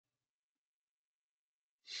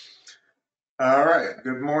All right,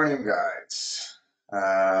 good morning, guys.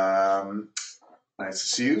 Nice to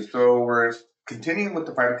see you. So we're continuing with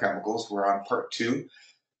the phytochemicals. We're on part two.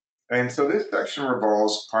 And so this section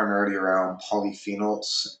revolves primarily around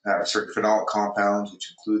polyphenols, phenolic compounds,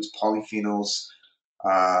 which includes polyphenols,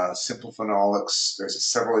 simple phenolics. There's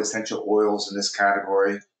several essential oils in this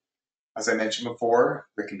category. As I mentioned before,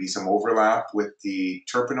 there can be some overlap with the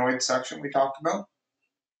terpenoid section we talked about.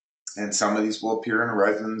 And some of these will appear in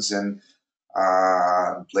resins and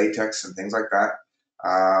latex and things like that.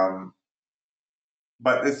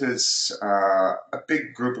 But this is a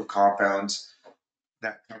big group of compounds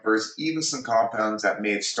that covers even some compounds that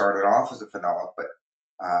may have started off as a phenolic, but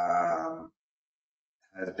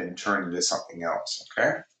has been turned into something else.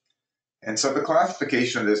 Okay, and so the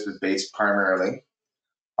classification of this is based primarily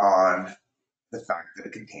on the fact that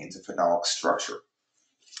it contains a phenolic structure.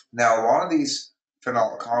 Now, a lot of these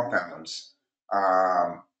phenolic compounds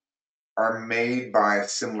are made by a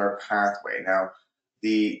similar pathway. Now,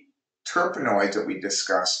 the terpenoids that we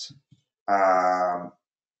discussed can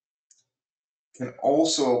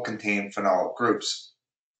also contain phenolic groups,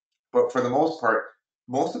 but for the most part,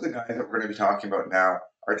 most of the guys that we're going to be talking about now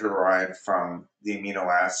are derived from the amino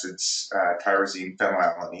acids tyrosine,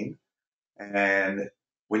 phenylalanine, and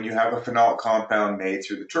when you have a phenolic compound made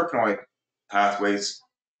through the terpenoid pathways,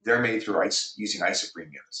 they're made through using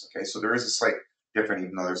isoprene units. Okay, so there is a slight difference,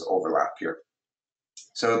 even though there's overlap here.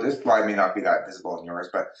 So this slide may not be that visible in yours,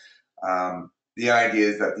 but the idea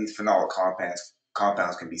is that these phenolic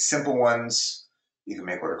compounds can be simple ones. You can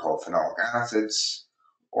make what are called phenolic acids,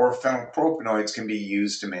 or phenylpropanoids can be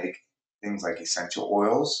used to make things like essential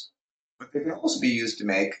oils, but they can also be used to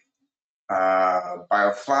make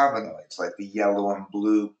bioflavonoids, like the yellow and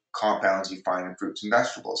blue compounds you find in fruits and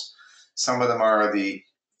vegetables. Some of them are the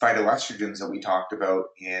phytoestrogens that we talked about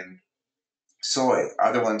in soy.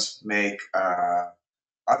 Other ones make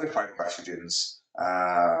other phytoestrogens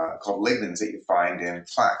called lignans that you find in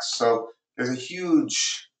flax. So there's a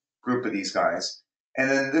huge group of these guys. And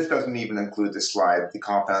then this doesn't even include the slide, the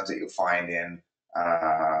compounds that you'll find in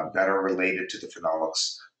that are related to the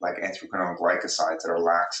phenolics, like anthraquinone glycosides that are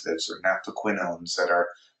laxatives, or naphthoquinones that are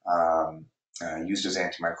used as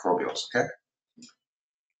antimicrobials. Okay.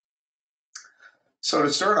 So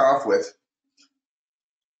to start off with,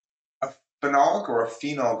 a phenolic or a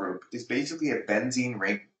phenol group is basically a benzene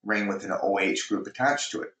ring with an OH group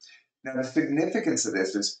attached to it. Now, the significance of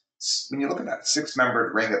this is when you look at that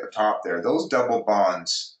six-membered ring at the top there, those double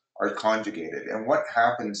bonds are conjugated. And what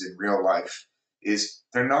happens in real life is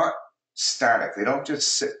they're not static. They don't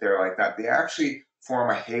just sit there like that. They actually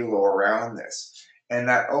form a halo around this. And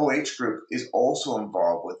that OH group is also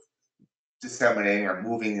involved with disseminating or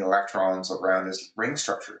moving the electrons around this ring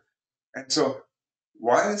structure. And so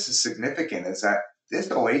why this is significant is that this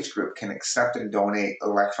OH group can accept and donate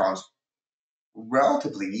electrons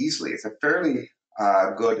relatively easily. It's a fairly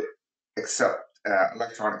good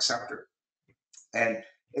electron acceptor, and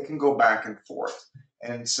it can go back and forth.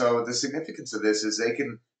 And so the significance of this is they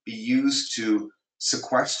can be used to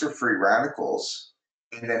sequester free radicals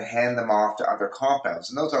and then hand them off to other compounds.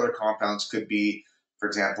 And those other compounds could be, for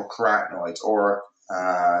example, carotenoids or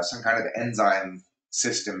some kind of enzyme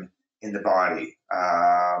system in the body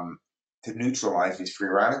to neutralize these free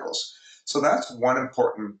radicals. So that's one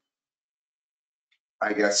important,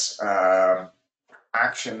 I guess,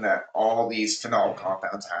 action that all these phenol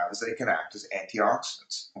compounds have is they can act as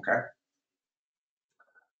antioxidants. Okay.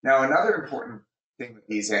 Now, another important thing that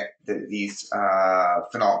these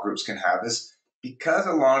phenol groups can have is because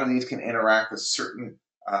a lot of these can interact with certain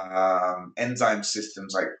enzyme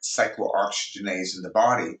systems like cyclooxygenase in the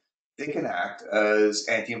body, they can act as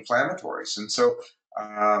anti-inflammatories, and so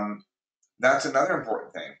that's another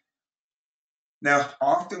important thing. Now,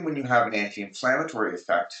 often when you have an anti-inflammatory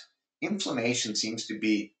effect, inflammation seems to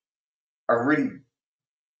be a really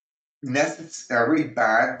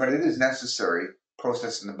bad, but it is necessary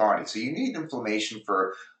process in the body. So you need inflammation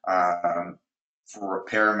for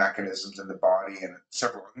repair mechanisms in the body and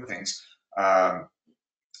several other things.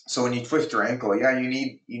 So when you twist your ankle, yeah, you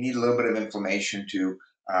need a little bit of inflammation to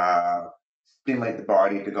stimulate the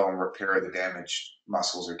body to go and repair the damaged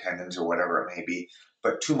muscles or tendons or whatever it may be.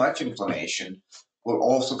 But too much inflammation will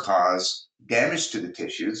also cause damage to the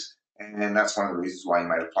tissues, and that's one of the reasons why you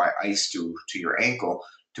might apply ice to your ankle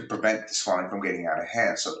to prevent the swelling from getting out of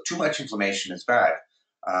hand. So too much inflammation is bad.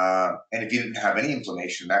 And if you didn't have any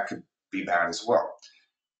inflammation, that could be bad as well.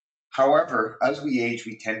 However, as we age,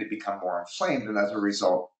 we tend to become more inflamed, and as a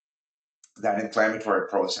result, that inflammatory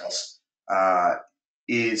process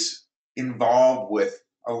is involved with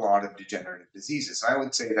a lot of degenerative diseases. I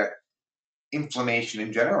would say that inflammation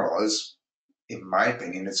in general is in my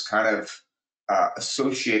opinion, is kind of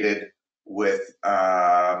associated with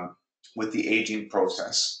the aging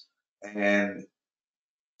process. And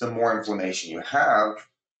the more inflammation you have,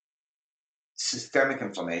 systemic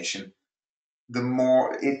inflammation, the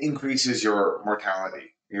more it increases your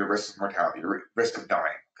mortality, your risk of mortality, your risk of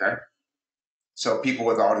dying. Okay. So people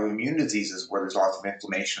with autoimmune diseases where there's lots of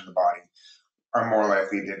inflammation in the body are more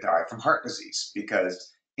likely to die from heart disease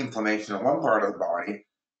because inflammation in one part of the body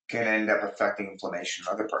can end up affecting inflammation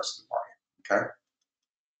in other parts of the body. Okay.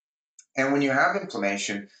 And when you have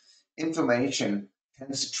inflammation, inflammation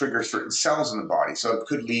tends to trigger certain cells in the body. So it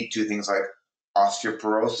could lead to things like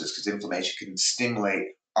osteoporosis because inflammation can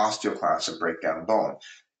stimulate osteoclasts or break down bone.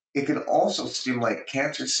 It can also stimulate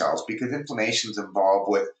cancer cells because inflammation is involved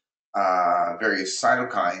with various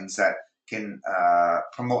cytokines that can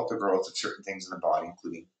promote the growth of certain things in the body,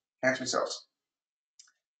 including cancer cells.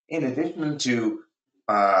 In addition to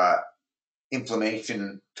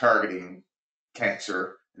inflammation targeting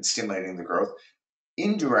cancer and stimulating the growth,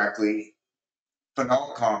 indirectly,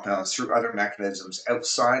 phenolic compounds through other mechanisms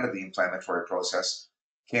outside of the inflammatory process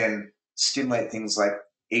can stimulate things like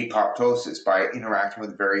apoptosis by interacting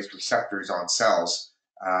with various receptors on cells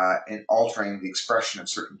and altering the expression of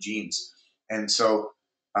certain genes. And so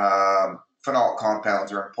phenolic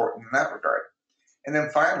compounds are important in that regard. And then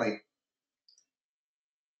finally,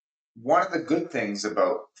 one of the good things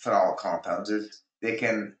about phenolic compounds is they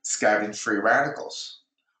can scavenge free radicals.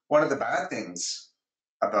 One of the bad things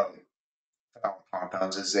about phenolic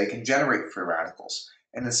compounds is they can generate free radicals.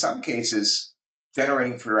 And in some cases,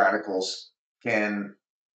 generating free radicals can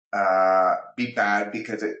be bad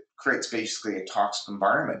because it creates basically a toxic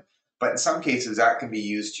environment. But in some cases, that can be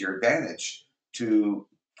used to your advantage to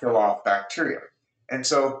kill off bacteria. And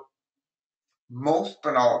so most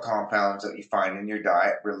phenolic compounds that you find in your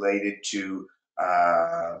diet related to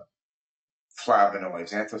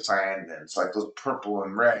flavonoids, anthocyanins, like those purple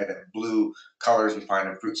and red and blue colors you find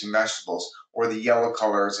in fruits and vegetables, or the yellow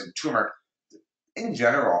colors in turmeric. In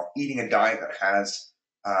general, eating a diet that has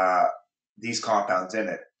these compounds in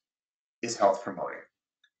it is health promoting.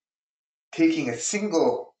 Taking a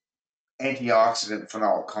single antioxidant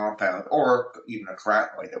phenolic compound, or even a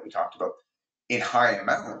carotenoid that we talked about, in high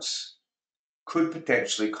amounts could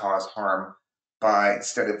potentially cause harm by,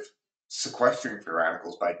 instead of sequestering free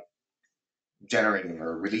radicals, by generating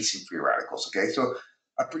or releasing free radicals. Okay, so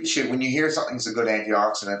appreciate when you hear something's a good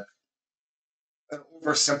antioxidant, an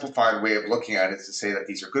oversimplified way of looking at it is to say that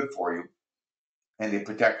these are good for you and they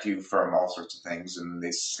protect you from all sorts of things and they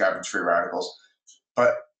scavenge free radicals.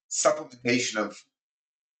 But supplementation of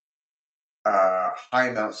high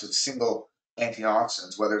amounts of single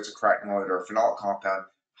antioxidants, whether it's a carotenoid or a phenolic compound,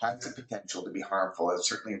 has the potential to be harmful, and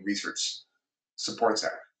certainly research supports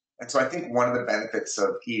that. And so I think one of the benefits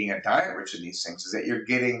of eating a diet rich in these things is that you're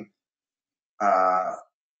getting a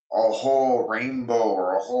whole rainbow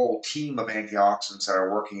or a whole team of antioxidants that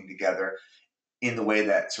are working together in the way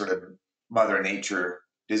that sort of Mother Nature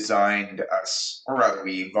designed us, or rather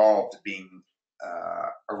we evolved being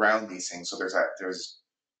around these things. So there's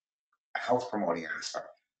a health promoting aspect.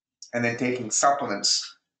 And then taking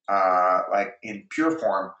supplements like in pure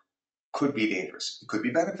form could be dangerous. It could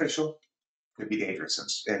be beneficial, could be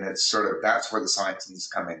dangerous. And it's sort of, that's where the science needs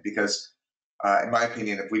to come in. Because in my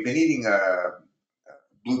opinion, if we've been eating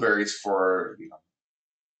blueberries for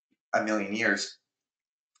a million years,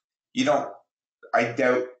 I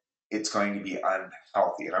doubt it's going to be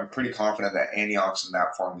unhealthy. And I'm pretty confident that antioxidant in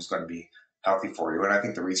that form is going to be healthy for you. And I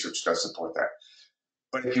think the research does support that.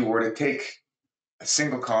 But if you were to take a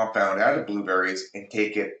single compound out of blueberries and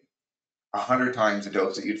take it 100 times the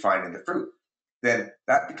dose that you'd find in the fruit, then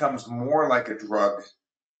that becomes more like a drug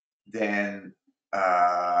than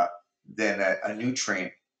a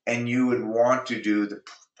nutrient. And you would want to do the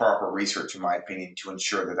proper research, in my opinion, to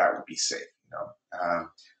ensure that that would be safe.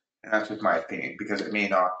 And that's just my opinion, because it may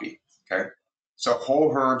not be. Okay, so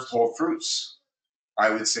whole herbs, whole fruits, I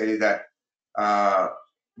would say that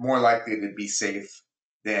more likely to be safe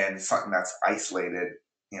than something that's isolated.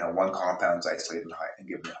 One compound's isolated and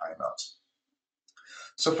given in high amounts.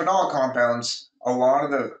 So phenolic compounds, a lot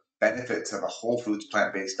of the benefits of a whole foods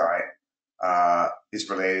plant-based diet is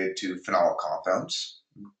related to phenolic compounds,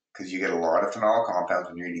 because you get a lot of phenolic compounds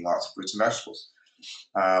when you're eating lots of fruits and vegetables.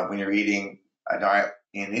 When you're eating a diet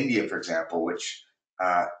in India, for example, which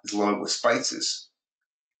is loaded with spices,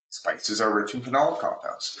 spices are rich in phenolic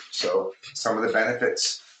compounds. So some of the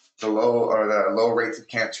benefits, the low rates of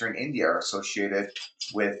cancer in India are associated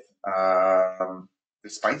with the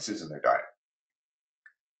spices in their diet.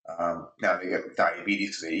 Now they get diabetes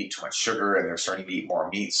because they eat too much sugar and they're starting to eat more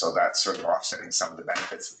meat, so that's sort of offsetting some of the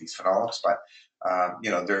benefits of these phenolics. But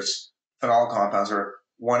there's phenol compounds are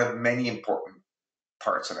one of many important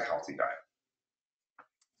parts of a healthy diet.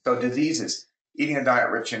 So diseases, eating a diet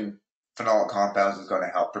rich in phenolic compounds is going to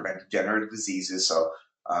help prevent degenerative diseases. So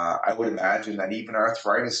I would imagine that even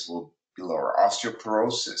arthritis will be lower,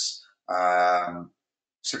 osteoporosis,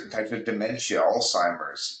 certain types of dementia,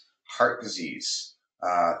 Alzheimer's, heart disease,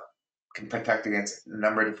 can protect against a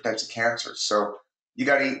number of different types of cancers. So you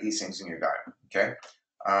got to eat these things in your diet, okay?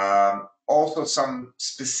 Also, some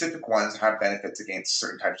specific ones have benefits against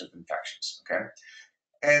certain types of infections, okay?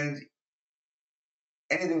 And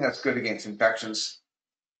anything that's good against infections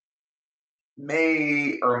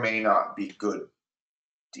may or may not be good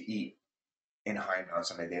to eat in high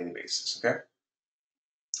amounts on a daily basis, okay?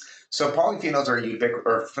 So polyphenols are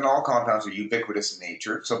or phenol compounds are ubiquitous in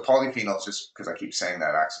nature. So polyphenols, just because I keep saying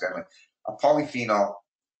that accidentally, a polyphenol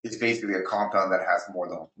is basically a compound that has more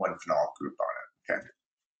than one phenol group on it, okay?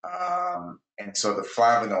 And so the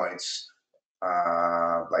flavonoids,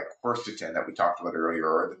 like quercetin that we talked about earlier,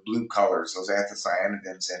 or the blue colors, those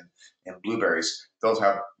anthocyanidins in blueberries, those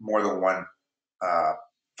have more than one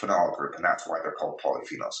phenol group, and that's why they're called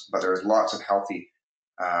polyphenols. But there's lots of healthy,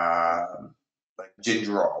 like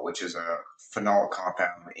gingerol, which is a phenolic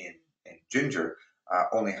compound in ginger,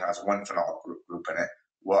 only has one phenol group in it,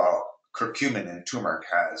 while curcumin in turmeric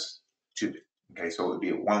has two. Okay, so it would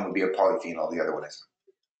be one would be a polyphenol, the other one isn't.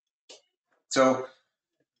 So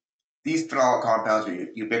these phenolic compounds are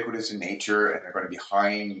ubiquitous in nature, and they're going to be high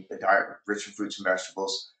in a diet rich in fruits and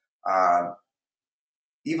vegetables.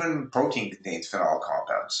 Even protein contains phenol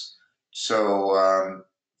compounds. So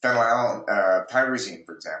tyrosine,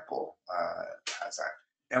 for example, has that.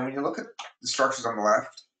 And when you look at the structures on the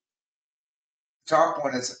left, the top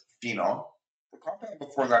one is phenol. The compound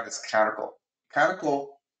before that is catechol.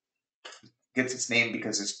 Catechol gets its name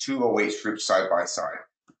because it's two OH groups side by side.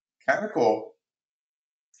 Catechol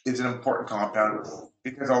is an important compound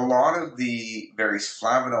because a lot of the various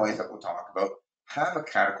flavonoids that we'll talk about have a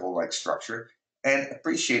catechol-like structure. And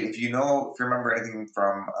appreciate if you remember anything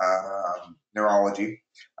from neurology,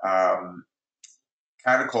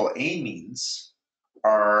 catecholamines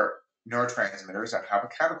are neurotransmitters that have a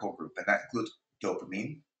catechol group, and that includes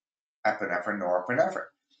dopamine, epinephrine, norepinephrine.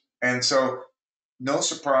 And so, no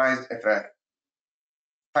surprise if a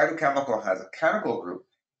phytochemical has a catechol group,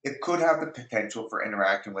 it could have the potential for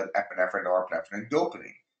interacting with epinephrine, norepinephrine, and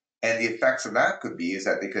dopamine. And the effects of that could be is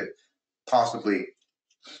that they could possibly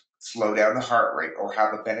slow down the heart rate or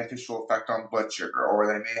have a beneficial effect on blood sugar, or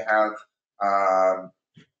they may have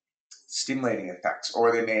stimulating effects,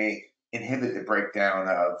 or they may inhibit the breakdown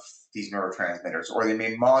of these neurotransmitters, or they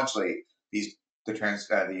may modulate the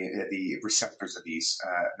receptors of these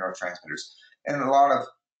neurotransmitters. And a lot of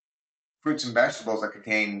fruits and vegetables that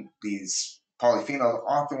contain these polyphenols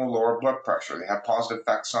often will lower blood pressure. They have positive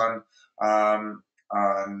effects on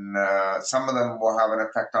some of them will have an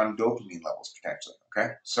effect on dopamine levels potentially.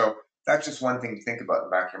 Okay, so that's just one thing to think about in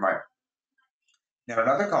the back of your mind. Now,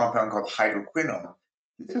 another compound called hydroquinone.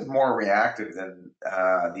 This is more reactive than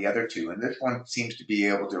the other two, and this one seems to be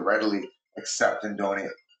able to readily accept and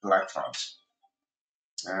donate electrons.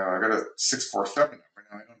 I got a 647 number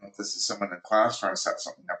now. I don't know if this is someone in class trying to set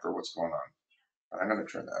something up or what's going on. But I'm going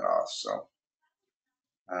to turn that off. So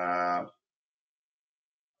I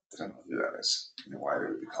don't know who that is and why they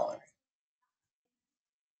would be calling me.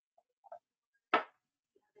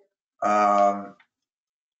 I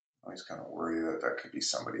was kind of worried that that could be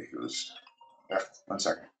somebody who's. Yeah, 1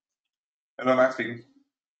 second. Hello, Matt speaking.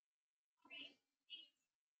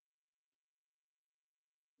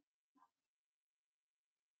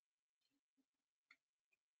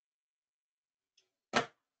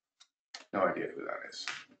 No idea who that is.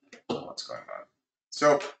 What's going on?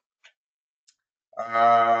 So,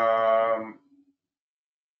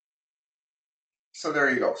 so there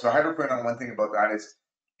you go. So hydroquinone, one thing about that is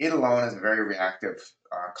it alone is a very reactive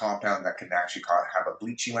compound that can actually have a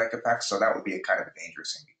bleaching-like effect. So that would be a kind of a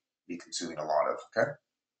dangerous thing to be consuming a lot of. Okay.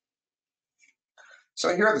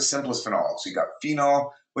 So here are the simplest phenols. So you got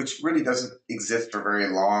phenol, which really doesn't exist for very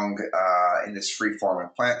long in this free form in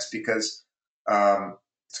plants because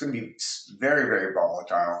it's going to be very, very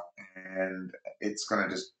volatile and it's going to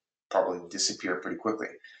just probably disappear pretty quickly.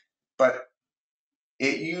 But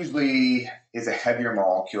it usually is a heavier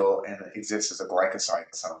molecule and it exists as a glycoside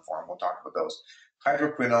in some form. We'll talk about those.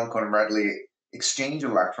 Hydroquinone can readily exchange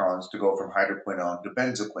electrons to go from hydroquinone to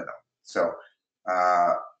benzoquinone. So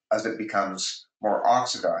as it becomes more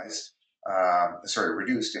oxidized,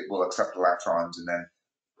 reduced, it will accept electrons and then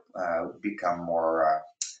become more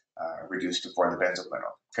reduced to form the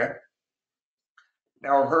benzoquinone. Okay.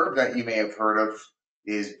 Now, a herb that you may have heard of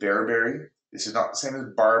is bearberry. This is not the same as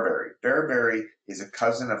barberry. Bearberry is a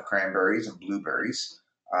cousin of cranberries and blueberries.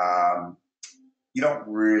 You don't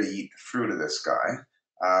really eat the fruit of this guy,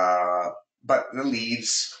 but the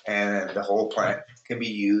leaves and the whole plant can be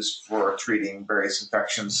used for treating various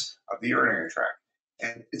infections of the urinary tract.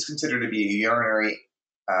 And it's considered to be a urinary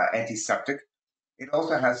antiseptic. It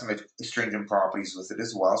also has some astringent properties with it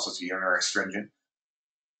as well, so it's a urinary astringent.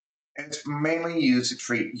 And it's mainly used to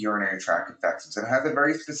treat urinary tract infections. It has a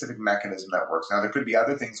very specific mechanism that works. Now, there could be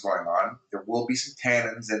other things going on. There will be some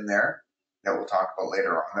tannins in there that we'll talk about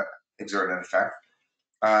later on that exert an effect.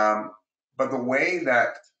 But the way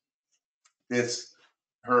that this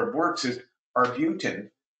herb works is arbutin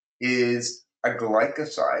is a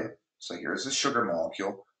glycoside. So here's a sugar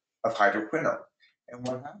molecule of hydroquinone. And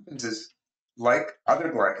what happens is, like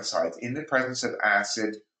other glycosides, in the presence of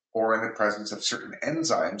acid or in the presence of certain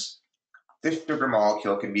enzymes, this sugar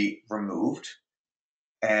molecule can be removed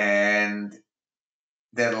and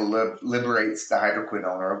then liberates the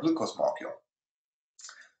hydroquinone or a glucose molecule.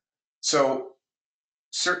 So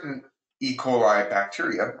certain E. coli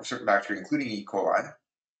bacteria, or certain bacteria including E. coli,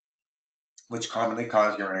 which commonly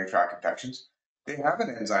cause urinary tract infections, they have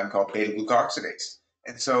an enzyme called beta-glucoxidase.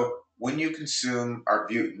 And so when you consume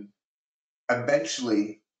arbutin,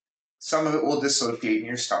 eventually some of it will dissociate in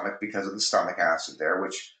your stomach because of the stomach acid there,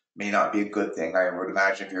 which may not be a good thing. I would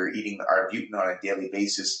imagine if you're eating arbutin on a daily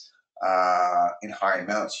basis in high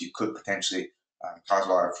amounts, you could potentially cause a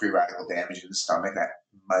lot of free radical damage in the stomach that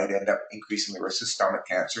might end up increasing the risk of stomach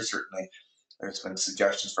cancer. Certainly, there's been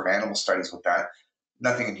suggestions from animal studies with that,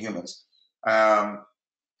 nothing in humans. But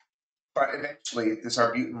eventually, this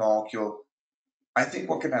arbutin molecule, I think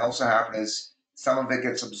what can also happen is some of it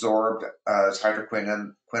gets absorbed as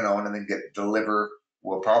hydroquinone and then the liver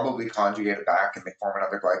will probably conjugate it back and may form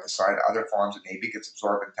another glycoside. Other forms, it maybe gets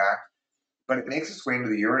absorbed intact, but it makes its way into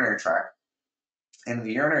the urinary tract. And in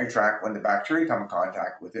the urinary tract, when the bacteria come in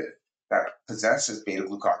contact with it that possesses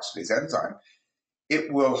beta-glucoxidase enzyme,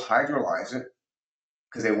 it will hydrolyze it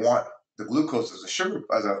because they want the glucose as a sugar,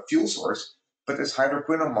 as a fuel source. But this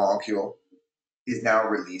hydroquinone molecule is now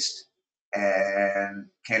released and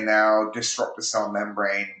can now disrupt the cell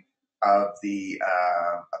membrane of the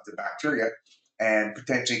bacteria and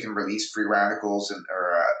potentially can release free radicals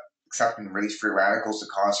or accept and release free radicals to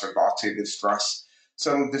cause sort of oxidative stress.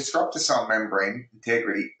 So it'll disrupt the cell membrane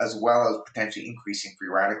integrity as well as potentially increasing free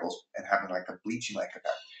radicals and having like a bleaching-like effect.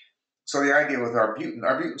 So the idea with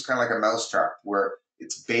arbutin is kind of like a mousetrap where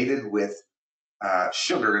it's baited with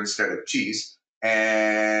sugar instead of cheese,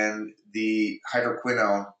 and the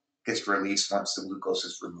hydroquinone gets released once the glucose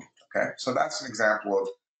is removed. Okay, so that's an example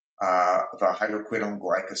of a hydroquinone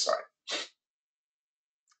glycoside,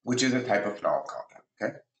 which is a type of phenol compound.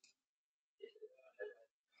 Okay,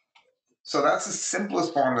 so that's the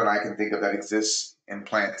simplest form that I can think of that exists in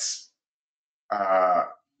plants in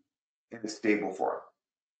a stable form.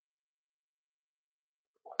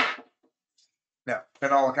 Now,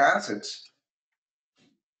 phenolic acids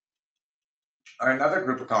are another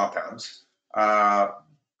group of compounds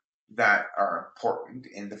that are important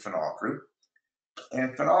in the phenol group.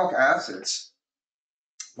 And phenolic acids,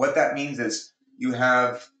 what that means is you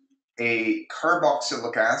have a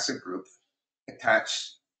carboxylic acid group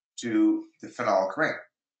attached to the phenolic ring.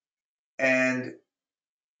 And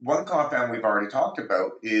one compound we've already talked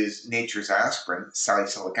about is nature's aspirin,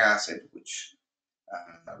 salicylic acid, which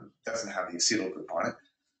doesn't have the acetyl group on it.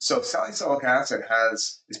 So salicylic acid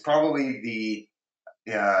is probably the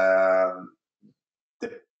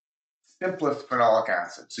simplest phenolic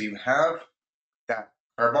acid. So you have that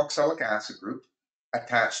carboxylic acid group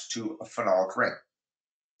attached to a phenolic ring.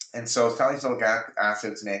 And so salicylic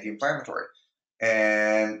acid is an anti-inflammatory.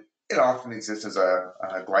 And it often exists as a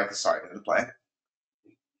glycoside in the plant.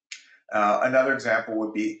 Another example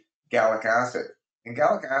would be gallic acid. And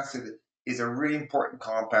gallic acid is a really important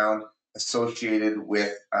compound associated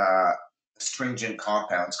with astringent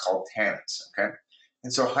compounds called tannins. Okay,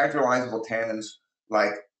 and so hydrolyzable tannins,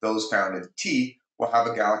 like those found in tea, will have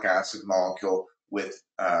a gallic acid molecule with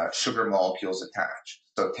sugar molecules attached.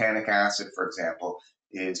 So tannic acid, for example,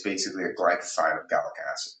 is basically a glycoside of gallic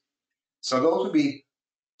acid. So those would be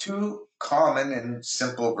two common and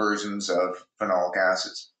simple versions of phenolic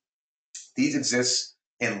acids. These exist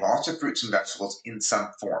in lots of fruits and vegetables in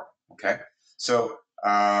some form. Okay, so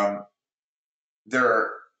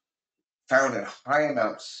they're found in high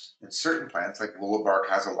amounts in certain plants, like willow bark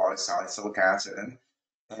has a lot of salicylic acid in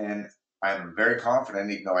it, and I'm very confident,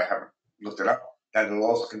 even though I haven't looked it up, that it'll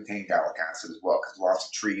also contain gallic acid as well, because lots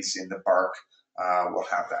of trees in the bark will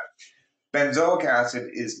have that. Benzoic acid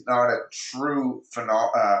is not a true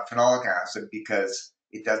phenolic acid because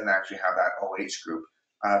it doesn't actually have that OH group.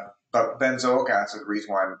 But benzoic acid, the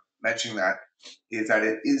reason why I'm mentioning that is that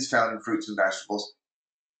it is found in fruits and vegetables.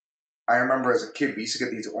 I remember as a kid, we used to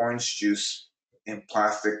get these orange juice in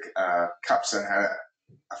plastic cups and had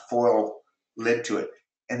a foil lid to it.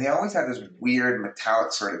 And they always had this weird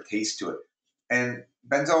metallic sort of taste to it. And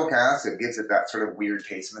benzoic acid gives it that sort of weird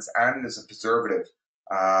taste, and it's added as a preservative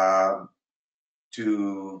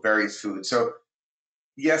to various foods. So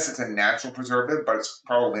yes, it's a natural preservative, but it's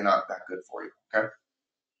probably not that good for you, okay?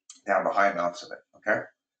 Down the high amounts of it, okay?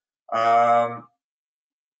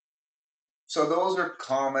 So those are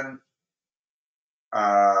common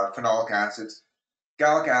phenolic acids.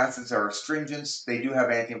 Gallic acids are astringents. They do have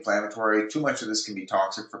anti-inflammatory. Too much of this can be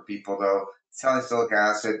toxic for people, though. Salicylic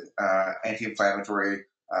acid, anti-inflammatory.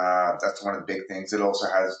 That's one of the big things. It also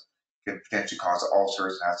can potentially cause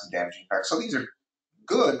ulcers and has some damaging effects. So these are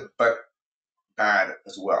good, but bad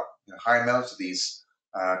as well. High amounts of these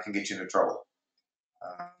can get you into trouble.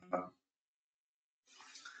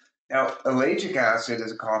 Now, ellagic acid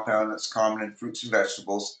is a compound that's common in fruits and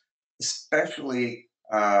vegetables, especially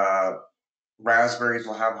raspberries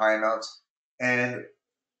will have high amounts, and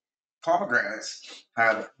pomegranates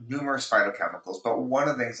have numerous phytochemicals, but one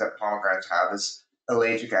of the things that pomegranates have is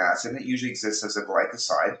ellagic acid. It usually exists as a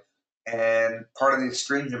glycoside, and part of the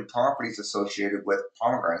astringent properties associated with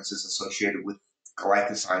pomegranates is associated with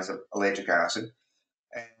glycosides of ellagic acid,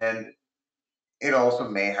 and it also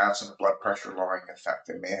may have some blood pressure lowering effect.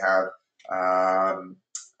 It may have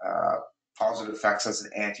positive effects as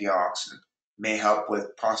an antioxidant, may help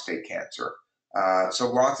with prostate cancer. So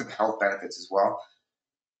lots of health benefits as well.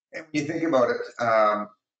 And when you think about it,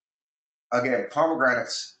 again,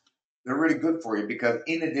 pomegranates, they're really good for you because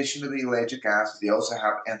in addition to the ellagic acid, they also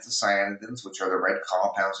have anthocyanidins, which are the red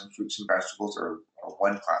compounds in fruits and vegetables, or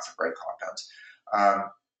one class of red compounds.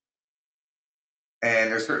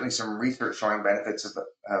 And there's certainly some research showing benefits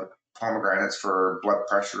of pomegranates for blood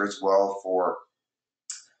pressure as well, for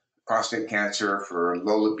prostate cancer, for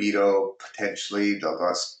low libido, potentially, though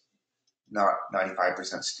that's not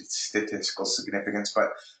 95% statistical significance.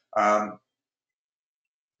 But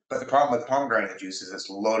the problem with pomegranate juice is it's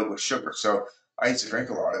loaded with sugar. So I used to drink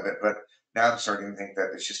a lot of it, but now I'm starting to think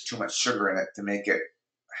that there's just too much sugar in it to make it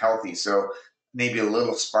healthy. So maybe a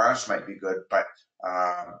little splash might be good, but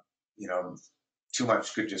too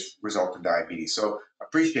much could just result in diabetes. So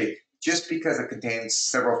appreciate, just because it contains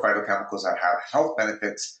several phytochemicals that have health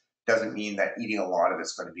benefits doesn't mean that eating a lot of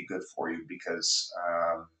it's going to be good for you, because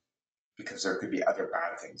there could be other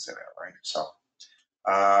bad things in it, right?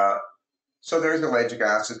 So there's ellagic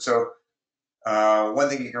acid. So one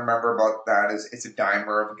thing you can remember about that is it's a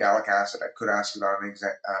dimer of gallic acid. I could ask you that on an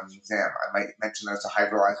exam. I might mention that it's a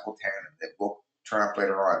hydrolyzable tannin that will turn up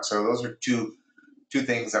later on. So those are two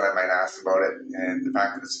things that I might ask about it, and the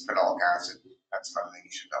fact that it's a phenolic acid, that's another thing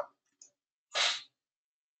you should know.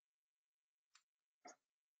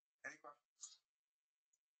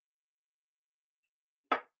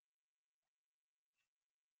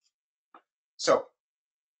 So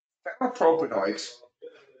phenylpropanoids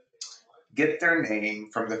get their name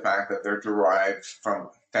from the fact that they're derived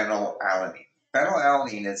from phenylalanine.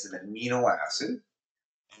 Phenylalanine is an amino acid,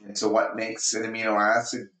 and so what makes an amino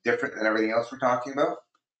acid different than everything else we're talking about?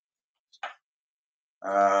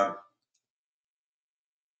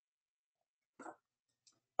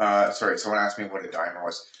 Sorry, someone asked me what a dimer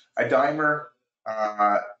was. A dimer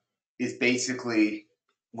is basically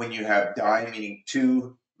when you have di, meaning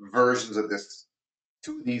two versions of this,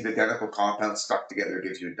 two of these identical compounds stuck together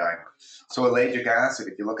gives you a dimer. So ellagic acid,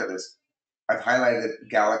 if you look at this, I've highlighted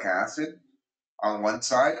gallic acid on one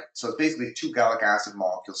side. So it's basically two gallic acid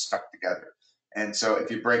molecules stuck together. And so if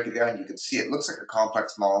you break it down, you can see it looks like a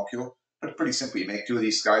complex molecule, but it's pretty simple. You make two of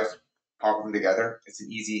these guys, pop them together. It's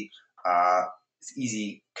easy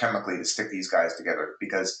chemically to stick these guys together,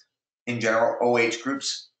 because in general, OH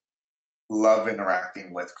groups love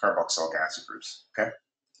interacting with carboxylic acid groups, okay?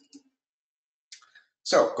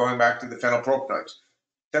 So going back to the phenylpropanoids.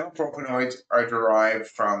 Phenylpropanoids are derived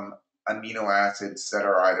from amino acids that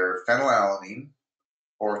are either phenylalanine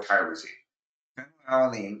or tyrosine.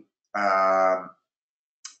 Phenylalanine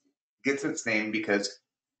gets its name because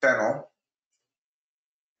phenyl,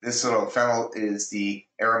 this little phenyl is the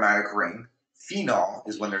aromatic ring. Phenol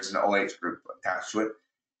is when there's an OH group attached to it.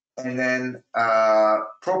 And then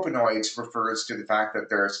propanoids refers to the fact that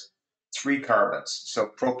there's 3 carbons.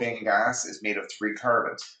 So propane gas is made of 3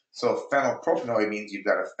 carbons. So phenylpropanoid means you've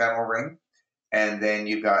got a phenyl ring, and then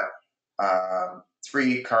you've got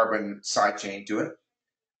 3 carbon side chain to it.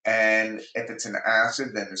 And if it's an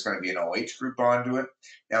acid, then there's going to be an OH group onto it.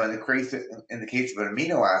 Now, in the case of an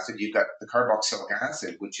amino acid, you've got the carboxylic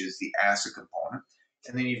acid, which is the acid component.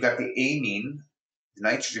 And then you've got the amine, the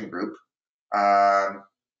nitrogen group,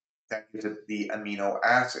 that gives it the amino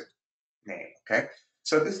acid name, okay?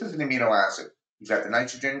 So this is an amino acid. You've got the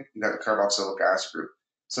nitrogen, you've got the carboxylic acid group.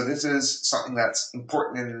 So this is something that's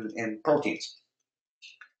important in proteins.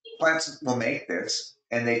 Plants will make this,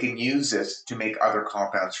 and they can use this to make other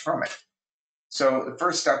compounds from it. So the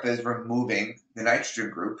first step is removing the nitrogen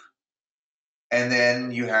group, and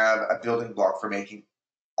then you have a building block for making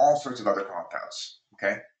all sorts of other compounds,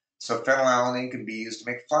 okay? So phenylalanine can be used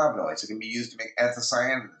to make flavonoids. It can be used to make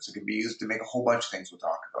anthocyanins. It can be used to make a whole bunch of things we'll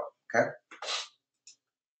talk about, okay?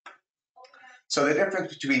 So the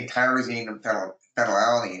difference between tyrosine and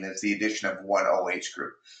phenylalanine is the addition of one OH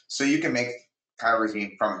group. So you can make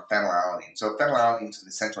tyrosine from phenylalanine. So phenylalanine is an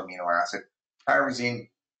essential amino acid. Tyrosine,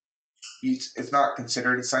 it's not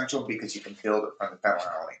considered essential because you can build it from the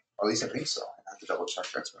phenylalanine. Or at least I think so. I have to double check.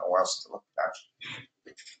 That's been a while since I looked at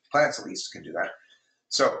that. Plants at least can do that.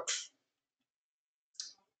 So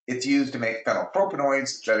it's used to make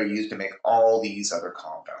phenylpropanoids that are used to make all these other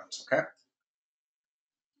compounds, okay?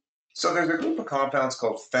 So there's a group of compounds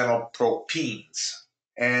called phenylpropenes,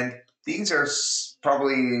 and these are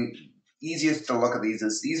probably easiest to look at.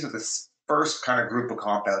 These are the first kind of group of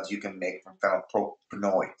compounds you can make from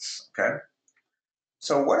phenylpropanoids, okay?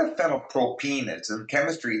 So what a phenylpropene is, in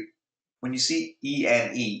chemistry, when you see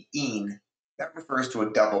ENE, ene, that refers to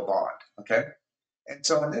a double bond, okay? And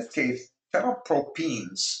so in this case,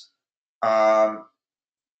 phenylpropenes are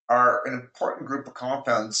an important group of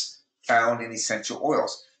compounds found in essential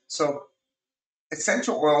oils. So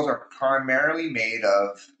essential oils are primarily made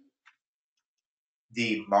of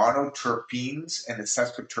the monoterpenes and the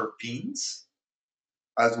sesquiterpenes,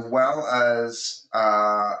 as well as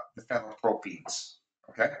the phenylpropenes,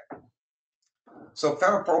 okay? So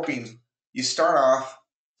phenylpropenes, you start off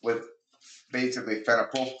with basically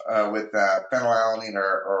phenylalanine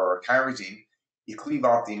or tyrosine. You cleave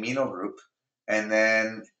off the amino group, and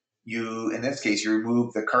then in this case, you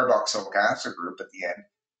remove the carboxylic acid group at the end,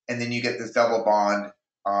 and then you get this double bond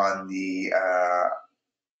on the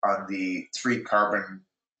 3-carbon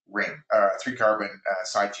ring, 3-carbon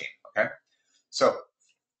side chain. Okay, so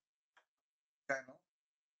phenyl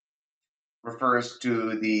refers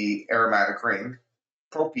to the aromatic ring.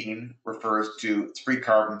 Propene refers to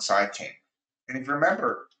 3-carbon side chain. And if you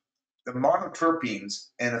remember, the monoterpenes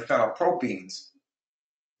and the phenylpropenes,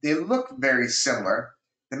 they look very similar.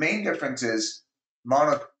 The main difference is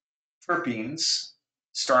monoterpenes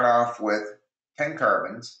start off with 10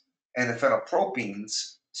 carbons, and the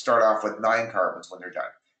phenylpropenes start off with 9 carbons when they're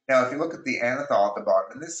done. Now, if you look at the anethol at the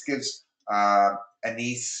bottom, and this gives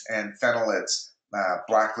anise and phenyl its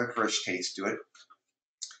black licorice taste to it.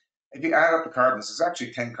 If you add up the carbons, there's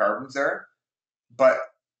actually 10 carbons there, but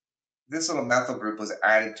this little methyl group was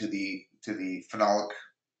added to the phenolic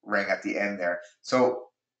ring at the end there.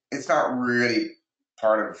 So it's not really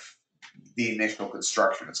part of the initial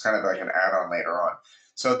construction. It's kind of like an add-on later on.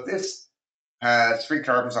 So this has 3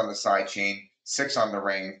 carbons on the side chain, 6 on the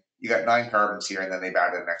ring. You got 9 carbons here, and then they've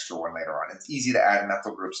added an extra one later on. It's easy to add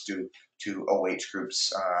methyl groups to OH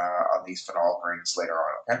groups on these phenolic rings later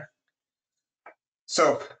on, okay?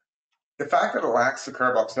 So the fact that it lacks the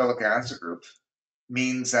carboxylic acid group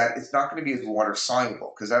means that it's not going to be as water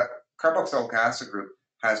soluble, because that carboxylic acid group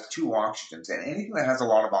has 2 oxygens, and anything that has a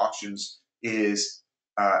lot of oxygens is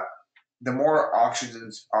the more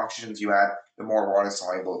oxygens you add, the more water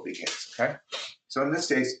soluble it becomes. Okay, so in this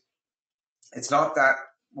case, it's not that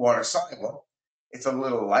water soluble. It's a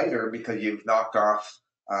little lighter because you've knocked off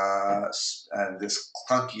this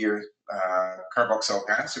clunkier carboxylic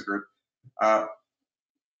acid group.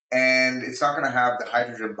 And it's not going to have the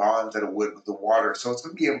hydrogen bonds that it would with the water, so it's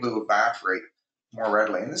going to be able to evaporate more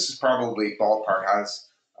readily. And this is probably ballpark has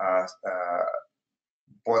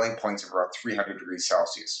boiling points of around 300 degrees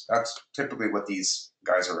Celsius. That's typically what these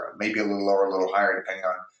guys are at. Maybe a little lower, a little higher, depending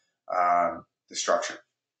on the structure.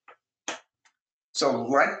 So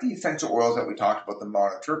like the essential oils that we talked about, the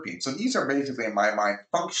monoterpenes. So these are basically, in my mind,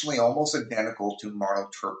 functionally almost identical to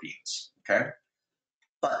monoterpenes, okay?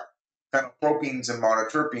 But phenylpropenes and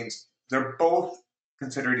monoterpenes, they're both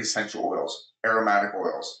considered essential oils, aromatic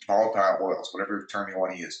oils, volatile oils, whatever term you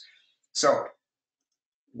want to use. So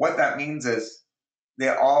what that means is they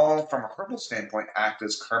all, from a herbal standpoint, act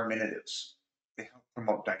as carminatives. They help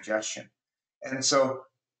promote digestion. And so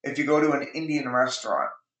if you go to an Indian restaurant,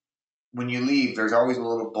 when you leave, there's always a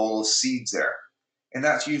little bowl of seeds there. And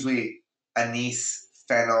that's usually anise,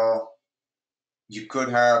 fennel, You could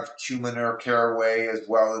have cumin or caraway as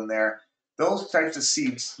well in there. Those types of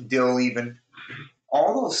seeds, dill even,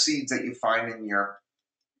 all those seeds that you find in your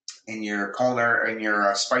culinary, in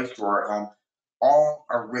your spice drawer at home, all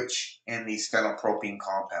are rich in these phenylpropene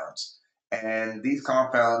compounds. And these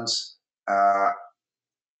compounds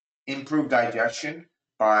improve digestion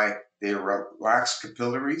by they relax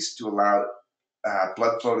capillaries to allow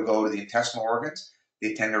blood flow to go to the intestinal organs.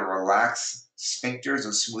 They tend to relax sphincters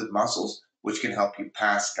and smooth muscles, which can help you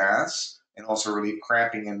pass gas and also relieve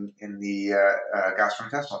cramping in the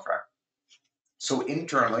gastrointestinal tract. So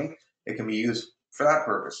internally, it can be used for that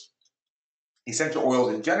purpose. Essential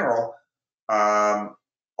oils in general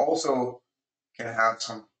also can have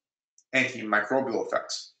some antimicrobial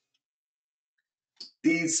effects.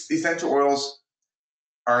 These essential oils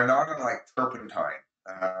are not unlike turpentine,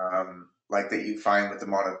 like that you find with the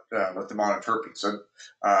monoterpenes. So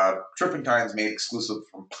turpentine is made exclusive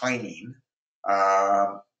from pinene.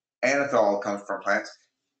 Anethol comes from plants.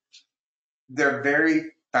 They're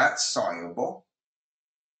very fat soluble.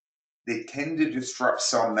 They tend to disrupt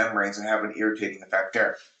cell membranes and have an irritating effect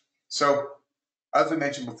there. So, as we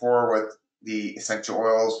mentioned before with the essential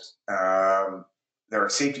oils, there are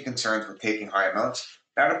safety concerns with taking high amounts.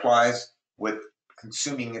 That applies with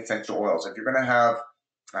consuming essential oils. If you're going to have,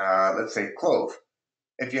 let's say, clove,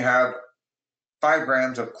 if you have 5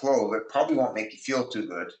 grams of clove, it probably won't make you feel too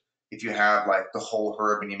good. If you have like the whole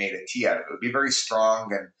herb and you made a tea out of it, it would be very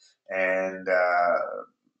strong and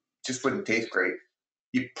just wouldn't taste great.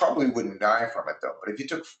 You probably wouldn't die from it though. But if you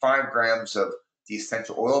took 5 grams of the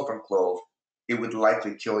essential oil from clove, it would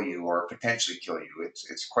likely kill you or potentially kill you.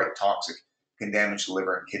 It's quite toxic, can damage the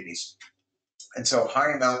liver and kidneys. And so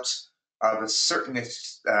high amounts of certain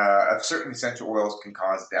essential oils can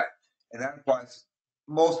cause death. And that applies,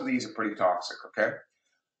 most of these are pretty toxic, okay?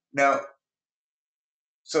 Now,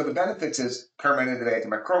 so the benefits is carminated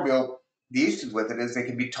antimicrobial. The issues with it is they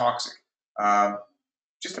can be toxic.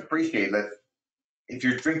 Just appreciate that if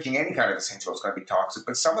you're drinking any kind of essential, it's going to be toxic,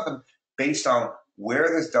 but some of them, based on where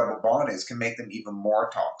this double bond is, can make them even more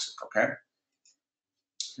toxic, okay?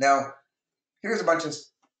 Now, here's a bunch of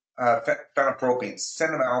phenylpropenes.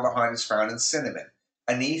 Cinnamaldehyde is found in cinnamon.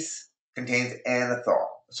 Anise contains anethol.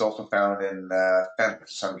 It's also found in fennel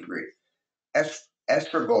to some degree.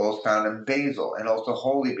 Estragol is found in basil and also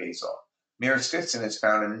holy basil. Myristicin is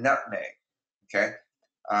found in nutmeg, okay?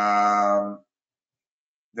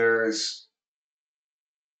 There's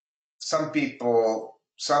some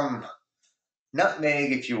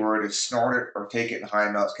nutmeg, if you were to snort it or take it in high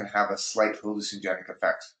amounts, can have a slight hallucinogenic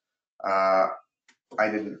effect.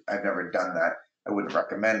 I've never done that. I wouldn't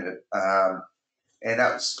recommend it. And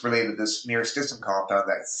that's related to this myristicin compound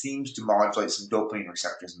that seems to modulate some dopamine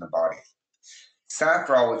receptors in the body.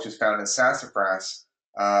 Safrole, which is found in sassafras,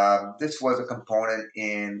 this was a component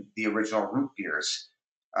in the original root beers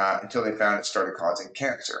until they found it started causing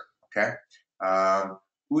cancer. Okay.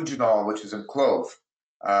 Eugenol, which is in clove,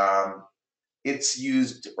 it's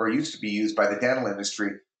used or used to be used by the dental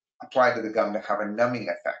industry, applied to the gum to have a numbing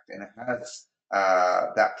effect, and it has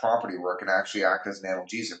that property where it can actually act as an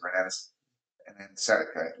analgesic or an anesthetic,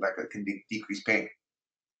 like it can decrease pain.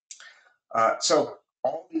 So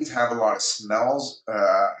all these have a lot of smells,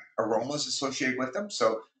 aromas associated with them.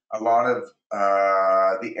 So a lot of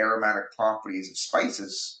the aromatic properties of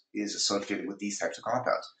spices is associated with these types of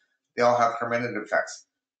compounds. They all have carminative effects.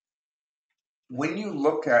 When you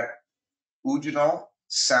look at eugenol,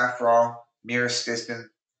 safrole, myristicin,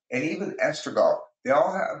 and even estragol, they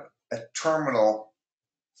all have a terminal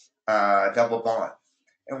double bond.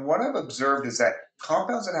 And what I've observed is that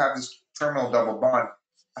compounds that have this terminal double bond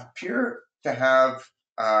appear to have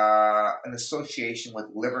an association with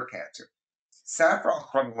liver cancer. Saffron is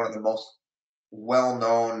probably one of the most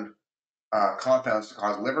well-known compounds to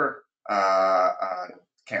cause liver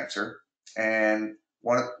cancer, and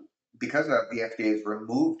because of that, the FDA has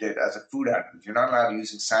removed it as a food additive. You're not allowed to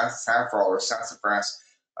use saffron or sassafras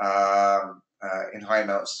in high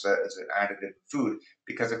amounts as an additive in food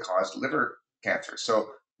because it caused liver cancer. So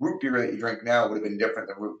root beer that you drink now would have been different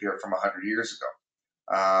than root beer from 100 years ago.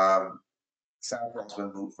 Saffron's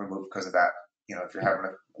been removed because of that. You know, if you're having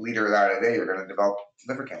a liter of that a day, you're going to develop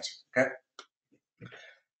liver cancer. Okay.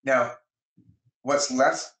 Now, what's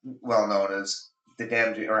less well known is the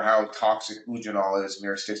damage or how toxic eugenol is,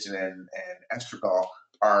 myristicin and estragol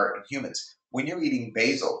are in humans. When you're eating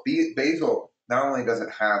basil, basil not only does it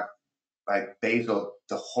have like basil,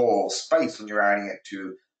 the whole spice, when you're adding it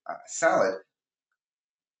to salad,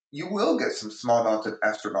 you will get some small amounts of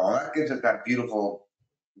estragol. That gives it that beautiful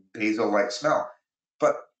basil-like smell.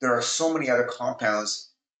 But there are so many other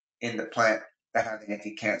compounds in the plant that have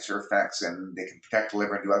anti-cancer effects and they can protect the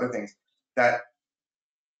liver and do other things, that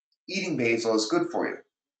eating basil is good for you.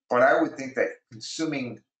 But I would think that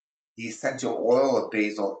consuming the essential oil of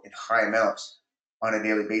basil in high amounts on a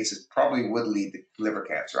daily basis probably would lead to liver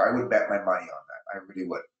cancer. I would bet my money on that. I really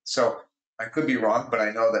would. So I could be wrong, but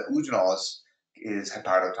I know that eugenol is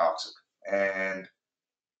hepatotoxic and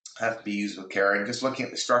has to be used with care. And just looking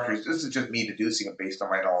at the structures, this is just me deducing it based on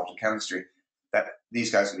my knowledge of chemistry, that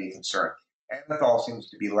these guys would be concerned. Anethol seems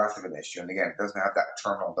to be less of an issue, and again, it doesn't have that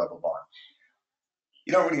terminal double bond.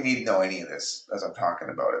 You don't really need to know any of this as I'm talking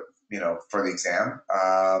about it, for the exam.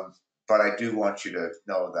 But I do want you to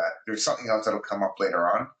know that there's something else that'll come up later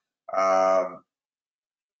on.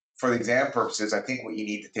 For the exam purposes, I think what you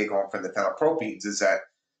need to take home from the phenylpropenes is that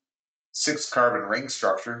 6-carbon ring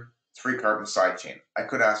structure, 3-carbon side chain. I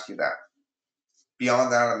could ask you that.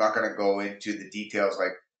 Beyond that, I'm not going to go into the details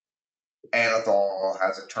like anethol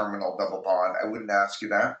has a terminal double bond. I wouldn't ask you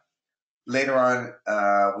that. Later on,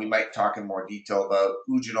 we might talk in more detail about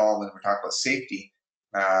eugenol when we're talking about safety.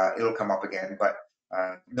 It'll come up again, but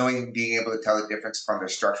being able to tell the difference from their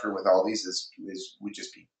structure with all these would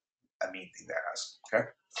just be a main thing to ask. Okay.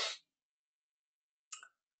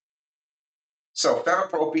 So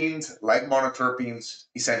phenylpropenes, like monoterpenes,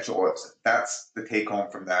 essential oils. That's the take home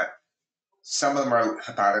from that. Some of them are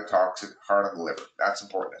hepatotoxic, hard on the liver. That's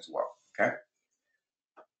important as well. Okay.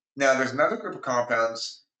 Now there's another group of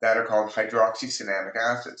compounds that are called hydroxycinnamic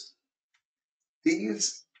acids.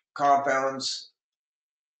 These compounds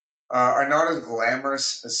are not as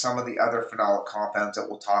glamorous as some of the other phenolic compounds that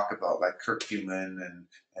we'll talk about, like curcumin and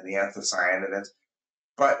the anthocyanidins.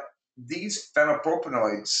 But these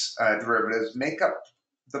phenylpropanoids derivatives make up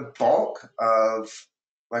the bulk of,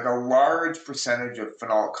 like, a large percentage of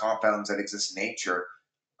phenolic compounds that exist in nature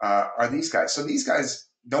are these guys. So these guys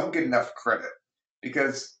don't get enough credit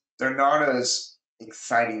because they're not as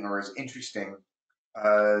exciting or as interesting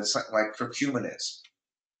as something like curcumin is,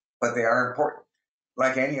 but they are important.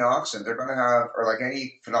 Like antioxidant, they're going to have, or like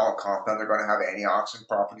any phenolic compound, they're going to have antioxidant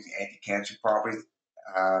properties, anti-cancer properties.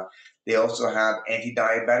 They also have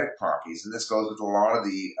anti-diabetic properties, and this goes with a lot of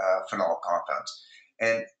the phenolic compounds.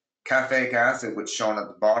 And caffeic acid, which is shown at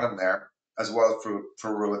the bottom there, as well as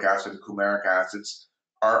ferulic acid and coumaric acids,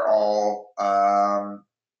 are all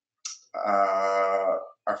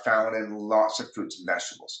are found in lots of fruits and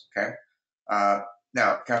vegetables. Okay.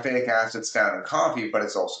 Now, caffeic acid is found in coffee, but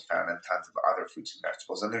it's also found in tons of other fruits and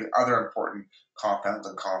vegetables. And there's other important compounds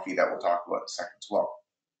in coffee that we'll talk about in a second as well.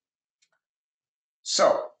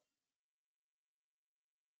 So,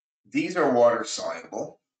 these are water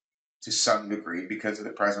soluble to some degree because of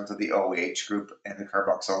the presence of the OH group and the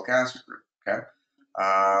carboxylic acid group. Okay.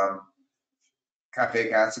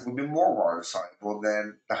 Caffeic acid would be more water soluble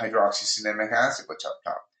than the hydroxycinnamic acid, which up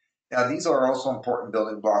top. Now, these are also important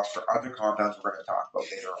building blocks for other compounds we're going to talk about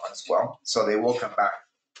later on as well. So they will come back,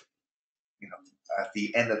 at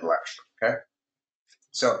the end of the lecture. Okay.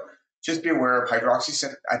 So just be aware of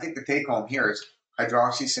hydroxycinnamic. I think the take home here is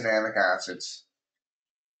hydroxycinnamic acids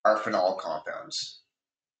are phenol compounds.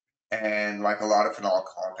 And like a lot of phenol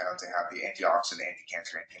compounds, they have the antioxidant,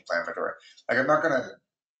 anti-cancer, anti-inflammatory. Like, I'm not going to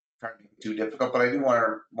try to make it too difficult, but I do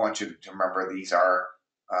want you to remember these are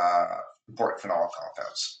important phenol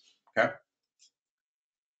compounds. Okay.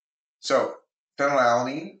 So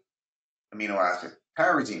phenylalanine, amino acid,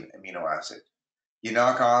 pyrazine, amino acid. You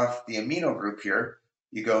knock off the amino group here,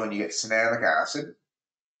 you go and you get cinnamic acid.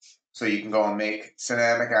 So you can go and make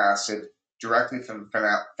cinnamic acid directly from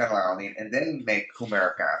phenylalanine and then make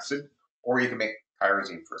coumaric acid, or you can make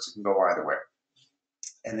pyrazine first. It can go either way.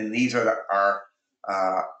 And then these are our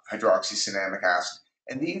hydroxycinnamic acid.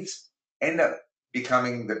 And these end up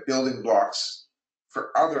becoming the building blocks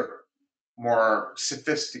for other more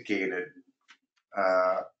sophisticated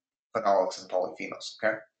phenolics and polyphenols.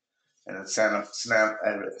 Okay. And then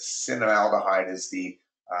cinnamaldehyde is the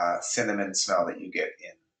cinnamon smell that you get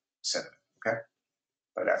in cinnamon. Okay.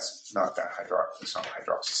 But that's not that it's not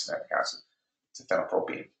hydroxycinnamic acid. It's a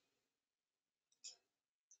phenylpropene.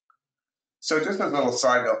 So just as a little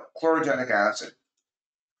side note, chlorogenic acid.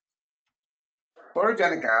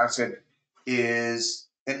 Chlorogenic acid is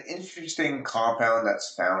an interesting compound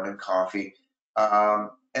that's found in coffee.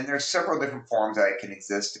 And there's several different forms that it can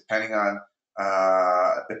exist depending on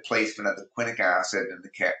the placement of the quinic acid and the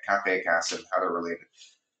caffeic acid and how they're related.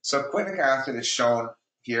 So quinic acid is shown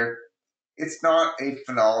here. It's not a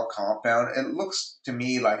phenolic compound. It looks to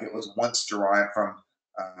me like it was once derived from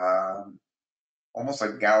almost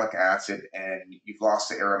like gallic acid, and you've lost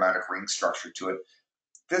the aromatic ring structure to it.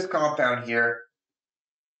 This compound here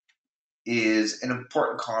is an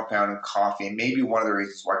important compound in coffee, and maybe one of the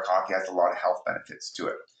reasons why coffee has a lot of health benefits to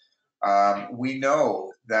it. We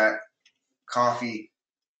know that coffee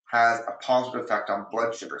has a positive effect on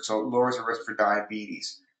blood sugar, so it lowers the risk for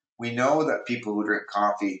diabetes. We know that people who drink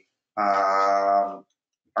coffee are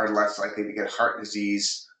less likely to get heart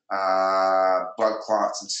disease, blood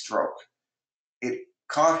clots, and stroke.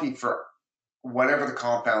 Coffee, for whatever the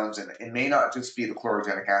compounds in it, it may not just be the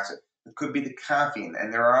chlorogenic acid, it could be the caffeine,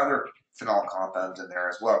 and there are other phenol compounds in there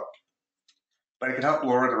as well. But it can help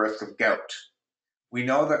lower the risk of gout. We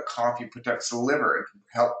know that coffee protects the liver. It can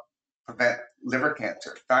help prevent liver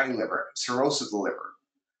cancer, fatty liver, cirrhosis of the liver.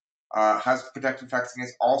 Has protective effects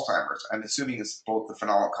against Alzheimer's. I'm assuming it's both the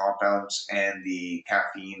phenolic compounds and the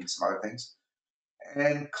caffeine and some other things.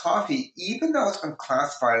 And coffee, even though it's been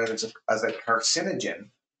classified as a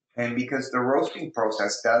carcinogen, and because the roasting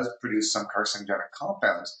process does produce some carcinogenic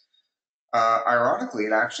compounds, ironically,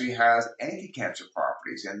 it actually has anti-cancer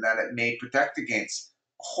properties in that it may protect against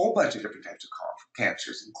a whole bunch of different types of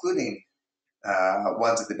cancers, including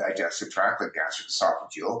ones of the digestive tract, like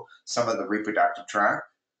gastroesophageal, some of the reproductive tract,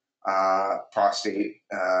 prostate,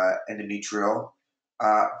 endometrial,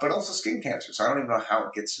 but also skin cancer. So I don't even know how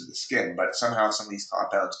it gets to the skin, but somehow some of these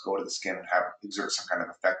compounds go to the skin and exert some kind of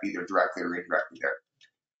effect, either directly or indirectly there.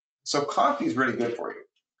 So coffee is really good for you.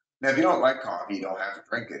 Now, if you don't like coffee, you don't have to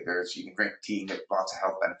drink it. You can drink tea and get lots of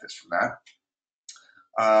health benefits from that.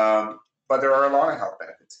 But there are a lot of health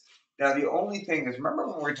benefits. Now, the only thing is, remember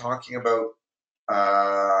when we were talking about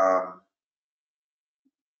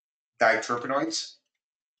diterpenoids?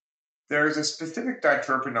 There's a specific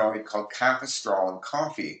diterpenoid called caffestrol in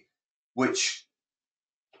coffee, which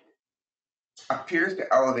appears to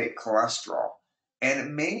elevate cholesterol. And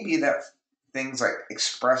it may be that things like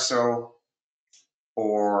espresso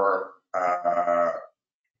or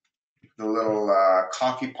the little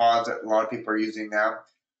coffee pods that a lot of people are using now,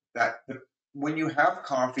 that when you have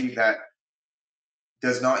coffee that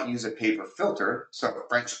does not use a paper filter, so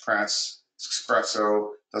French press,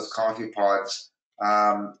 espresso, those coffee pods,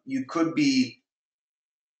 you could be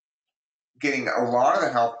getting a lot of the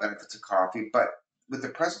health benefits of coffee, but with the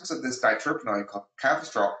presence of this diterpenoid called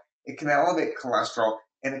caffestrol, it can elevate cholesterol,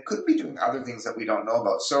 and it could be doing other things that we don't know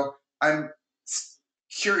about. So I'm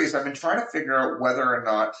curious. I've been trying to figure out whether or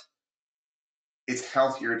not it's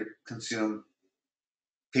healthier to consume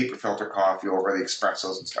paper filter coffee over the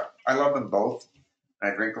espressos and stuff. I love them both,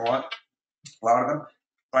 and I drink a lot of them,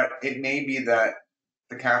 but it may be that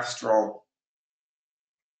the caffestrol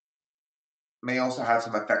may also have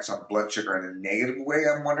some effects on blood sugar in a negative way,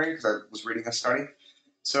 I'm wondering, because I was reading a study.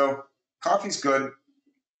 So coffee's good.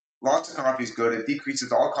 Lots of coffee is good. It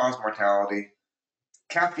decreases all-cause mortality.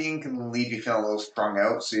 Caffeine can leave you feeling a little strung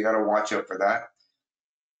out, so you got to watch out for that.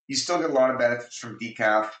 You still get a lot of benefits from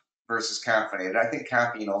decaf versus caffeinated. I think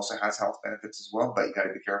caffeine also has health benefits as well, but you got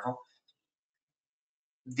to be careful.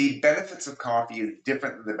 The benefits of coffee is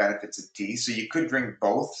different than the benefits of tea, so you could drink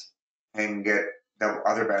both and get the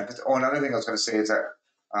other benefits. Oh, another thing I was going to say is that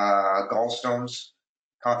gallstones,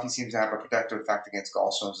 coffee seems to have a protective effect against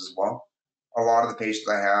gallstones as well. A lot of the patients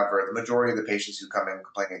I have, or the majority of the patients who come in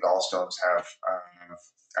complaining of gallstones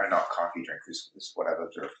are not coffee drinkers, is what I've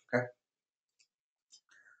observed. Okay.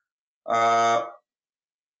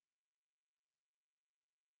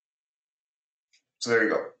 So there you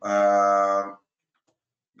go.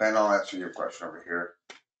 Ben, I'll answer your question over here.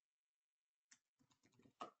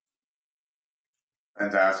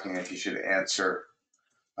 Ben's asking if you should answer,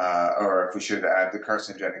 or if we should add the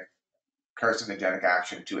carcinogenic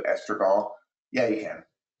action to estradiol. Yeah, you can,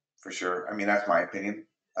 for sure. I mean, that's my opinion.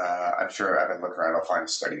 I'm sure I've been looking around, I'll find a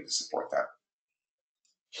study to support that.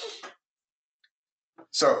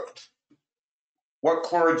 So, what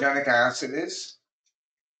chlorogenic acid is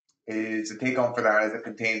the take home for that is it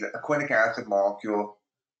contains a quinic acid molecule,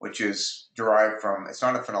 which is derived from, it's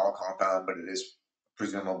not a phenol compound, but it is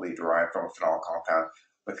presumably derived from a phenol compound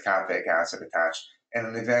with caffeic acid attached. And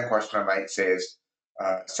an exam question I might say is,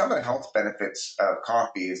 some of the health benefits of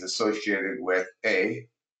coffee is associated with A,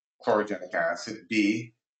 chlorogenic acid,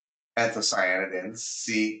 B, anthocyanidins,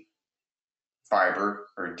 C, fiber,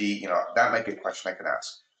 or D, that might be a question I could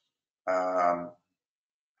ask.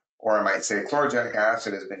 Or I might say chlorogenic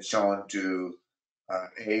acid has been shown to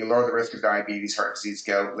A, lower the risk of diabetes, heart disease,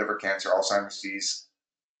 gout, liver cancer, Alzheimer's disease,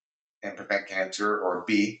 and prevent cancer, or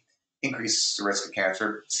B, increase the risk of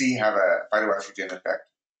cancer, C, have a phytoestrogen effect.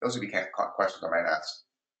 Those would be questions I might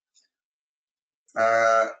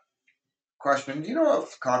ask. Question, do you know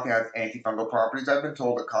if coffee has antifungal properties? I've been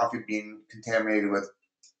told that coffee being contaminated with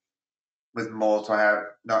mold, so I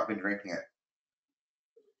have not been drinking it.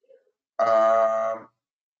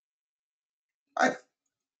 I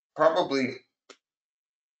probably,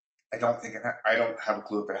 I don't think I don't have a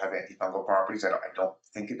clue if it has antifungal properties. I don't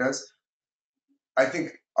think it does. I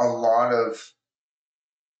think a lot of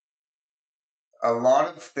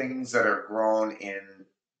things that are grown in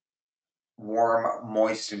warm,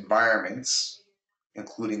 moist environments,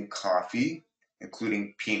 including coffee,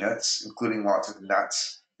 including peanuts, including lots of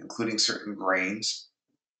nuts, including certain grains,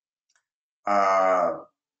 uh,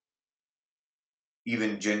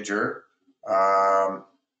 even ginger, um,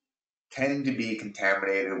 tend to be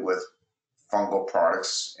contaminated with fungal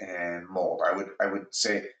products and mold. I would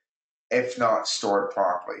say, if not stored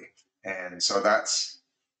properly, and so that's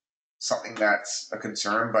something that's a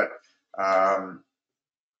concern. But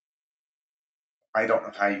I don't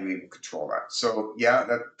know how you even control that. So yeah,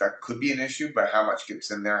 that could be an issue, but how much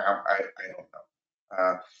gets in there, I don't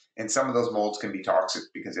know. And some of those molds can be toxic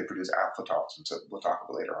because they produce aflatoxins. So we'll talk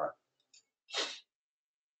about later on.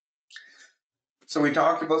 So we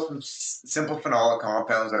talked about some simple phenolic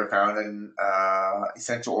compounds that are found in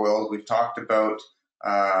essential oils. We've talked about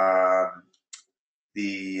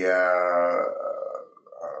the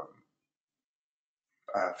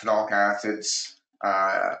phenolic acids,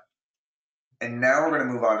 and now we're going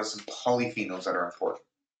to move on to some polyphenols that are important.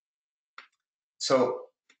 So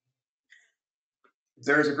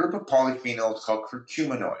there's a group of polyphenols called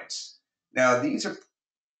curcuminoids. Now these are,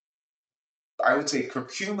 I would say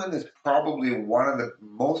curcumin is probably one of the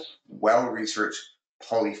most well-researched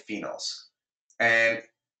polyphenols. And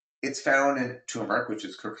it's found in turmeric, which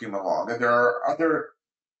is curcuma longa. There are other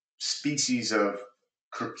species of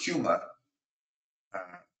curcuma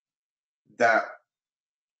that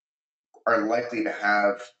are likely to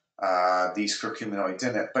have these curcuminoids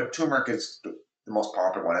in it, but turmeric is the most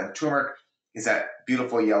popular one. And turmeric is that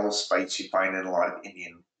beautiful yellow spice you find in a lot of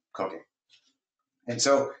Indian cooking. And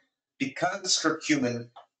so, because curcumin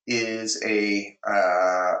is a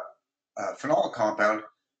phenolic compound,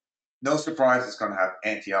 no surprise it's going to have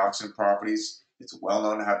antioxidant properties. It's well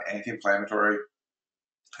known to have anti-inflammatory,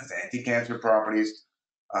 has anti-cancer properties,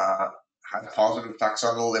 has positive effects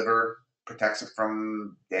on the liver, protects it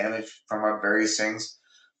from damage from various things.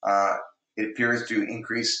 It appears to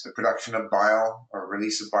increase the production of bile or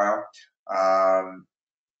release of bile,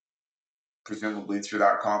 presumably through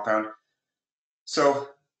that compound. So,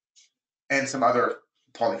 and some other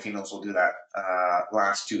polyphenols will do that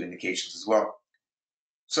last two indications as well.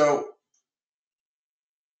 So,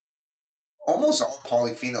 almost all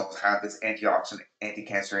polyphenols have this antioxidant,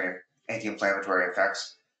 anti-cancer, anti-inflammatory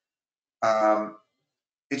effects.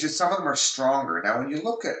 It's just some of them are stronger. Now, when you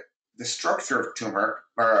look at the structure of turmeric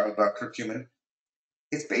or of curcumin,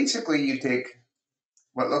 it's basically you take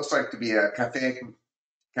what looks like to be a caffeic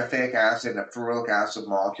acid and a ferulic acid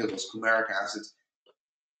molecule, those fumaric acids,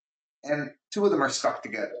 and two of them are stuck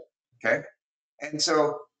together. Okay, and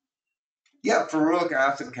so yeah, ferulic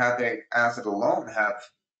acid and caffeic acid alone have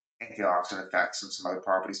antioxidant effects and some other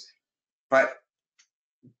properties, but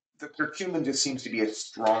the curcumin just seems to be a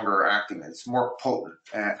stronger acting. It's more potent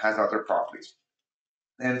and it has other properties.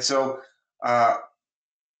 And so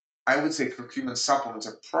I would say curcumin supplements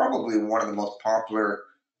are probably one of the most popular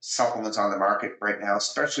supplements on the market right now,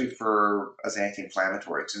 especially for as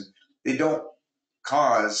anti-inflammatories. And they don't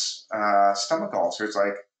cause stomach ulcers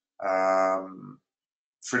like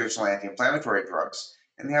traditional anti-inflammatory drugs,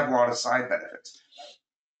 and they have a lot of side benefits.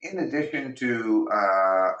 In addition to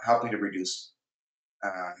helping to reduce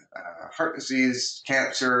heart disease,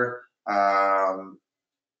 cancer,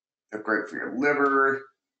 they're great for your liver.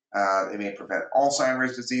 They may prevent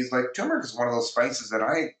Alzheimer's disease. Like turmeric is one of those spices that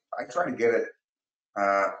I try to get it,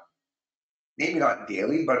 maybe not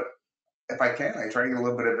daily, but if I can, I try to get a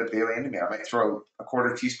little bit of it daily into me. I might throw a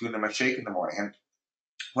quarter teaspoon in my shake in the morning. And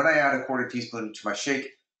when I add a quarter teaspoon to my shake,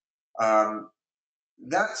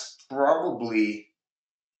 that's probably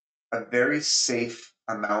a very safe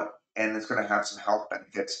amount, and it's going to have some health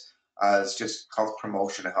benefits. It's just health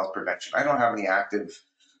promotion and health prevention. I don't have any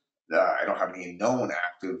known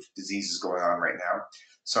active diseases going on right now.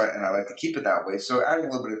 So, and I like to keep it that way. So adding a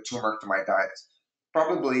little bit of turmeric to my diet,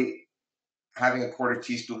 probably having a quarter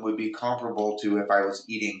teaspoon would be comparable to if I was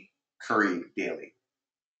eating curry daily.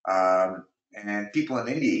 And people in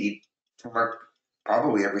India eat turmeric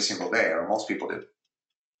probably every single day, or most people do.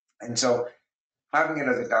 And so having it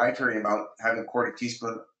as a dietary amount, having a quarter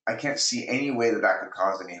teaspoon, I can't see any way that could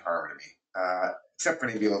cause any harm to me. Except for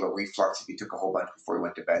maybe a little reflux if you took a whole bunch before you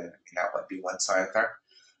went to bed. I mean, that would be one side effect.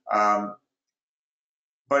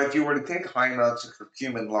 But if you were to take high amounts of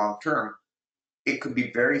curcumin long term, it could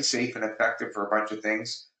be very safe and effective for a bunch of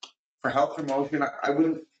things. For health promotion, I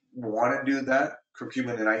wouldn't want to do that,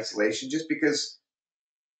 curcumin in isolation, just because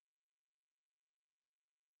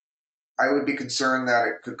I would be concerned that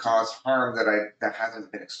it could cause harm that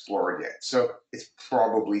hasn't been explored yet. So it's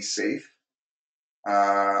probably safe,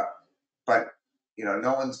 but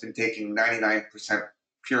no one's been taking 99%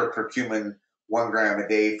 pure curcumin 1 gram a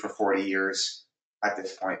day for 40 years at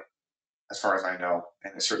this point, as far as I know,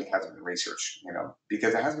 and it certainly hasn't been researched,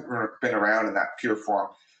 because it hasn't been around in that pure form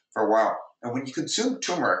for a while. And when you consume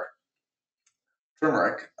turmeric,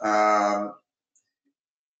 the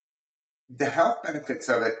health benefits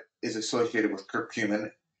of it is associated with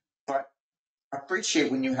curcumin, but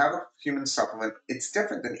appreciate when you have a curcumin supplement, it's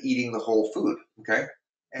different than eating the whole food, okay?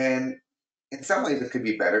 And in some ways it could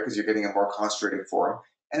be better because you're getting a more concentrated form.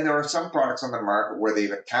 And there are some products on the market where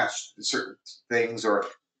they've attached certain things or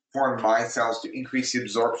formed micelles to increase the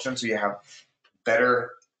absorption, so you have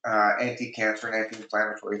better anti-cancer and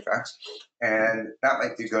anti-inflammatory effects, and that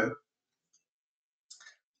might be good.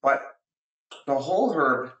 But the whole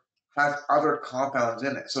herb has other compounds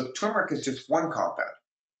in it. So turmeric is just one compound.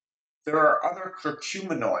 There are other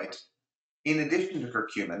curcuminoids in addition to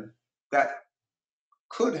curcumin that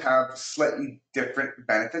could have slightly different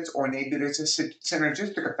benefits, or maybe there's a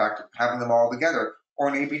synergistic effect of having them all together, or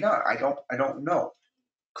maybe not. I don't know.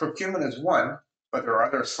 Curcumin is one, but there are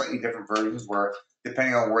other slightly different versions where,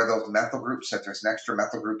 depending on where those methyl groups, if there's an extra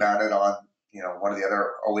methyl group added on, one of the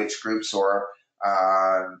other OH groups, or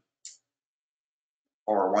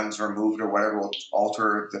one's removed or whatever, will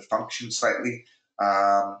alter the function slightly.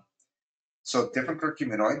 So different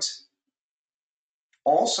curcuminoids.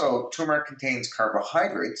 Also, turmeric contains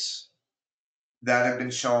carbohydrates that have been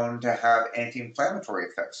shown to have anti-inflammatory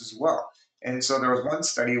effects as well. And so there was one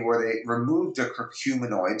study where they removed the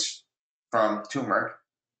curcuminoids from turmeric,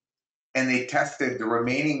 and they tested the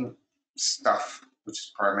remaining stuff, which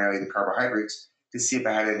is primarily the carbohydrates, to see if it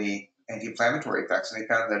had any anti-inflammatory effects, and they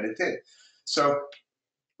found that it did. So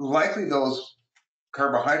likely those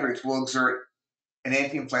carbohydrates will exert an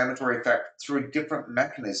anti-inflammatory effect through a different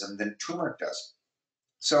mechanism than turmeric does.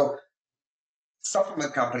 So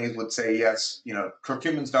supplement companies would say, yes,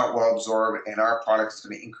 curcumin's not well absorbed and our product is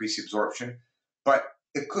going to increase the absorption, but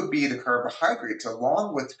it could be the carbohydrates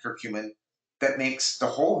along with the curcumin that makes the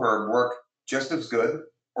whole herb work just as good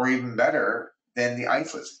or even better than the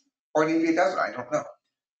isolates. Or maybe it doesn't, I don't know.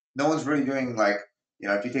 No one's really doing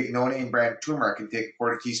if you take no-name brand turmeric and take a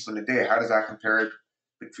quarter teaspoon a day, how does that compare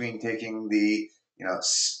between taking the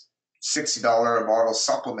 $60 a bottle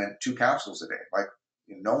supplement 2 capsules a day?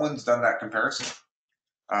 No one's done that comparison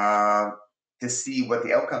to see what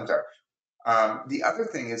the outcomes are. The other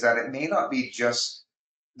thing is that it may not be just,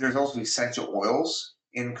 there's also essential oils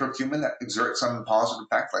in curcumin that exert some positive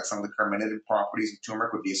effect, like some of the carminative properties of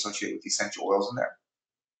turmeric would be associated with essential oils in there.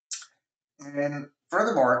 And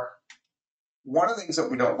furthermore, one of the things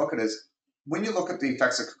that we don't look at is, when you look at the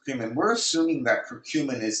effects of curcumin, we're assuming that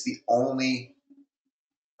curcumin is the only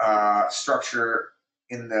structure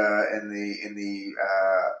in the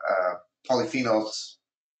polyphenols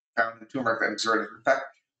found in turmeric that exert an effect.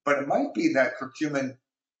 But it might be that curcumin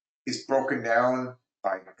is broken down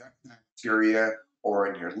by gut bacteria or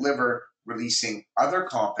in your liver, releasing other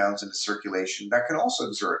compounds into circulation that can also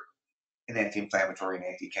exert an anti-inflammatory and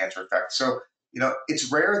anti-cancer effect. So,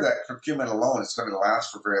 it's rare that curcumin alone is going to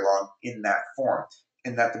last for very long in that form,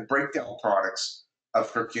 and that the breakdown products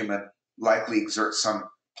of curcumin likely exert some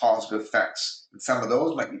positive effects. And some of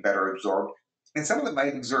those might be better absorbed, and some of them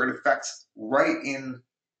might exert effects right in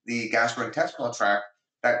the gastrointestinal tract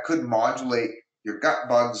that could modulate your gut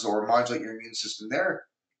bugs or modulate your immune system there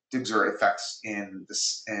to exert effects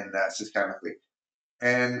systemically.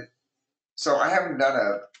 And so I haven't done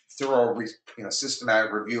a thorough,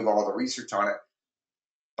 systematic review of all the research on it,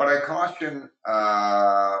 but I caution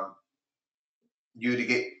you to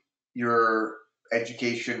get your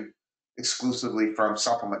education exclusively from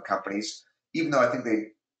supplement companies, even though I think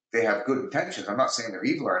they have good intentions. I'm not saying they're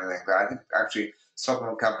evil or anything, but I think actually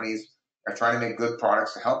supplement companies are trying to make good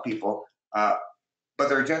products to help people, but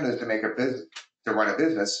their agenda is to make a business, to run a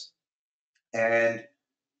business, and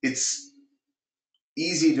it's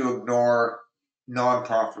easy to ignore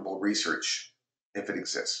non-profitable research if it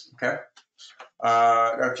exists. Okay,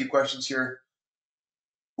 got a few questions here.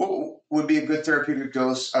 What would be a good therapeutic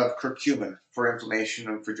dose of curcumin for inflammation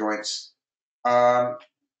and for joints?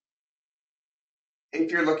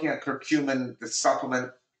 If you're looking at curcumin, the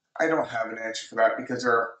supplement, I don't have an answer for that because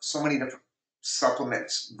there are so many different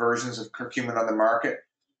supplements versions of curcumin on the market.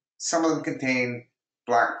 Some of them contain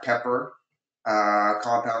black pepper, a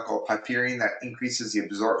compound called piperine that increases the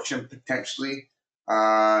absorption potentially.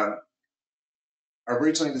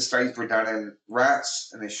 Originally, the studies were done in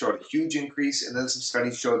rats, and they showed a huge increase. And then some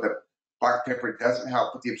studies showed that black pepper doesn't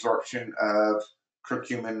help with the absorption of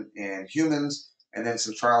curcumin in humans, and then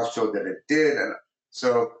some trials showed that it did. And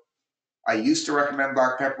so I used to recommend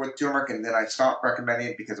black pepper with turmeric, and then I stopped recommending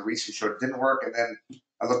it because the research showed it didn't work. And then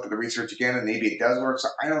I looked at the research again, and maybe it does work. So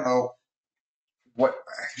I don't know what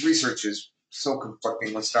research is so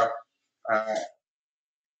conflicting with stuff. If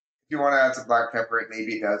you want to add some black pepper,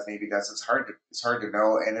 maybe it does, maybe it doesn't. It's hard to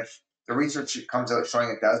know. And if the research comes out showing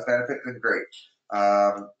it does benefit, then great.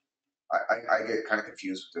 I get kind of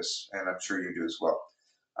confused with this, and I'm sure you do as well.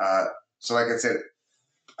 So like I said,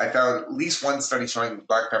 I found at least one study showing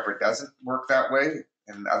black pepper doesn't work that way,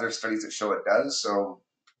 and other studies that show it does. So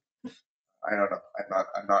I don't know.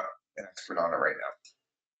 I'm not an expert on it right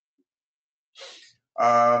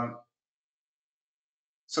now.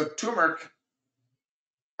 So turmeric,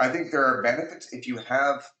 I think there are benefits if you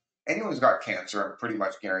have anyone who's got cancer. I'm pretty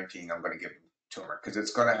much guaranteeing I'm going to give them turmeric because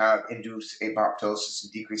it's going to have induce apoptosis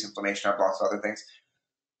and decrease inflammation, have lots of other things.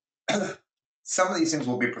 Some of these things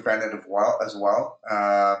will be preventative as well.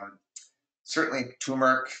 Certainly,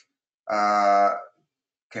 turmeric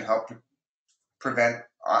can help prevent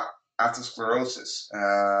atherosclerosis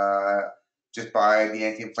just by the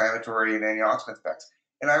anti-inflammatory and antioxidant effects.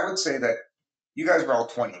 And I would say that you guys are all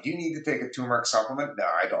 20. Do you need to take a turmeric supplement? No,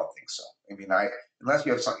 I don't think so. I mean, unless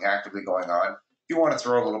you have something actively going on, if you want to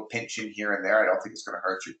throw a little pinch in here and there, I don't think it's going to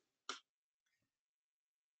hurt you.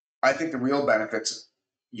 I think the real benefits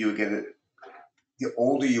you get it. The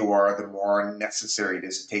older you are, the more necessary it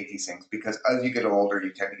is to take these things because as you get older,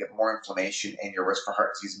 you tend to get more inflammation and your risk for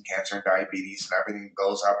heart disease and cancer and diabetes and everything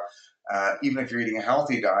goes up. Even if you're eating a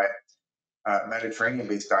healthy diet,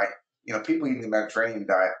 Mediterranean-based diet, people eating the Mediterranean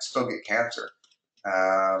diet still get cancer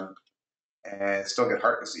and still get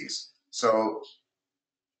heart disease. So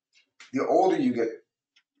the older you get,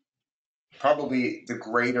 probably the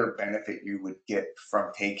greater benefit you would get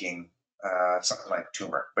from taking something like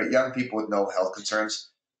turmeric. But young people with no health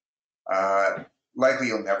concerns, likely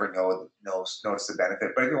you'll never notice the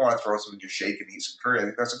benefit. But if you want to throw some in your shake and eat some curry, I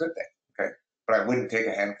think that's a good thing. Okay, but I wouldn't take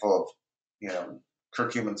a handful of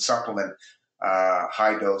curcumin supplement,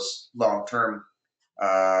 high dose, long term,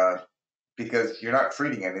 because you're not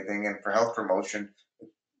treating anything. And for health promotion,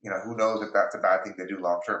 who knows if that's a bad thing to do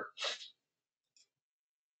long term.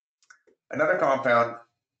 Another compound,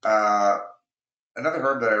 another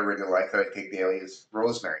herb that I really like that I take daily is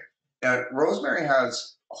rosemary. Now, rosemary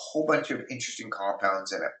has a whole bunch of interesting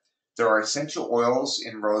compounds in it. There are essential oils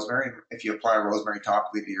in rosemary. If you apply rosemary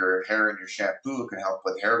topically to your hair and your shampoo, it can help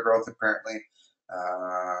with hair growth, apparently.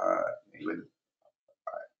 I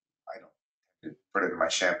don't put it in my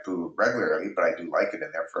shampoo regularly, but I do like it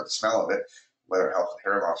in there for the smell of it. Whether it helps with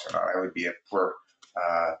hair loss or not, I would be a poor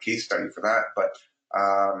case study for that. But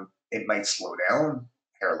it might slow down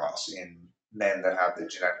hair loss in men that have the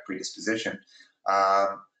genetic predisposition.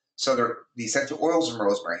 So the essential oils in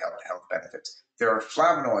rosemary have health benefits. There are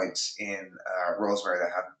flavonoids in rosemary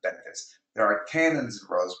that have benefits. There are tannins in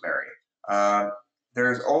rosemary.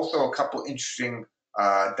 There's also a couple interesting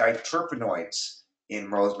diterpenoids in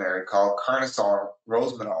rosemary called carnosol,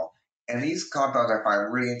 rosmanol. And these compounds I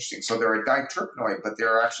find really interesting. So they're a diterpenoid, but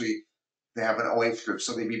they have an OH group.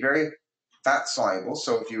 So they'd be very fat soluble.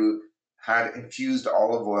 So if you had infused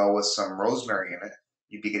olive oil with some rosemary in it,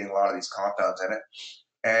 you'd be getting a lot of these compounds in it.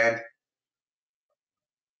 And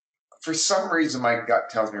for some reason, my gut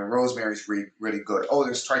tells me rosemary is really, really good. Oh,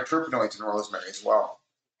 there's triterpenoids in rosemary as well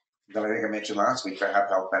that I think I mentioned last week that have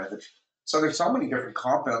health benefits. So there's so many different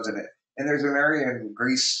compounds in it. And there's an area in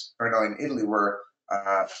in Italy where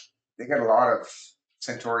they get a lot of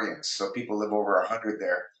centurions. So people live over 100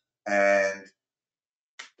 there. And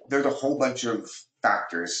there's a whole bunch of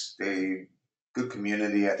factors. Good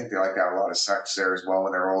community. I think they like to have a lot of sex there as well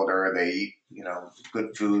when they're older. They eat,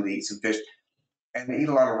 good food, they eat some fish, and they eat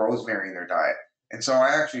a lot of rosemary in their diet. And so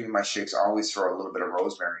I actually, in my shakes, always throw a little bit of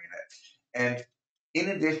rosemary in it. And in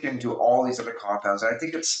addition to all these other compounds, I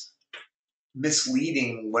think it's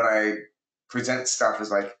misleading when I present stuff as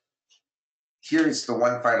like, here's the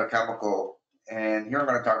one phytochemical, and here I'm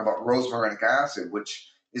going to talk about rosmarinic acid, which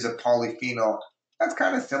is a polyphenol that's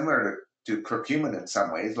kind of similar to curcumin in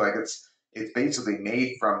some ways. Like it's basically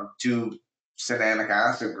made from two cinnamic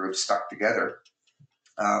acid groups stuck together.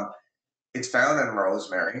 It's found in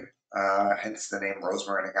rosemary, hence the name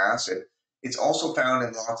rosmarinic acid. It's also found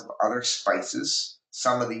in lots of other spices.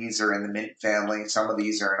 Some of these are in the mint family. Some of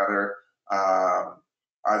these are in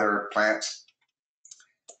other plants.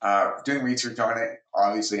 Doing research on it,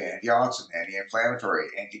 obviously antioxidant, anti-inflammatory,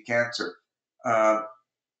 anti-cancer.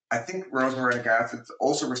 I think rosmarinic acid is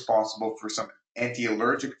also responsible for some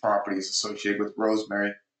anti-allergic properties associated with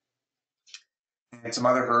rosemary. and some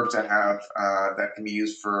other herbs that have that can be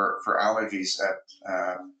used for allergies.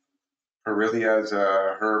 Pyrrhia is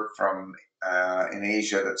a herb from in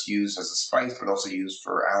Asia that's used as a spice, but also used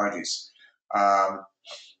for allergies.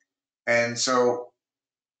 And so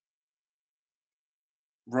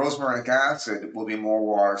rosmarinic acid will be more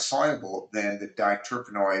water soluble than the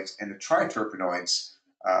diterpenoids and the triterpenoids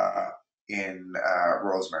in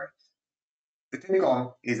rosemary. The take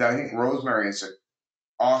home is that I think rosemary is an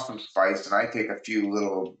awesome spice, and I take a few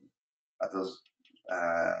little of those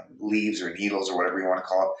leaves or needles or whatever you want to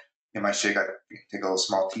call it in my shake. I take a little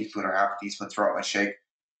small teaspoon or half a teaspoon, throw it in my shake,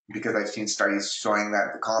 because I've seen studies showing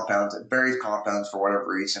that the compounds, various compounds for whatever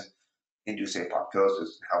reason, induce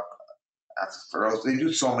apoptosis, help atherosclerosis. They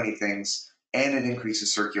do so many things, and it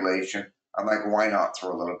increases circulation. I'm like, why not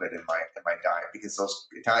throw a little bit in my diet? Because those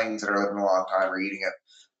Italians that are living a long time are eating it.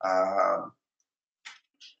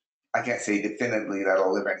 I can't say definitively that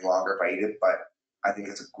I'll live any longer if I eat it, but I think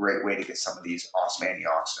it's a great way to get some of these awesome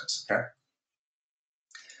antioxidants. Okay.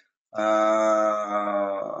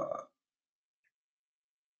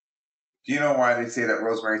 Do you know why they say that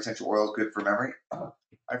rosemary essential oil is good for memory?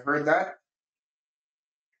 I've heard that.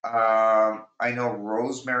 I know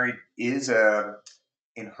rosemary is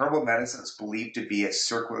in herbal medicine, it's believed to be a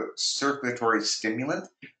circulatory stimulant.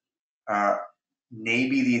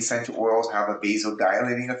 Maybe the essential oils have a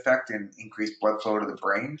vasodilating effect and increase blood flow to the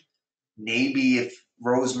brain. Maybe if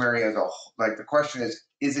rosemary as a like the question is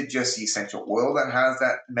it just the essential oil that has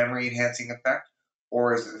that memory enhancing effect,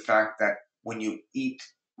 or is it the fact that when you eat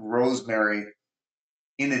rosemary,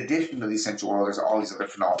 in addition to the essential oil, there's all these other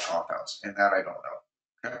phenol compounds, and that I don't know.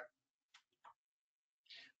 Okay,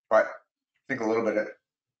 but I think a little bit of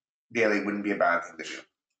daily wouldn't be a bad thing to do.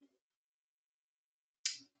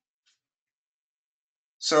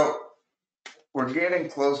 So we're getting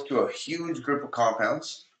close to a huge group of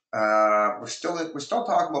compounds. We're still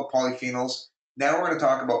talking about polyphenols. Now we're going to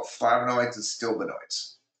talk about flavonoids and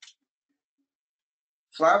stilbenoids.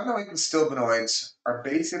 Flavonoids and stilbenoids are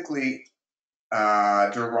basically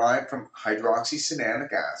derived from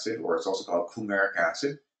hydroxycinnamic acid, or it's also called fumaric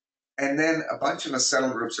acid. And then a bunch of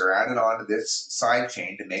acetyl groups are added onto this side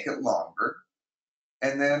chain to make it longer.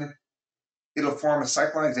 And then it'll form a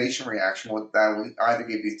cyclization reaction that will either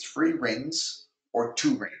give you 3 rings or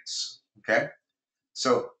 2 rings. Okay?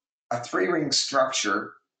 So a 3-ring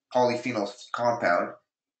structure polyphenol compound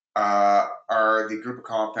are the group of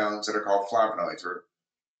compounds that are called flavonoids,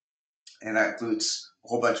 and that includes a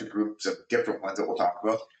whole bunch of groups of different ones that we'll talk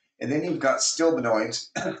about. And then you've got stilbenoids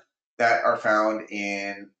that are found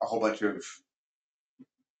in a whole bunch of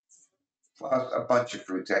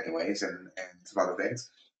fruits anyways, and some other things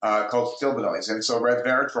called stilbenoids. And so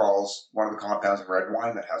resveratrol is one of the compounds in red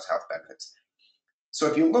wine that has health benefits. So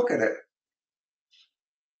if you look at it,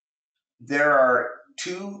 there are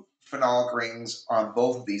 2 phenolic rings on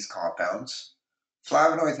both of these compounds.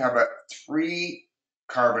 Flavonoids have a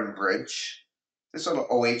 3-carbon bridge. This little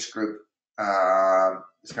OH group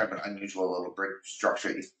is kind of an unusual little bridge structure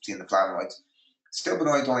that you see in the flavonoids.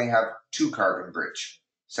 Stilbenoids only have 2-carbon bridge,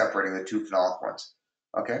 separating the 2 phenolic ones.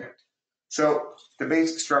 Okay, so the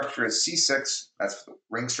basic structure is C6, that's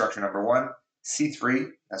ring structure number 1,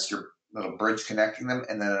 C3, that's your little bridge connecting them,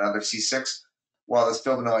 and then another C6, while the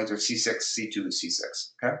stilbenoids are C6, C2,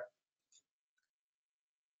 C6, okay?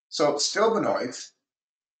 So stilbenoids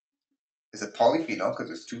is a polyphenol because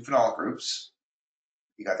there's 2 phenol groups.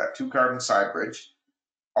 You got that 2-carbon side bridge.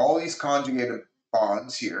 All these conjugated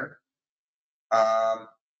bonds here. I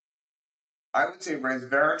would say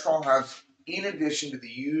resveratrol has, in addition to the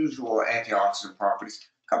usual antioxidant properties,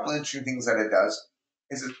 a couple of interesting things that it does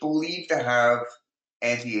is it's believed to have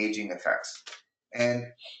anti-aging effects. And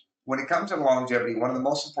when it comes to longevity, one of the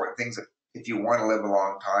most important things that if you want to live a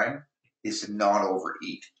long time is to not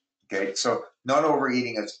overeat. Okay, so not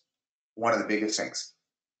overeating is one of the biggest things.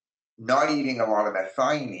 Not eating a lot of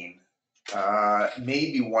methionine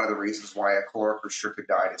may be one of the reasons why a caloric restricted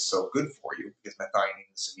diet is so good for you, because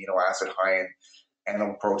methionine is amino acid high in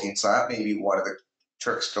animal protein. So that may be one of the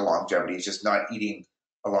tricks to longevity, is just not eating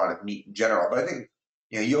a lot of meat in general. But I think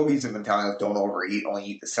yogis have been telling us don't overeat, only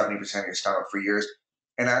eat the 70% of your stomach for years.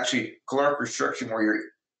 And actually, caloric restriction, where you're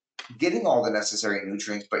getting all the necessary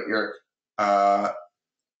nutrients, but you're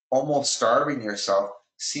almost starving yourself,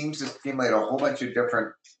 seems to stimulate a whole bunch of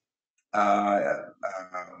different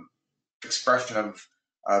expression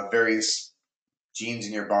of various genes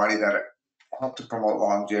in your body that help to promote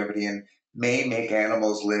longevity and may make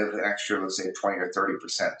animals live an extra, let's say, 20 or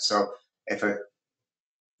 30%. So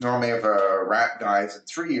normally if a rat dies in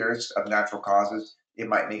 3 years of natural causes, it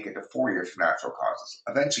might make it to 4 years from natural causes.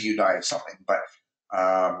 Eventually you die of something, but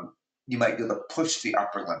you might be able to push the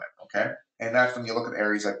upper limit, okay? And that's when you look at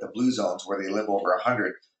areas like the blue zones where they live over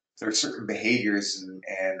 100, there are certain behaviors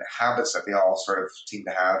and habits that they all sort of seem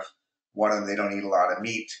to have. One of them, they don't eat a lot of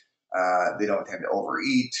meat. They don't tend to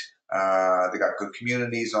overeat. They got good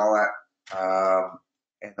communities and all that.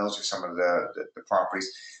 And those are some of the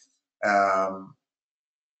properties. Um,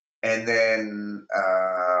 and then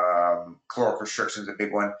caloric restriction is a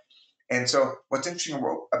big one. And so what's interesting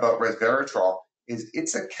about resveratrol is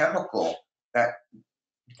it's a chemical that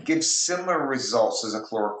gives similar results as a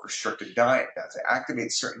caloric restricted diet does. It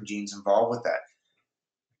activates certain genes involved with that.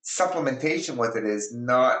 Supplementation with it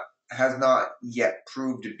has not yet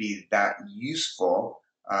proved to be that useful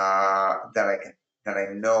that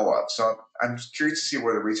I know of. So I'm curious to see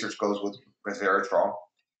where the research goes with resveratrol.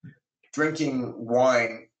 Drinking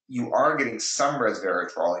wine, you are getting some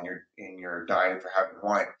resveratrol in your diet for having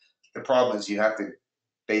wine. The problem is you have to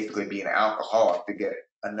basically be an alcoholic to get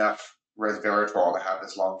enough resveratrol to have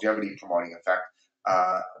this longevity promoting effect.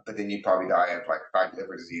 But then you'd probably die of like fatty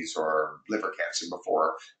liver disease or liver cancer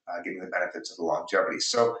before getting the benefits of the longevity.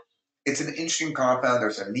 So it's an interesting compound.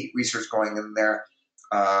 There's some neat research going in there.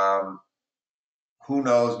 Who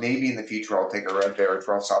knows? Maybe in the future I'll take a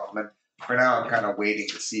resveratrol supplement. For now, I'm kind of waiting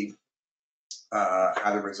to see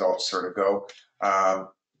how the results sort of go.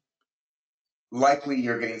 Likely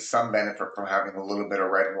you're getting some benefit from having a little bit of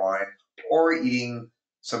red wine or eating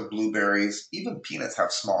some blueberries. Even peanuts have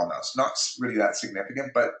small amounts, not really that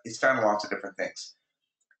significant, but it's found in lots of different things.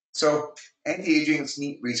 So anti-aging, it's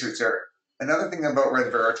neat research there. Another thing about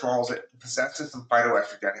resveratrol is it possesses some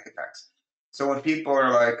phytoestrogenic effects. So when people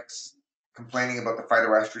are like complaining about the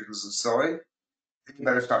phytoestrogens in soy, you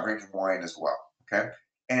better stop drinking wine as well, okay?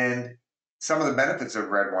 And some of the benefits of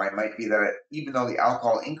red wine might be that even though the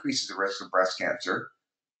alcohol increases the risk of breast cancer,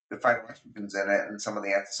 the phytoestrogens in it and some of the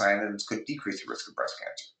anthocyanins could decrease the risk of breast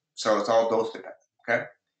cancer. So it's all dose dependent, okay?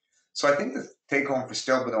 So I think the take home for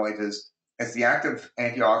stilbenoids is as the active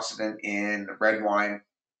antioxidant in red wine,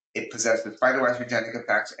 it possesses phytoestrogenic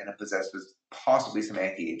effects and it possesses possibly some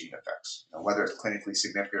anti-aging effects. Now, whether it's clinically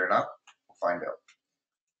significant or not, we'll find out.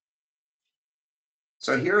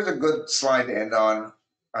 So here's a good slide to end on.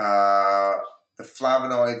 The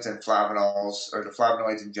flavonoids and flavanols, or the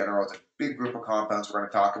flavonoids in general, is a big group of compounds we're going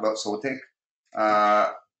to talk about. So we'll take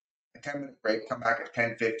a 10-minute break, come back at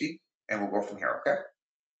 10:50, and we'll go from here, okay?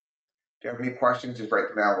 If you have any questions, just write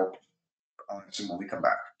them down. I'll answer when we come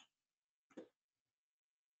back.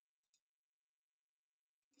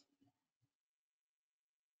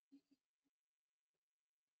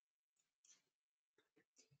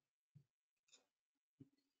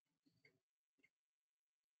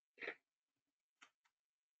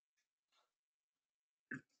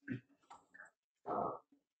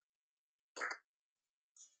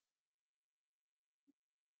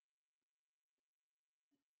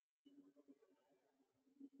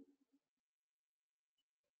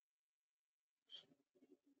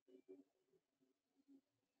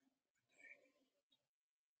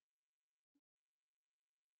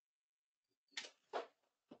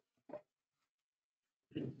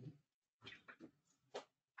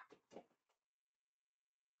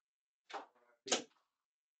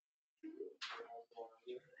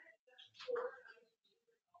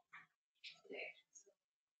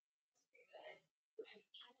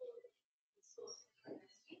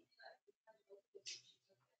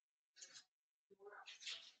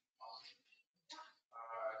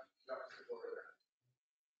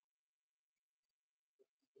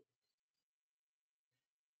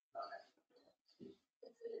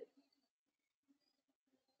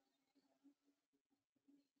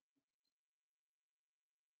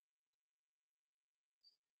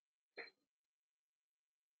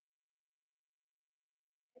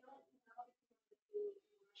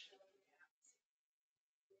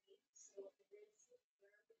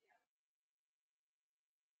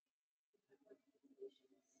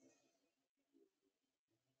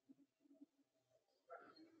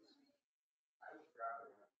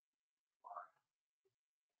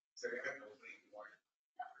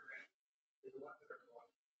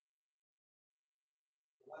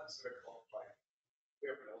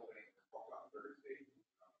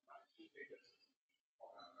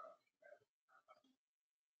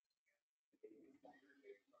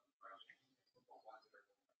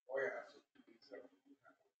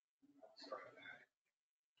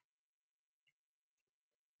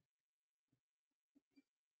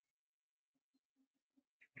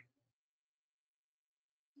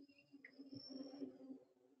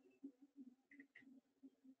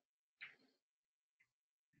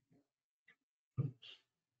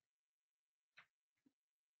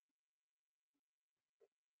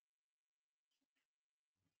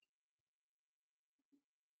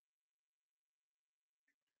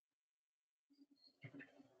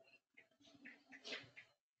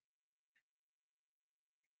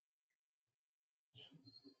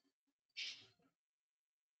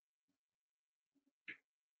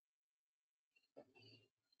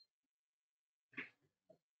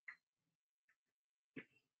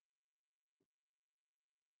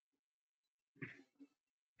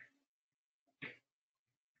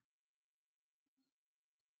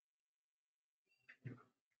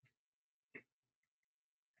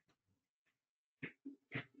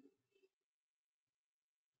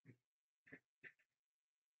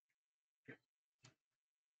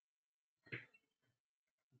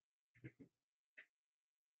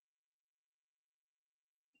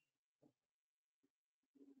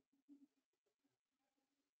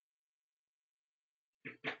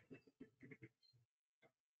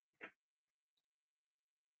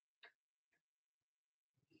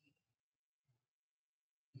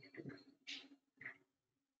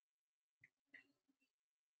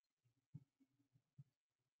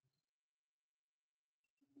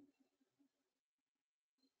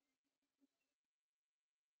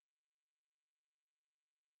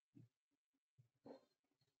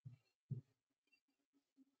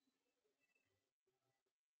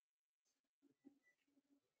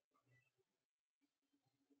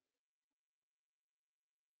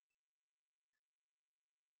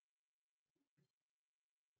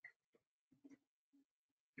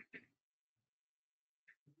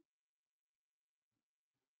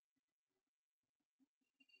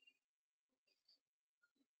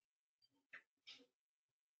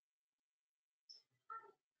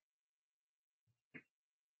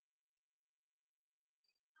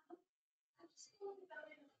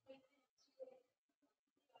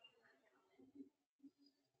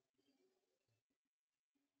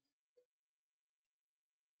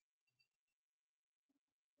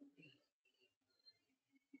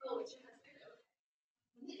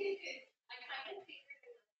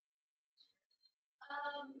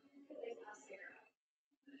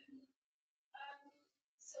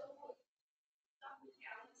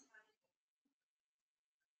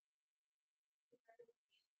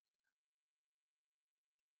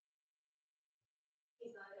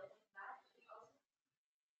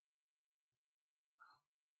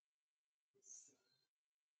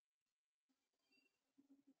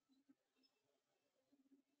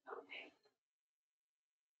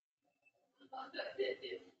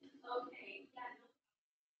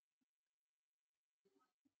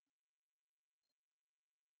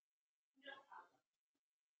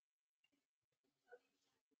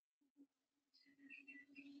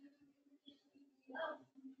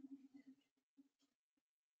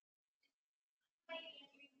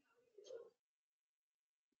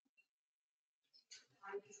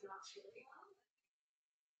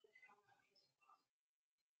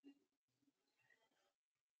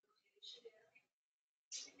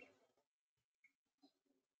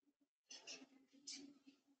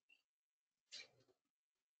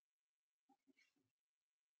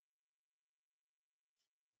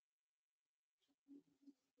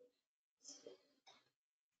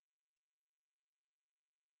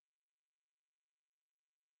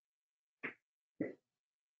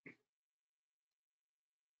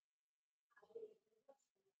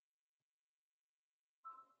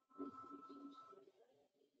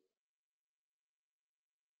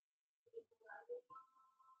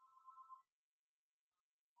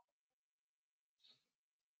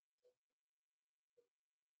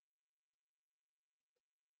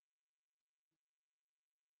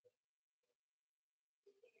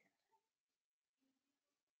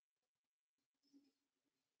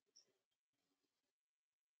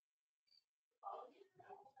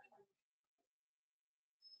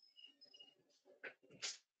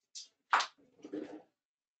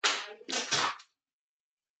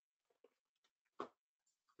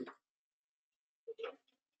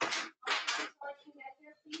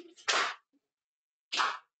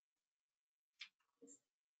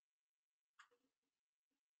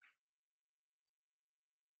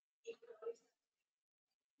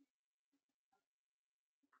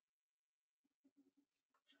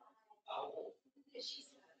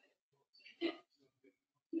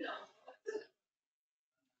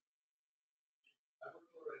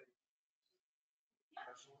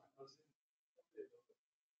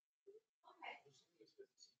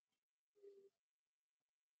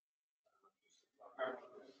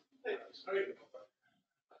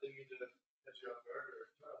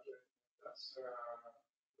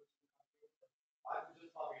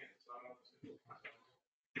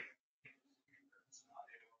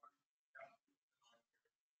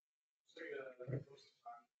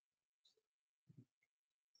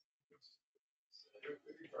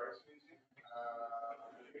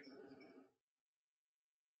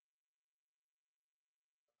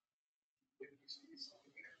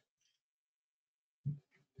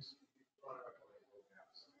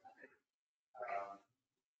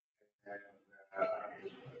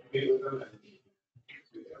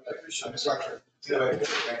 Structure.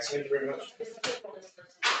 Thanks. Thank you very much.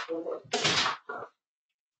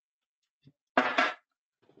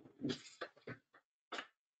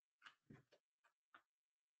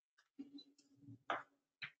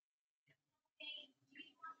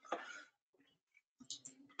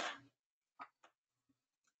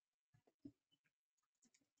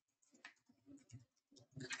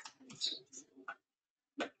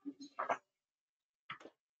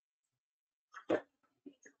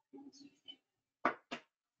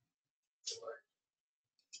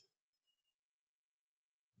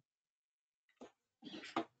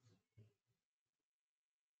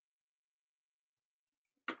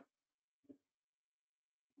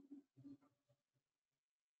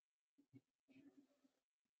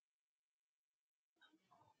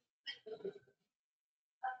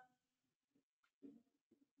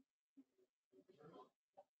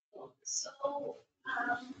 So,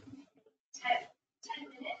 10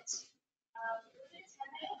 minutes. Was it 10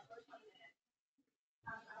 minutes or 20 minutes?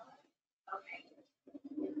 Okay.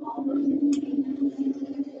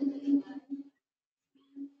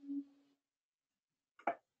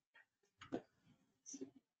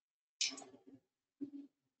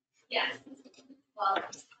 Yes. Well,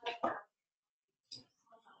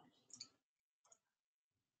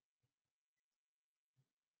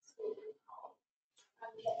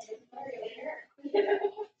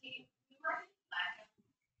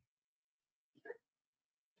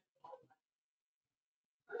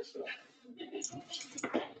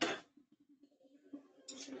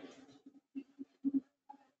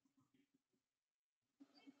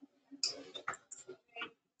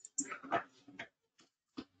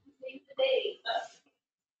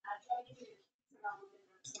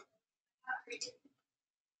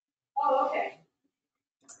 Oh, okay.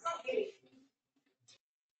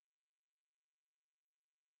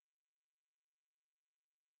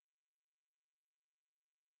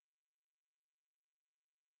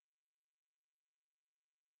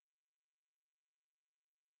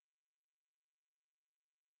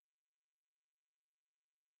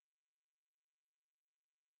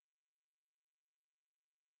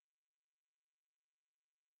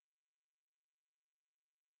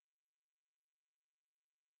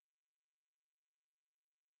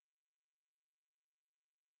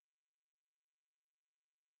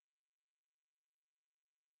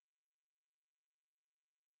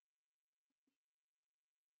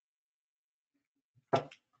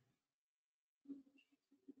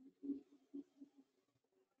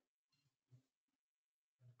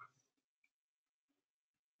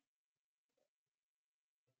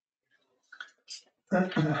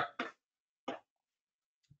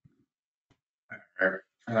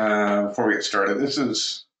 Before we get started, this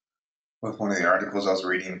is with one of the articles I was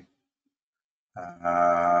reading.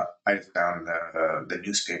 I just found the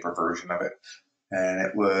newspaper version of it, and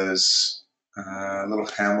it was a little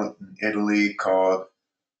hamlet in Italy called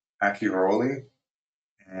Acciaroli.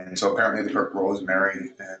 And so apparently they put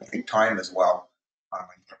rosemary and I think thyme as well on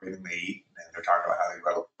like everything they eat. And they're talking about how they've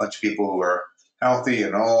got a bunch of people who are healthy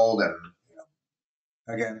and old, and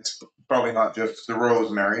again, it's probably not just the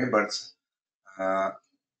rosemary, but it's, uh,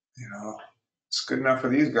 you know, it's good enough for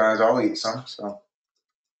these guys. I'll eat some. So,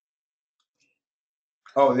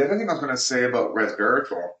 oh, the other thing I was going to say about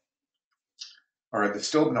resveratrol or the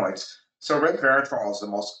stilbenoids. So resveratrol is the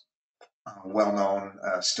most well-known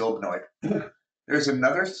stilbenoid. There's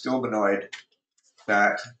another stilbenoid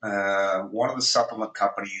that one of the supplement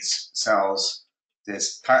companies sells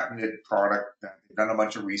this patented product that they've done a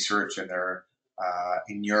bunch of research, and they're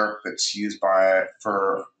in Europe. It's used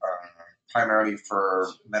for primarily for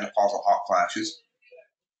menopausal hot flashes,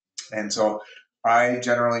 and so I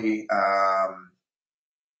generally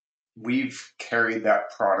we've carried that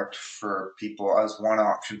product for people as one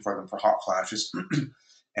option for them for hot flashes,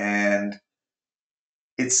 and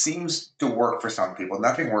it seems to work for some people.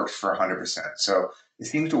 Nothing works for 100%. So it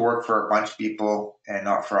seems to work for a bunch of people and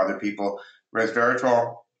not for other people.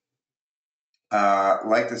 Resveratrol,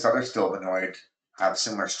 like this other stilbenoid, have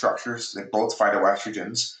similar structures. They're both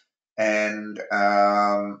phytoestrogens. And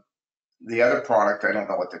the other product, I don't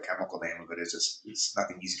know what the chemical name of it is. It's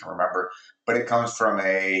nothing easy to remember. But it comes from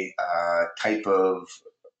a type of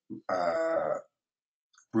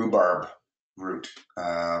rhubarb root.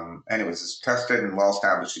 Anyways, it's tested and well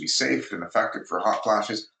established to be safe and effective for hot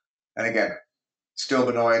flashes. And again,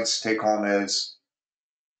 stilbenoids take home as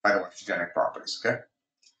phytoestrogenic properties. Okay,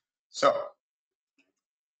 so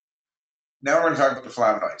now we're going to talk about the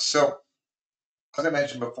flavonoids. So, as I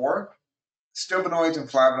mentioned before, stilbenoids and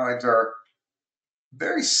flavonoids are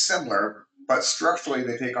very similar, but structurally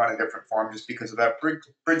they take on a different form just because of that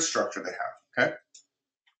bridge structure they have. Okay,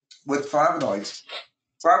 with flavonoids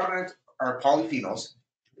are polyphenols,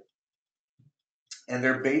 and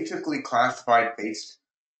they're basically classified based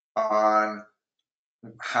on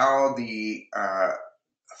how the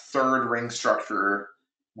third ring structure,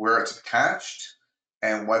 where it's attached,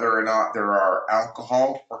 and whether or not there are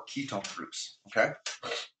alcohol or ketone groups. Okay.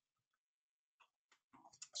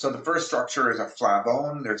 So the first structure is a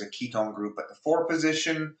flavone. There's a ketone group at the 4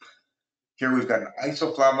 position. Here we've got an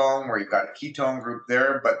isoflavone where you've got a ketone group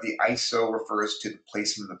there, but the iso refers to the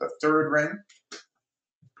placement of the third ring.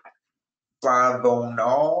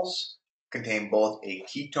 Flavonols contain both a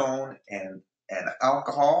ketone and an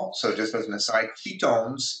alcohol. So just as an aside,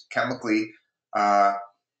 ketones chemically,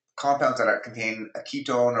 compounds that contain a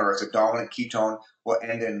ketone or as a dominant ketone will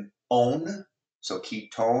end in -one, so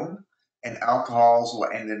ketone, and alcohols will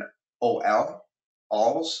end in -ol,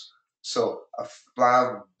 alls. So a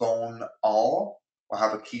flavonol will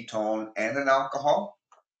have a ketone and an alcohol.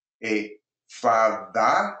 A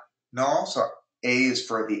flavanol, so A is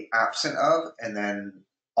for the absent of, and then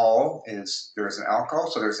all is there's an alcohol,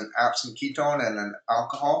 so there's an absent ketone and an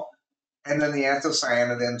alcohol. And then the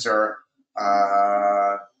anthocyanidins are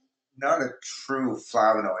not a true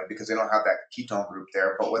flavonoid because they don't have that ketone group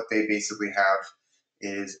there, but what they basically have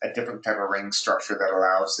is a different type of ring structure that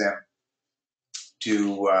allows them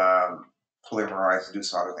to polymerize and do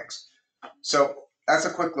some other things. So that's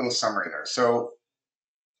a quick little summary there. So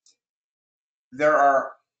there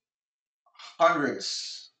are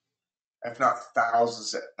hundreds, if not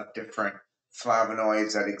thousands, of different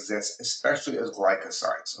flavonoids that exist, especially as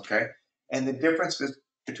glycosides, okay? And the difference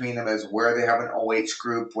between them is where they have an OH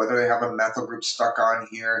group, whether they have a methyl group stuck on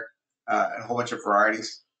here, and a whole bunch of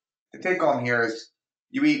varieties. The take home here is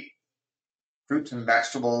you eat fruits and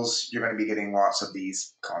vegetables, you're going to be getting lots of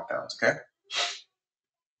these compounds, okay?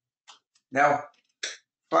 Now,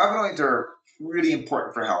 flavonoids are really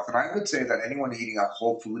important for health, and I would say that anyone eating a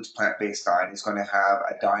whole foods plant-based diet is going to have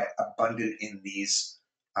a diet abundant in these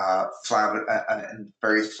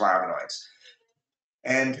various flavonoids.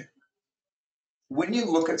 And when you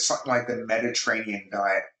look at something like the Mediterranean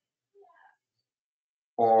diet,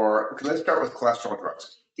 or okay, let's start with cholesterol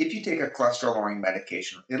drugs. If you take a cholesterol-lowering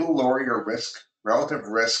medication, it'll lower your relative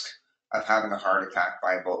risk of having a heart attack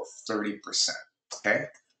by about 30%. Okay,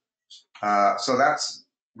 so that's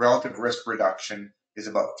relative risk reduction is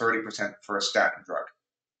about 30% for a statin drug.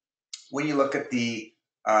 When you look at the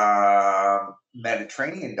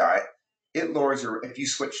Mediterranean diet, it lowers if you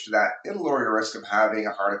switch to that, it'll lower your risk of having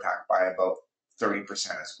a heart attack by about 30%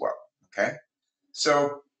 as well. Okay,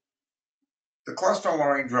 so the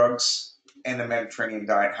cholesterol-lowering drugs and the Mediterranean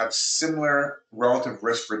diet have similar relative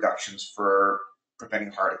risk reductions for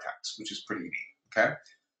preventing heart attacks, which is pretty neat, okay?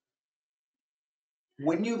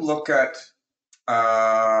 When you look at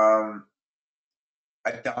a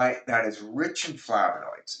diet that is rich in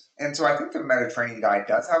flavonoids, and so I think the Mediterranean diet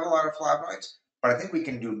does have a lot of flavonoids, but I think we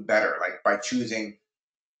can do better, like by choosing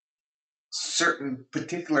certain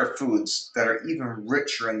particular foods that are even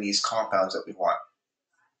richer in these compounds that we want.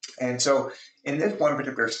 And so in this one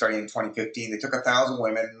particular study in 2015, they took 1,000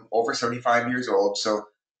 women over 75 years old. So,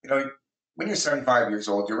 when you're 75 years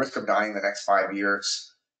old, your risk of dying the next 5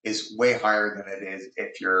 years is way higher than it is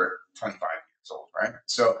if you're 25 years old, right?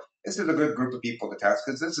 So this is a good group of people to test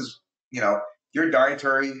because this is, your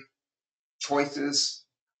dietary choices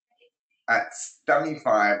at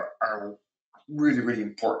 75 are really, really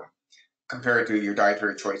important compared to your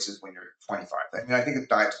dietary choices when you're 25. I mean, I think the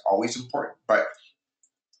diet's always important, but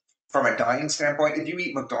from a dying standpoint, if you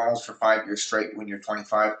eat McDonald's for 5 years straight when you're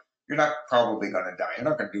 25, you're not probably going to die. You're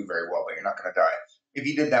not going to do very well, but you're not going to die. If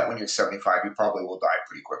you did that when you're 75, you probably will die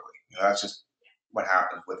pretty quickly. That's just what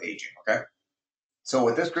happens with aging, okay? So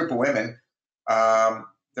with this group of women,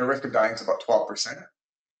 their risk of dying is about 12%.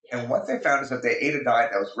 And what they found is that they ate a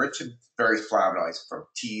diet that was rich in various flavonoids from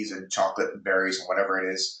teas and chocolate and berries and whatever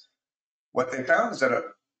it is. What they found is that it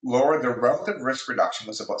lowered their relative risk reduction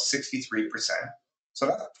was about 63%. So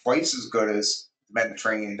that's twice as good as the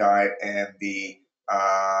Mediterranean diet and the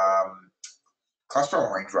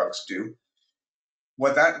cholesterol-lowering drugs do.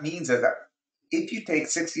 What that means is that if you take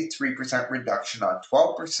 63% reduction on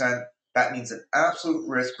 12%, that means an absolute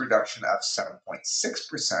risk reduction of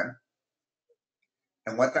 7.6%.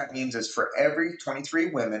 And what that means is for every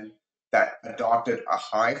 23 women that adopted a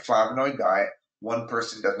high flavonoid diet, one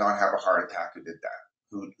person does not have a heart attack who did that,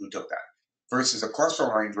 who took that. Versus a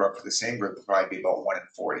cholesterol-lowering drug for the same group would probably be about 1 in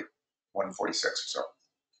 40, 1 in 46 or so.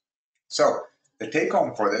 So the take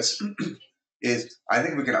home for this is I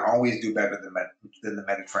think we can always do better than the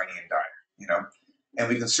Mediterranean diet, and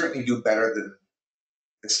we can certainly do better than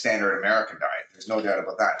the standard American diet. There's no doubt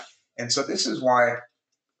about that. And so this is why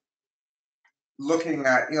looking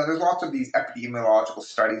at, there's lots of these epidemiological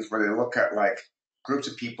studies where they look at like groups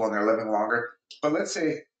of people and they're living longer. But let's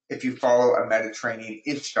say if you follow a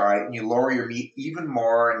Mediterranean-ish diet and you lower your meat even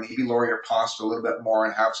more and maybe lower your pasta a little bit more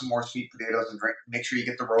and have some more sweet potatoes and make sure you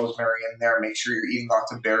get the rosemary in there, make sure you're eating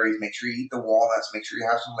lots of berries, make sure you eat the walnuts, make sure you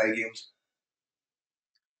have some legumes,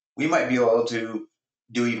 we might be able to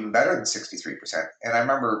do even better than 63%. And I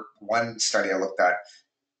remember one study I looked at,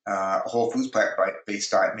 a whole foods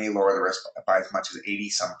plant-based diet may lower the risk by as much as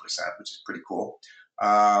 80-some%, which is pretty cool.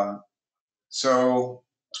 So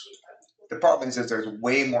the problem is there's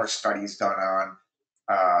way more studies done on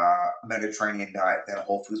Mediterranean diet than a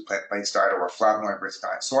whole foods plant-based diet or a flavonoid-rich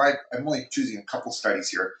diet. So I'm only choosing a couple studies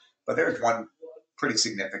here, but there's one pretty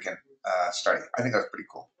significant study. I think that's pretty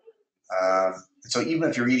cool. So even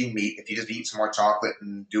if you're eating meat, if you just eat some more chocolate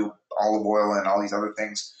and do olive oil and all these other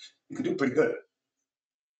things, you can do pretty good.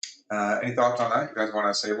 Any thoughts on that? You guys want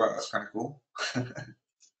to say, well, that's kind of cool?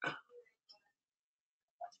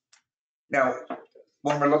 Now,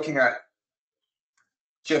 when we're looking at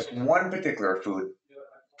just one particular food,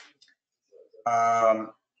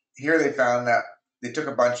 here they found that they took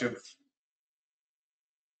a bunch of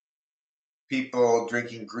people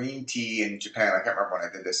drinking green tea in Japan. I can't remember when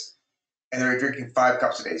I did this. And they were drinking 5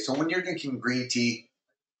 cups a day. So when you're drinking green tea,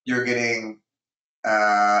 you're getting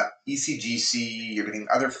ECGC, you're getting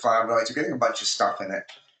other flavonoids, you're getting a bunch of stuff in it.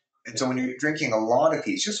 And so when you're drinking a lot of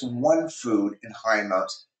these, just one food in high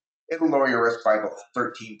amounts, it'll lower your risk by about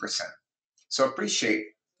 13%. So appreciate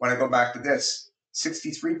when I go back to this,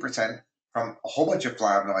 63% from a whole bunch of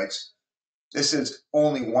flavonoids. This is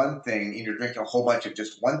only one thing, and you're drinking a whole bunch of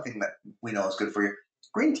just one thing that we know is good for you.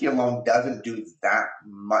 Green tea alone doesn't do that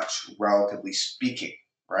much, relatively speaking,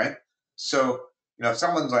 right? So, if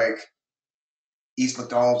someone's like eats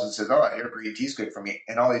McDonald's and says, "Oh, I hear green tea is good for me,"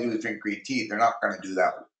 and all they do is drink green tea, they're not going to do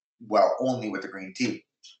that well only with the green tea.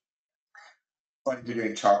 But if you're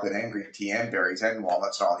doing chocolate and green tea and berries and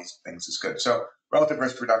walnuts and all these things is good. So relative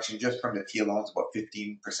risk reduction just from the tea alone is about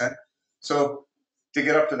 15%. So to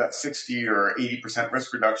get up to that 60 or 80%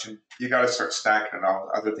 risk reduction, you got to start stacking it on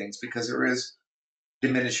other things because there is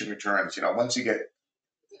diminishing returns. Once you get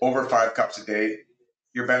over 5 cups a day,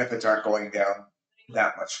 your benefits aren't going down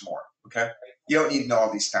that much more. Okay, you don't need to know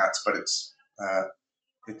all these stats, but this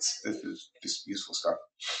is just useful stuff.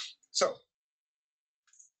 So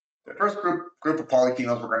the first group of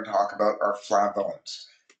polyphenols we're going to talk about are flavones.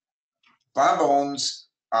 Flavones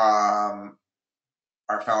are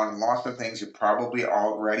found in lots of things you're probably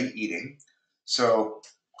already eating. So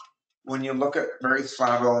when you look at various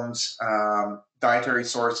flavones, dietary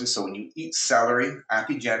sources, so when you eat celery,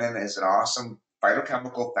 apigenin is an awesome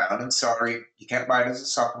phytochemical found in celery. You can't buy it as a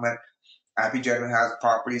supplement. Apigenin has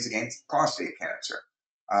properties against prostate cancer.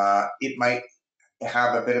 It might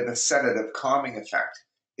have a bit of a sedative calming effect.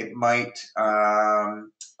 It might, a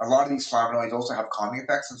lot of these flavonoids also have calming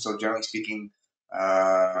effects, and so generally speaking,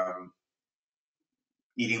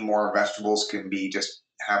 eating more vegetables can be just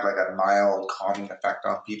have like a mild calming effect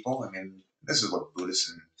on people. I mean, this is what Buddhists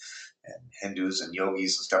and Hindus and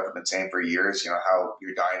yogis and stuff have been saying for years, how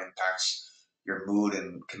your diet impacts your mood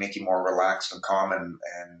and can make you more relaxed and calm, and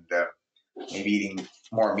maybe eating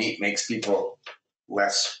more meat makes people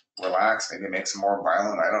less relaxed, maybe it makes them more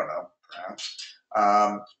violent, I don't know, perhaps.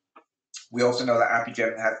 We also know that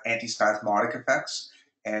apigenin has antispasmodic effects,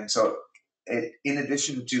 and so in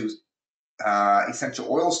addition to essential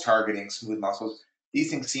oils targeting smooth muscles, these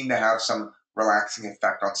things seem to have some relaxing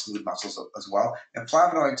effect on smooth muscles as well. And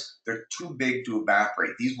flavonoids, they're too big to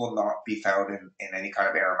evaporate. These will not be found in any kind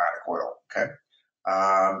of aromatic oil, okay?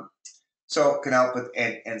 So it can help with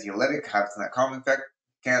anxiolytic, have that calming effect,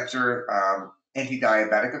 cancer,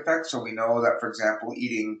 anti-diabetic effect. So we know that, for example,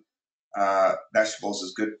 eating vegetables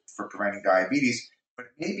is good for preventing diabetes, but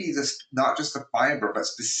it may be this not just the fiber, but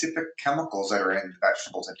specific chemicals that are in the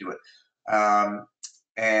vegetables that do it.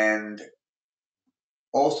 And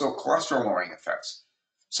also cholesterol lowering effects.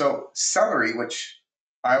 So celery, which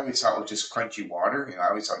I always thought was just crunchy water, I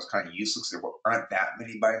always thought it was kind of useless. There aren't that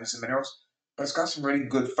many vitamins and minerals, but it's got some really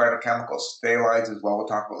good phytochemicals, phthalides as well, we'll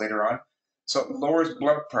talk about later on. So it lowers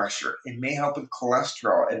blood pressure. It may help with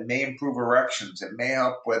cholesterol. It may improve erections. It may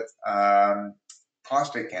help with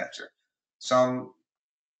prostate cancer. Some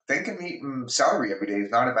thinking eating celery every day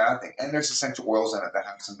is not a bad thing. And there's essential oils in it that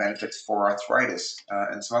have some benefits for arthritis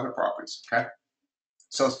and some other properties, okay?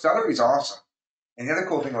 So celery is awesome. And the other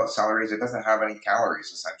cool thing about celery is it doesn't have any calories,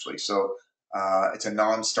 essentially. So it's a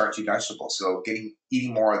non-starchy vegetable. So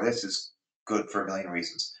eating more of this is good for a million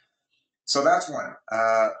reasons. So that's one.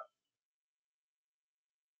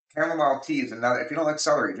 Chamomile tea is another. If you don't like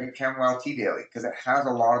celery, drink chamomile tea daily because it has a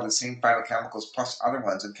lot of the same phytochemicals plus other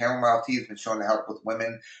ones. And chamomile tea has been shown to help with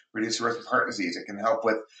women, reduce the risk of heart disease. It can help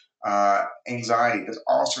with anxiety. There's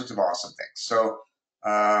all sorts of awesome things. So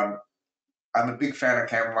I'm a big fan of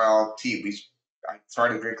chamomile tea. I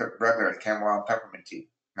started to drink it regularly, chamomile and peppermint tea.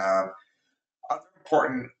 Other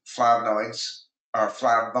important flavonoids or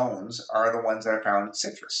flavones are the ones that are found in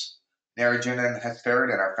citrus. Naringin and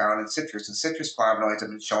hesperidin are found in citrus, and citrus flavonoids have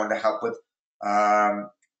been shown to help with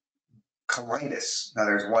colitis. Now,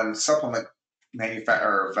 there's one supplement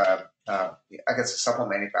manufacturer, I guess a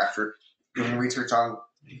supplement manufacturer, doing research on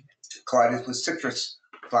colitis with citrus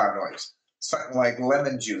flavonoids. Something like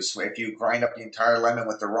lemon juice, if you grind up the entire lemon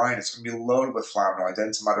with the rind, it's going to be loaded with flavonoids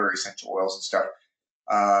and some other essential oils and stuff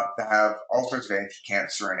that have all sorts of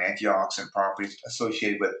anti-cancer and antioxidant properties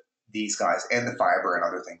associated with these guys and the fiber and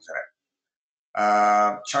other things in it.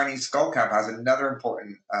 Chinese skullcap has another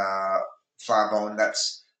important flavone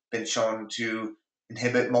that's been shown to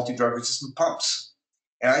inhibit multi-drug resistant pumps.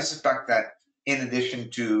 And I suspect that in addition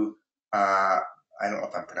to, I don't know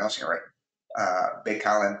if I'm pronouncing it right,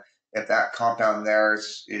 bacalin, if that compound there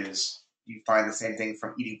is you find the same thing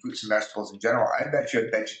from eating fruits and vegetables in general, I bet you a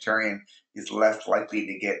vegetarian is less likely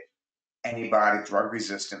to get antibiotic drug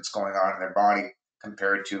resistance going on in their body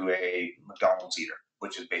compared to a McDonald's eater,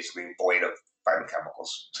 which is basically void of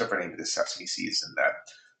phytochemicals, except for maybe the sesame seeds and that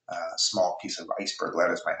small piece of iceberg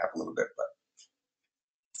lettuce might have a little bit.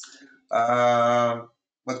 But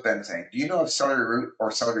what's Ben saying? Do you know if celery root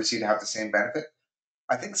or celery seed have the same benefit?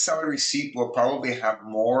 I think celery seed will probably have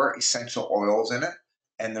more essential oils in it,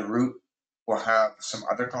 and the root will have some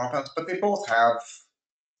other compounds, but they both have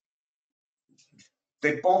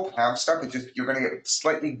stuff. It's just you're going to get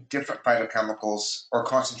slightly different phytochemicals or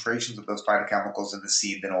concentrations of those phytochemicals in the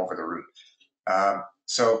seed than over the root.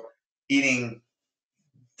 So eating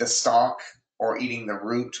the stalk or eating the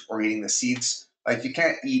root or eating the seeds, like you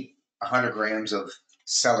can't eat 100 grams of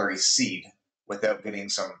celery seed without getting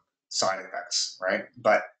some side effects, right?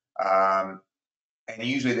 But and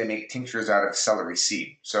usually they make tinctures out of celery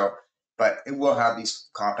seed. So, but it will have these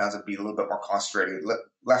compounds that be a little bit more concentrated,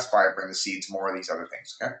 less fiber in the seeds, more of these other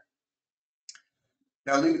things. Okay.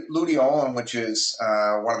 Now, luteolin, which is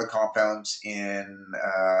one of the compounds in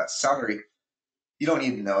celery, you don't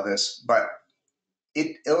need to know this, but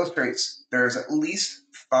it illustrates there's at least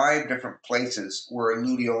 5 different places where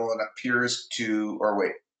luteolin appears to, or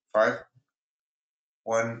wait, 5?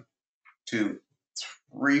 1, 2,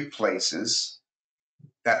 3 places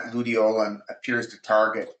that luteolin appears to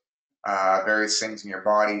target various things in your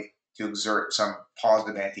body to exert some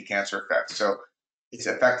positive anti-cancer effects. So it's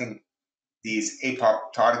affecting these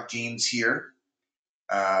apoptotic genes here,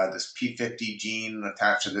 this P50 gene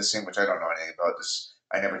attached to this thing, which I don't know anything about. This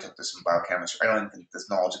I never took this in biochemistry. I don't even think this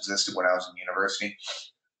knowledge existed when I was in university.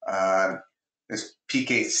 This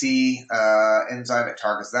PKC enzyme, it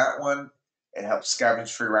targets that one. It helps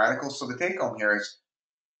scavenge free radicals. So the take home here is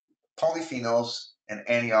polyphenols and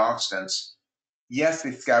antioxidants. Yes,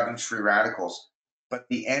 they scavenge free radicals, but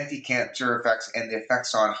the anti-cancer effects and the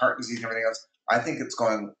effects on heart disease and everything else, I think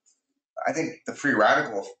the free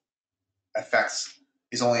radical effects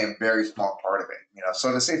is only a very small part of it.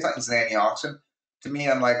 So to say something's an antioxidant, to me,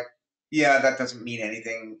 I'm like, yeah, that doesn't mean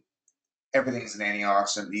anything. Everything's an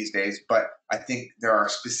antioxidant these days, but I think there are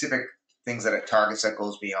specific things that it targets that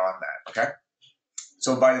goes beyond that. Okay,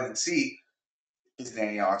 so vitamin C is an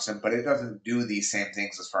antioxidant, but it doesn't do these same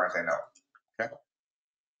things as far as I know. Okay,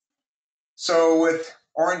 so with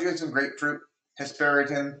oranges and grapefruit,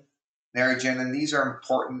 hesperidin, naringin, these are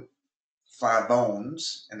important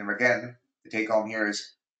flavones, and then again, the take home here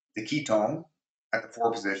is the ketone at the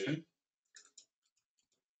 4 position,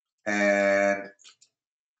 and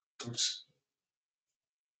oops,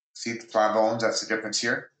 see the flavones, that's the difference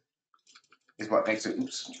here, is what makes it,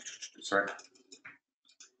 makes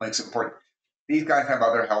it important. These guys have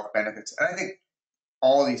other health benefits, and I think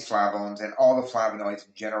all these flavones and all the flavonoids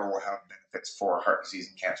in general will have benefits for heart disease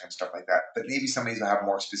and cancer and stuff like that, but maybe some of these will have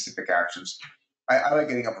more specific actions. I like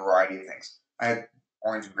getting a variety of things. I had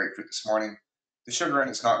orange and grapefruit this morning. The sugar in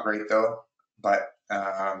it's not great though, but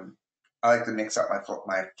I like to mix up my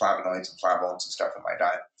flavonoids and flavones and stuff in my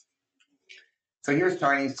diet. So here's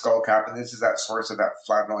Chinese skullcap, and this is that source of that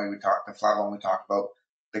flavone we talked about,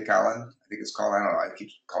 Bicalin, I think it's called. I don't know. I keep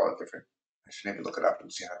calling it different. I should maybe look it up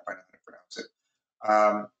and see how to find out how to pronounce it.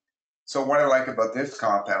 So what I like about this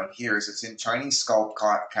compound here is it's in Chinese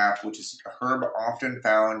skullcap, which is a herb often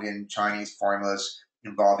found in Chinese formulas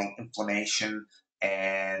involving inflammation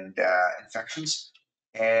and infections.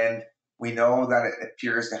 And we know that it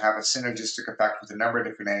appears to have a synergistic effect with a number of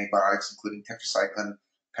different antibiotics, including tetracycline,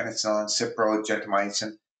 penicillin, cipro,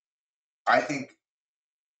 gentamicin. I think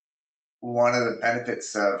one of the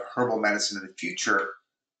benefits of herbal medicine in the future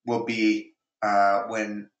will be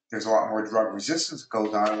when there's a lot more drug resistance that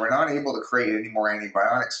goes on, and we're not able to create any more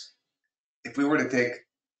antibiotics. If we were to take,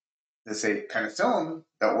 let's say, penicillin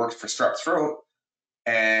that works for strep throat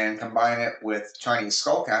and combine it with Chinese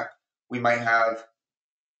skullcap, we might have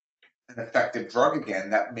an effective drug again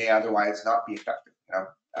that may otherwise not be effective.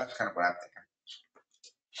 That's kind of what I'm thinking.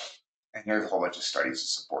 And here's a whole bunch of studies to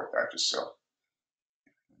support that, just so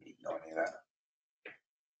you need to know any of that.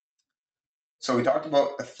 So we talked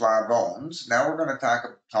about the flavones. Now we're going to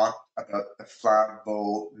talk about the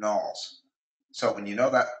flavonols. So when you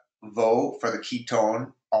know that vo for the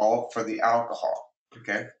ketone, ol for the alcohol,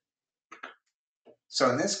 okay?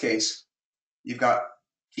 So in this case, you've got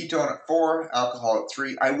ketone at 4, alcohol at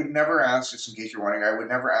 3. I would never ask, just in case you're wondering, I would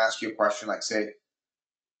never ask you a question like, say,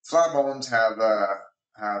 flavones have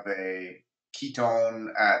a ketone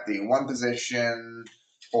at the 1 position,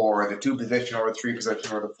 or the 2 position, or the 3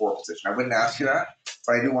 position, or the 4 position. I wouldn't ask you that,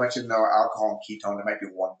 but I do want you to know alcohol and ketone. There might be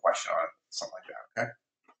one question on it, something like that, okay?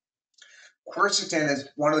 Quercetin is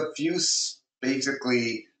one of the few,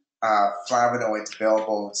 basically, flavonoids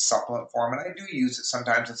available in supplement form, and I do use it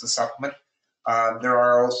sometimes as a supplement. There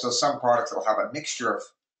are also some products that will have a mixture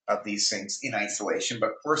of these things in isolation,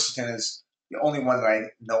 but quercetin is the only one that I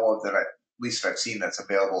know of that at least I've seen that's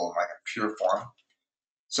available in like a pure form.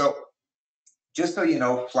 So just so you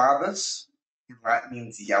know, flavus in Latin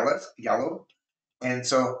means yellow. And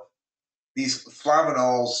so these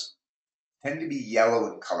flavonols tend to be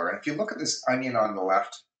yellow in color. And if you look at this onion on the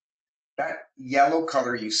left, that yellow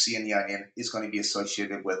color you see in the onion is going to be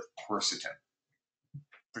associated with quercetin,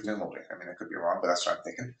 presumably. I mean, I could be wrong, but that's what I'm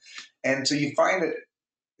thinking. And so you find it,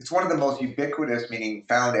 it's one of the most ubiquitous, meaning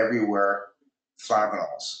found everywhere,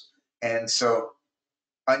 flavonols. And so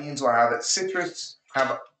onions will have it. Citrus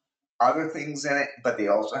have other things in it, but they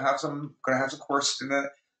also have going to have some quercetin in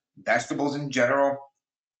it. Vegetables in general,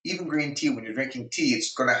 even green tea, when you're drinking tea,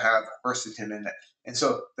 it's going to have quercetin in it. And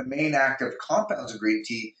so the main active compounds of green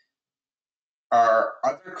tea are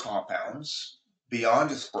other compounds beyond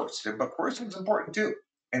just quercetin, but quercetin is important too.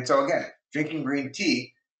 And so again, drinking green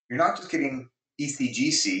tea, you're not just getting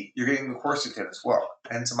ECGC, you're getting the quercetin as well,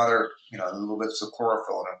 and some other, little bits of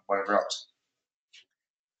chlorophyll and whatever else.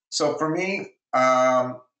 So for me,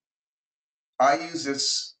 I use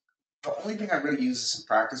this. The only thing I really use this in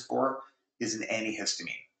practice for is an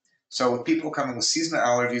antihistamine. So with people coming with seasonal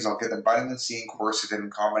allergies, I'll get them vitamin C and quercetin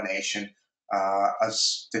combination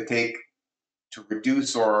to take to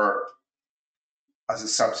reduce or as a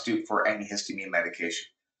substitute for antihistamine medication.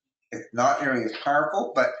 It's not nearly as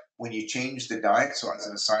powerful, but when you change the diet, so as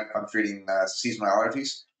an aside, if I'm treating seasonal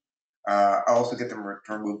allergies, I also get them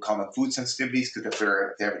to remove common food sensitivities because if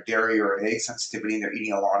they have a dairy or an egg sensitivity and they're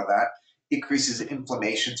eating a lot of that, it increases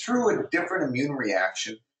inflammation through a different immune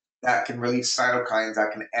reaction that can release cytokines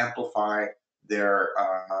that can amplify their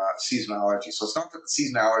seasonal allergies. So it's not that the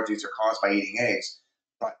seasonal allergies are caused by eating eggs,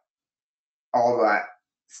 but all that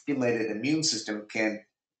stimulated immune system can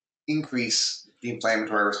increase the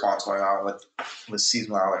inflammatory response going on with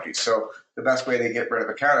seasonal allergies. So the best way to get rid of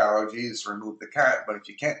a cat allergy is to remove the cat, but if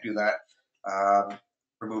you can't do that,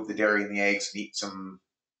 remove the dairy and the eggs and eat some,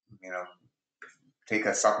 take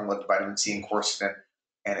a supplement with vitamin C and quercetin,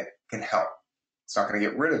 and it can help. It's not going to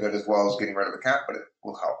get rid of it as well as getting rid of the cat, but it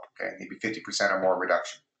will help, okay? Maybe 50% or more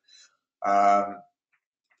reduction. And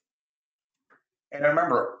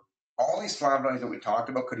remember, all these flavonoids that we talked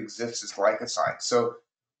about could exist as glycosides. So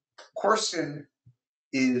quercetin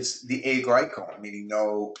is the aglycone, meaning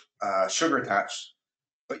no sugar attached.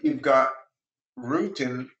 But you've got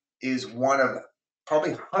rutin is one of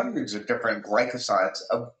probably hundreds of different glycosides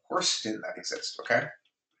of quercetin that exist, okay?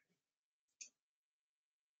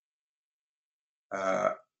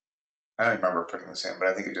 I don't remember putting this in, but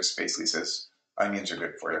I think it just basically says onions are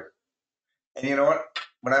good for you. And you know what?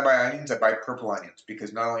 When I buy onions, I buy purple onions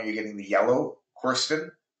because not only are you getting the yellow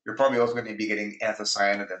quercetin, you're probably also going to be getting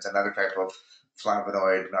anthocyanidins, another type of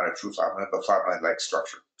flavonoid, not a true flavonoid, but flavonoid-like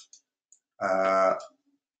structure.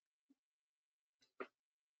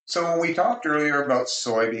 So when we talked earlier about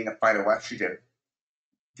soy being a phytoestrogen,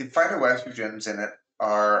 the phytoestrogens in it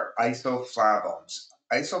are isoflavones.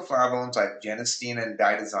 Isoflavones like genistein and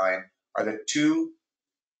didazyne are the two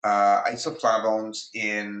isoflavones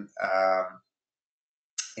in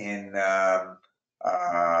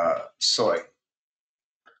soy.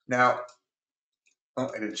 Now,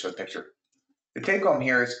 I didn't show a picture. The take home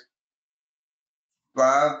here is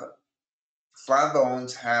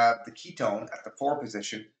flavones have the ketone at the 4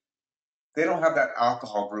 position. They don't have that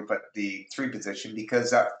alcohol group at the 3 position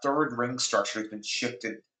because that third ring structure has been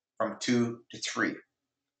shifted from 2 to 3.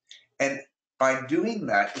 And by doing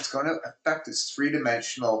that, it's going to affect its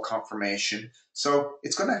 3-dimensional conformation. So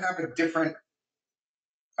it's going to have a different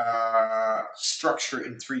structure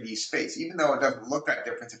in 3D space. Even though it doesn't look that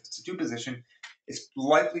different, if it's a 2 position, it's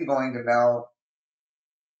likely going to now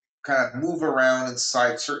kind of move around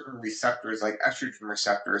inside certain receptors like estrogen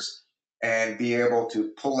receptors and be able to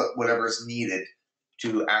pull at whatever is needed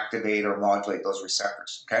to activate or modulate those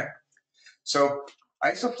receptors, okay? So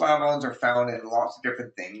isoflavones are found in lots of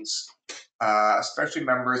different things, especially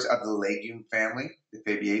members of the legume family, the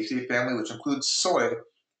Fabaceae family, which includes soy,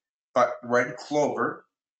 but red clover.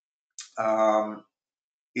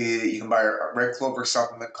 You can buy a red clover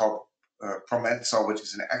supplement called Promensal, which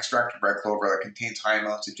is an extract of red clover that contains high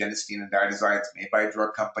amounts of genistein and didazyne. It's made by a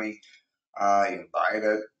drug company. You can buy it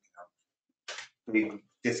at big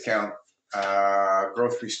discount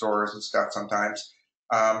grocery stores and stuff sometimes.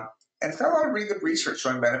 And it's got a lot of really good research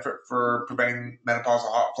showing benefit for preventing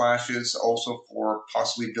menopausal hot flashes, also for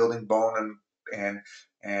possibly building bone and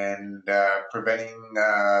preventing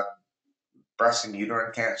breast and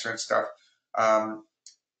uterine cancer and stuff.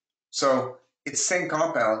 So it's same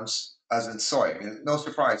compounds as in soy. I mean, no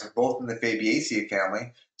surprise, both in the Fabaceae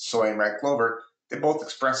family, soy and red clover, they both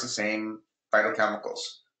express the same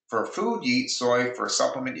phytochemicals. For food, you eat soy. For a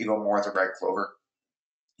supplement, you go more as a red clover.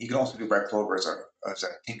 You can also do red clover as a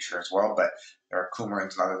tincture as well, but there are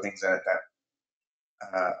coumarins and other things that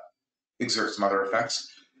exert some other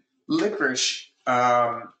effects. Licorice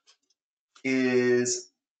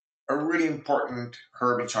is a really important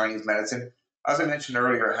herb in Chinese medicine. As I mentioned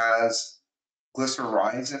earlier, it has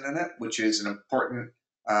glycyrrhizin in it, which is an important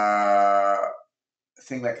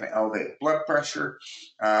thing that can elevate blood pressure,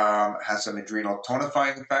 has some adrenal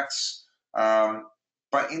tonifying effects.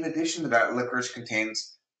 But in addition to that, licorice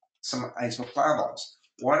contains some isoflavones.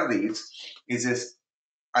 One of these is this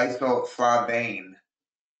isoflavane.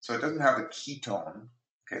 So it doesn't have the ketone.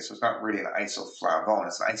 Okay, so it's not really an isoflavone,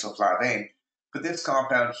 it's an isoflavane. But this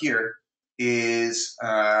compound here is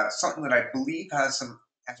something that I believe has some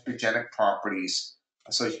estrogenic properties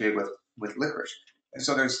associated with licorice. And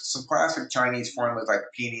so there's some classic Chinese formulas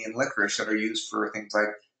like peony and licorice that are used for things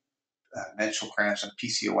like menstrual cramps and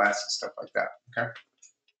PCOS and stuff like that. Okay,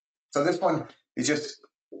 so this one is just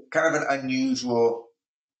kind of an unusual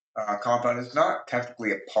compound. It's not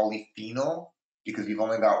technically a polyphenol because we've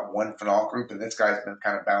only got one phenol group, and this guy's been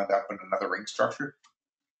kind of bound up in another ring structure.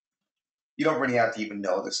 You don't really have to even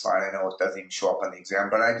know this slide. I know it doesn't even show up on the exam,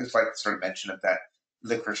 but I just like to sort of mention it that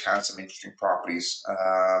licorice has some interesting properties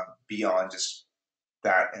beyond just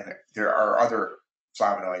that, and there are other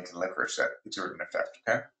flavonoids in licorice that exert an effect.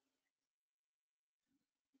 Okay.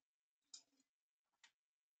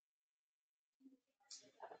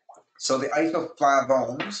 So the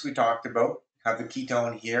isoflavones we talked about have the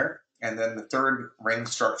ketone here, and then the third ring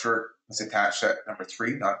structure is attached at number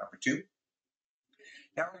 3, not number 2.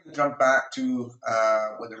 Now we're going to jump back to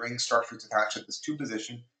when the ring structure is attached at this 2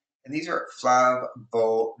 position, and these are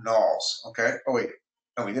flavonols. Okay. Oh wait,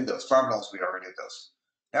 no, we did those flavonols. We already did those.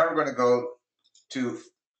 Now we're going to go to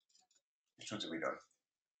which ones are we doing?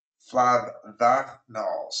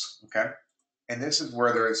 Flavanols. Okay, and this is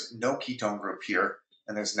where there is no ketone group here,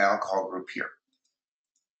 and there's an alcohol group here.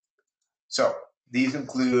 So these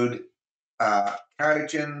include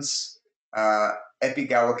catechins,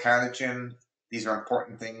 epigallocatechin. These are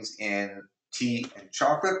important things in tea and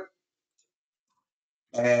chocolate.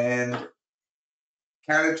 And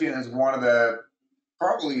catechin is one of the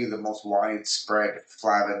probably the most widespread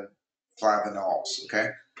flavanols. Okay,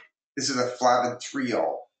 this is a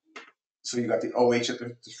flavantriol. So you got the OH at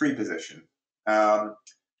the 3 position.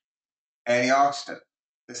 Antioxidant.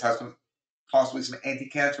 This has possibly some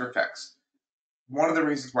anti-cancer effects. One of the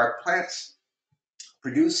reasons why plants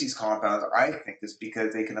produce these compounds, I think, is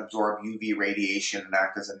because they can absorb UV radiation and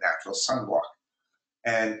act as a natural sunblock.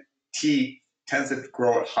 And tea tends to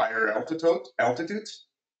grow at higher altitudes.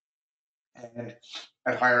 And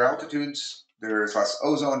at higher altitudes, there's less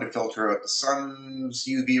ozone to filter out the sun's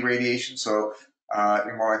UV radiation, so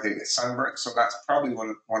you're more likely to get sunburnt. So that's probably one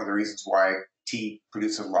of the reasons why tea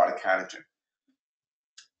produces a lot of catechin.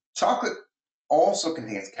 Chocolate also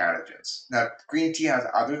contains catechins. Now, green tea has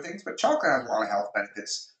other things, but chocolate has a lot of health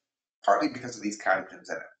benefits, partly because of these catechins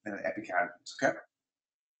in it, and epicatechins, okay?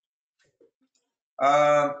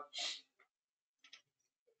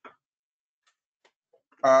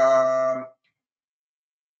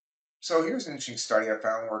 So here's an interesting study I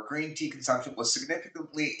found where green tea consumption was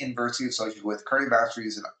significantly inversely associated with cardiovascular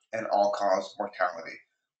disease and all-cause mortality,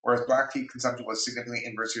 whereas black tea consumption was significantly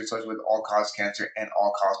inversely associated with all-cause cancer and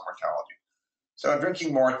all-cause mortality. So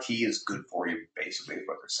drinking more tea is good for you, basically, is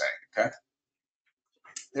what they're saying, okay?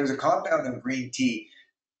 There's a compound in green tea,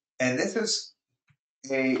 and this is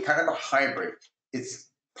a kind of a hybrid. It's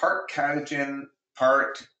part catechin,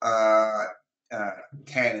 part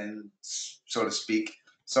tannin, so to speak.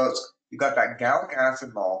 So you've got that gallic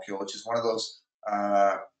acid molecule, which is one of those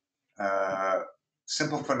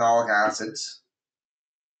simple phenolic acids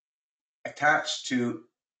attached to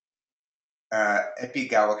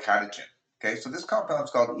epigallocatechin. Okay, so this compound is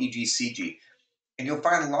called EGCG, and you'll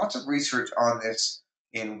find lots of research on this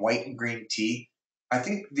in white and green tea. I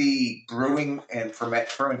think the brewing and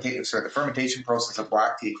the fermentation process of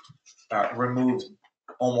black tea removes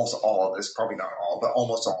almost all of this, probably not all, but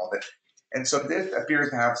almost all of it. And so this appears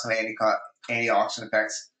to have some antioxidant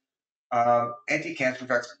effects, anti-cancer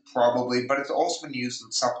effects probably, but it's also been used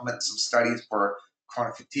in supplements, some studies for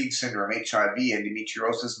chronic fatigue syndrome, HIV,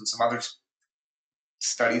 endometriosis, and some other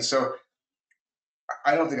studies. So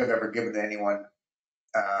I don't think I've ever given to anyone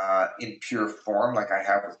in pure form like I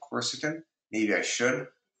have with quercetin. Maybe I should.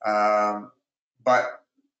 But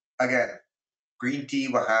again, green tea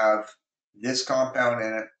will have this compound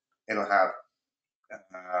in it. It'll have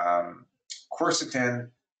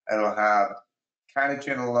quercetin. It'll have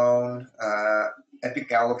catechin alone,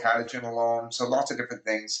 epigallocatechin alone. So lots of different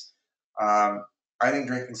things. I think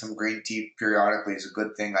drinking some green tea periodically is a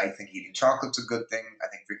good thing. I think eating chocolate's a good thing. I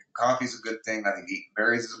think drinking coffee is a good thing. I think eating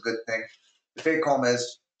berries is a good thing. The take home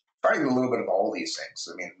is try to get a little bit of all these things.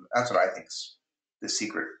 I mean, that's what I think is the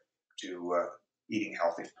secret to eating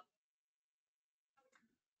healthy.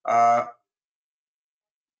 I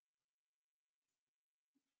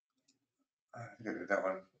think I did that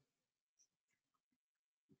one.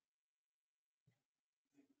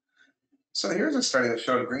 So here's a study that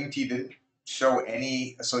showed green tea didn't show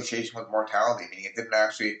any association with mortality, meaning it didn't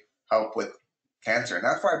actually help with cancer. And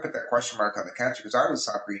that's why I put that question mark on the cancer, because I always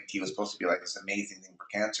thought green tea was supposed to be like this amazing thing for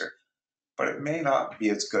cancer, but it may not be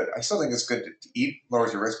as good. I still think it's good to eat,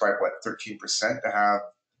 lowers your risk by what, 13% to have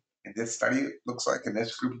in this study, it looks like in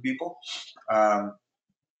this group of people, for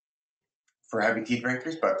heavy tea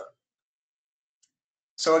drinkers. But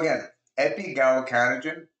so again,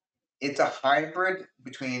 epigallocatechin, it's a hybrid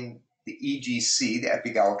between the EGC, the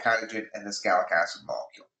epigallocatechin, and this gallic acid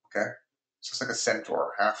molecule. Okay, so it's like a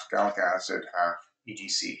centaur, half gallic acid, half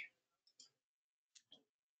EGC.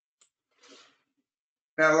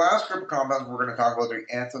 Now, the last group of compounds we're going to talk about are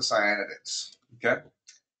anthocyanidins. Okay,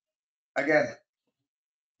 again,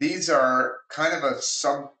 these are kind of a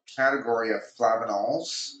subcategory of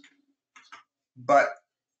flavanols, but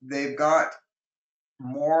they've got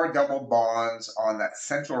more double bonds on that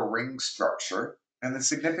central ring structure. And the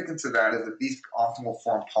significance of that is that these often will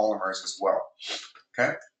form polymers as well.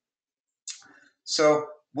 Okay? So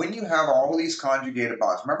when you have all these conjugated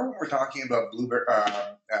bonds, remember when we're talking about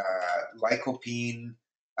lycopene,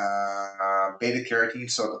 beta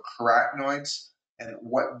carotene, so the carotenoids, and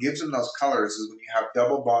what gives them those colors is when you have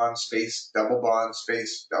double bond space, double bond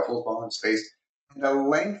space, double bond space, and the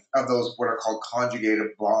length of those what are called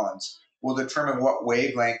conjugated bonds will determine what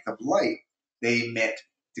wavelength of light they emit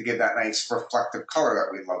to give that nice reflective color that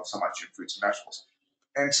we love so much in fruits and vegetables.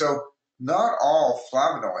 And so not all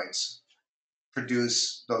flavonoids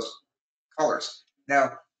produce those colors.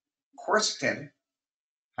 Now, quercetin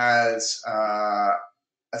has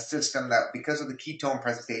a system that, because of the ketone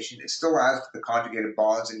presentation, it still adds to the conjugated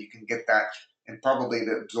bonds, and you can get that, and probably it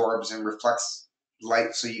absorbs and reflects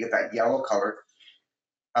light, so you get that yellow color.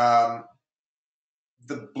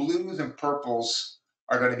 The blues and purples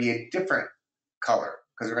are going to be a different color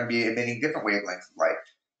because they're going to be emitting different wavelengths of light.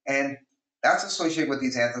 And that's associated with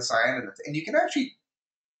these anthocyanidins. And you can actually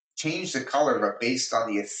change the color based on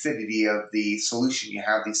the acidity of the solution you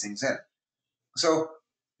have these things in. So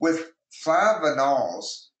with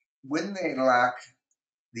flavanols, when they lack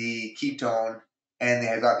the ketone and they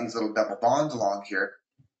have got these little double bonds along here,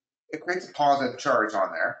 it creates a positive charge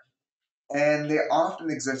on there. And they often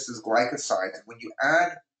exist as glycosides. When you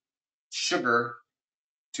add sugar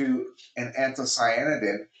to an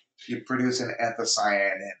anthocyanidin, you produce an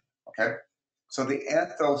anthocyanin, okay? So the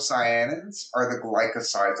anthocyanins are the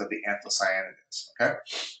glycosides of the anthocyanidins, okay?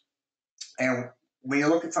 And when you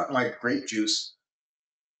look at something like grape juice,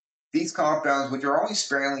 these compounds, which are only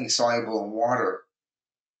sparingly soluble in water,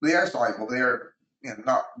 they are soluble, they are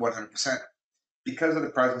not 100%. Because of the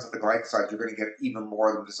presence of the glycosides, you're going to get even more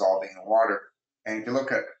of them dissolving in water. And if you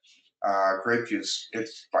look at grape juice,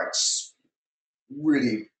 it's like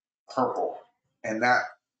really purple. And that,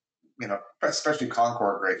 especially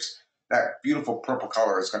Concord grapes, that beautiful purple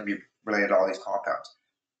color is going to be related to all these compounds.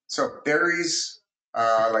 So berries,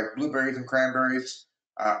 like blueberries and cranberries,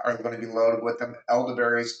 are going to be loaded with them.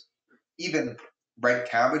 Elderberries, even red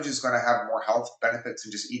cabbage is going to have more health benefits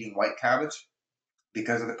than just eating white cabbage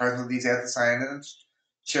because of the presence of these anthocyanins.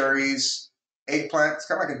 Cherries, eggplant, it's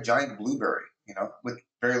kind of like a giant blueberry, with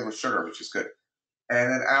very little sugar, which is good. And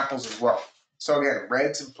then apples as well. So again,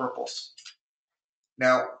 reds and purples.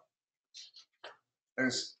 Now,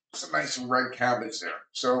 there's some nice red cabbage there.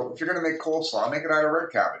 So if you're going to make coleslaw, make it out of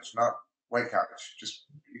red cabbage, not white cabbage. You're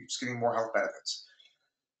just getting more health benefits.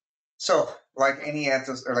 So, like any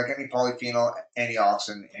polyphenol,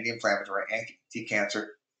 antioxidant, anti-inflammatory,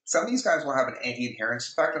 anti-cancer, some of these guys will have an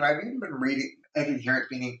anti-adherence effect, and I've even been reading anti-adherence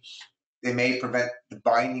meaning they may prevent the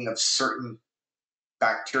binding of certain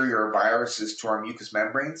bacteria or viruses to our mucous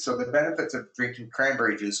membranes. So the benefits of drinking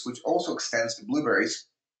cranberry juice, which also extends to blueberries,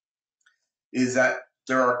 is that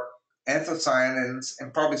there are anthocyanins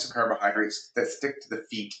and probably some carbohydrates that stick to the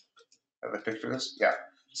feet. Have a picture of this? Yeah.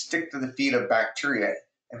 Stick to the feet of bacteria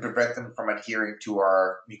and prevent them from adhering to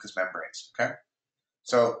our mucous membranes, okay?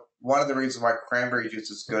 So one of the reasons why cranberry juice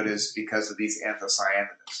is good is because of these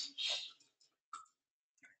anthocyanins.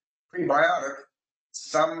 Prebiotic,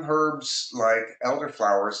 some herbs like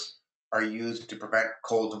elderflowers are used to prevent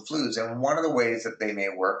colds and flus, and one of the ways that they may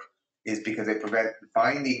work is because they prevent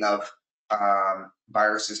binding of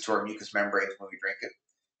viruses to our mucous membranes when we drink it.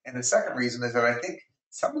 And the second reason is that I think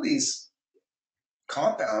some of these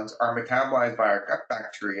compounds are metabolized by our gut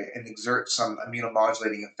bacteria and exert some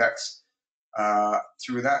immunomodulating effects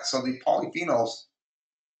through that. So the polyphenols,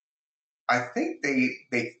 I think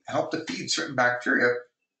they help to feed certain bacteria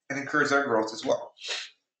and encourage their growth as well.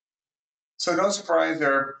 So no surprise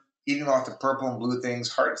they're eating lots of purple and blue things,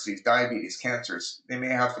 heart disease, diabetes, cancers. They may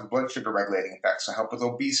have some blood sugar regulating effects to help with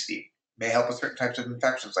obesity, may help with certain types of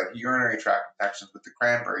infections like urinary tract infections with the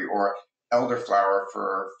cranberry, or elderflower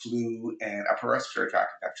for flu and upper respiratory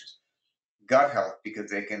tract infections. Gut health, because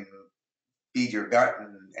they can feed your gut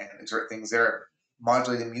and exert things there,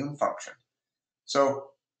 modulate immune function.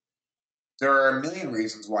 So there are a million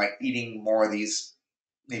reasons why eating more of these,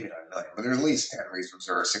 maybe not a million, but there's at least 10 reasons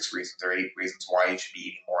or 6 reasons or 8 reasons why you should be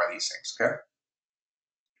eating more of these things, okay?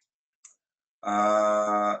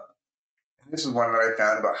 This is one that I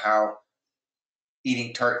found about how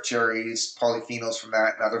eating tart cherries, polyphenols from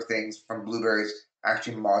that, and other things from blueberries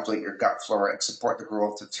actually modulate your gut flora and support the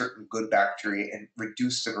growth of certain good bacteria and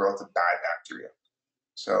reduce the growth of bad bacteria.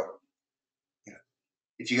 So, you know,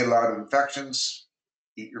 if you get a lot of infections,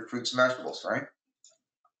 eat your fruits and vegetables, right?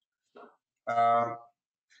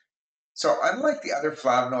 So unlike the other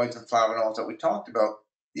flavonoids and flavonols that we talked about,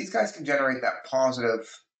 these guys can generate that positive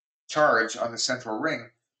charge on the central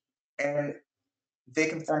ring, and they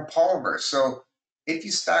can form polymers. So if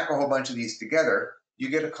you stack a whole bunch of these together, you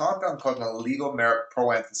get a compound called an oligomeric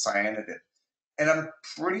proanthocyanidin. And I'm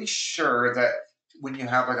pretty sure that when you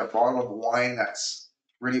have like a bottle of wine that's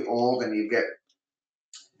really old and you get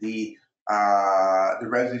the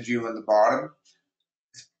residue in the bottom,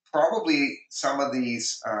 probably some of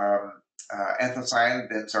these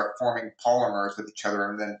anthocyanidins are forming polymers with each other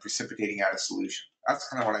and then precipitating out a solution. That's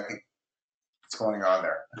kind of what I think is going on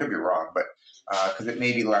there. I could be wrong, but because it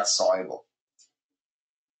may be less soluble.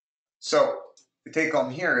 So the take home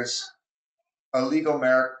here is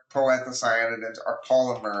oligomeric proanthocyanidins are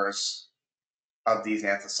polymers of these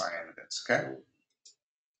anthocyanidins, okay?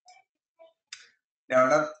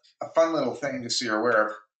 Now, a fun little thing just so you're aware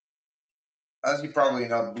of, as you probably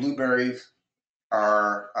know, blueberries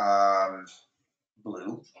are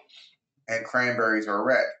blue and cranberries are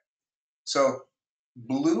red. So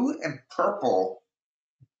blue and purple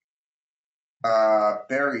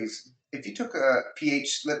berries, if you took a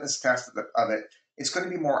pH litmus test of it, it's going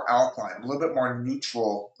to be more alkaline, a little bit more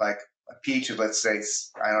neutral, like a pH of, let's say,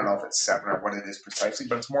 I don't know if it's 7 or what it is precisely,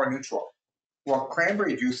 but it's more neutral. Well,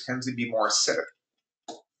 cranberry juice tends to be more acidic.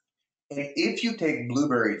 And if you take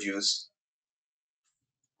blueberry juice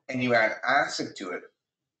and you add acid to it,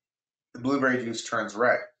 the blueberry juice turns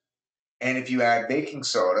red. And if you add baking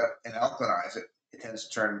soda and alkalinize it, it tends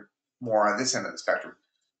to turn more on this end of the spectrum.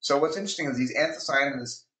 So what's interesting is these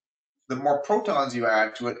anthocyanins, the more protons you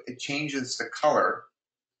add to it, it changes the color,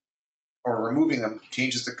 or removing them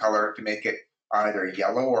changes the color to make it either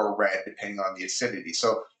yellow or red, depending on the acidity.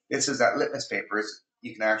 So this is that litmus paper.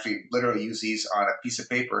 You can actually literally use these on a piece of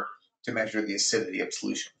paper to measure the acidity of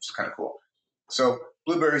solution, which is kind of cool. So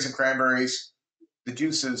blueberries and cranberries, the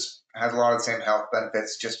juices has a lot of the same health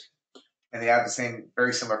benefits, and they have the same,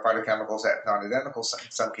 very similar phytochemicals, not identical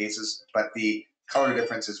in some cases, but the color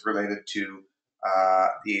difference is related to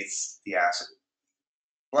the acid.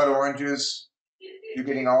 Blood oranges, you're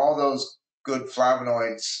getting all those good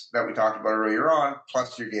flavonoids that we talked about earlier on,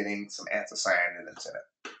 plus you're getting some anthocyanidins in it.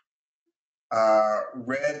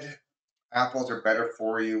 Red apples are better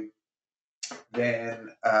for you than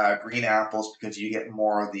green apples because you get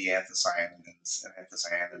more of the anthocyanins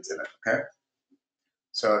in it, okay?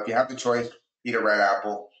 So if you have the choice, eat a red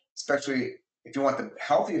apple, especially if you want the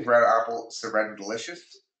healthiest red apple, it's the Red and Delicious,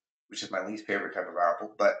 which is my least favorite type of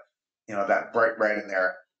apple, but you know, that bright red in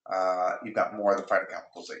there, you've got more of the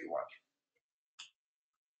phytochemicals that you want.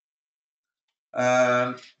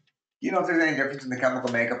 You know if there's any difference in the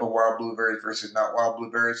chemical makeup of wild blueberries versus not wild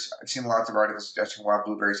blueberries? I've seen lots of articles suggesting wild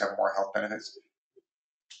blueberries have more health benefits.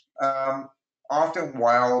 Often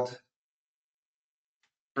wild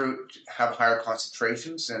fruit have higher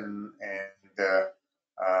concentrations and they're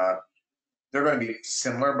going to be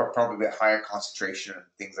similar, but probably a higher concentration of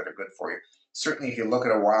things that are good for you. Certainly, if you look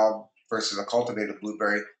at a wild versus a cultivated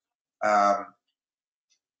blueberry,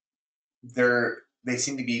 they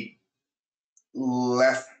seem to be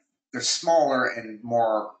less. They're smaller and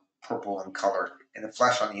more purple in color, and the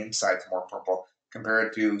flesh on the inside is more purple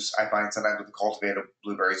compared to, I find sometimes with the cultivated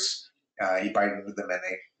blueberries, you bite into them and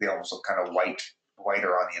they almost look kind of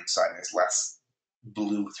whiter on the inside, and there's less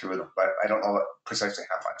blue through them, but I don't know precisely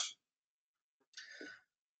how much.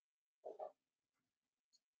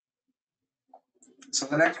 So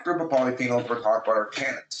the next group of polyphenols we're talking about are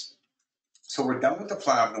tannins. So we're done with the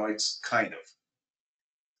flavonoids, kind of.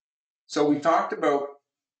 So we talked about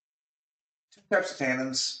two types of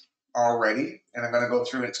tannins already, and I'm going to go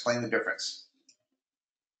through and explain the difference.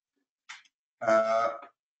 And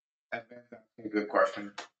that's a good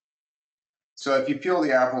question. So if you peel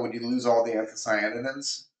the apple, would you lose all the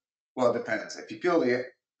anthocyanins? Well, it depends. If you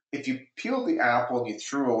peel the apple and you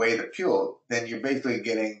threw away the peel, then you're basically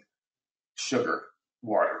getting sugar,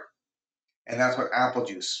 water. And that's what apple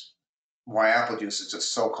juice, why apple juice is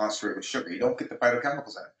just so concentrated with sugar. You don't get the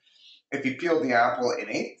phytochemicals in it. If you peeled the apple and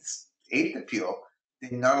ate the peel,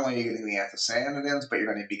 then not only are you getting the anthocyanins, but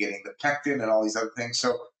you're going to be getting the pectin and all these other things.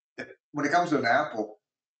 So when it comes to an apple,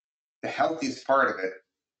 the healthiest part of it,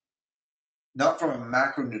 not from a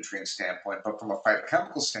macronutrient standpoint, but from a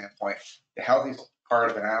phytochemical standpoint, the healthiest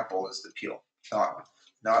part of an apple is the peel,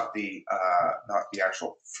 not the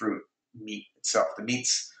actual fruit meat itself. The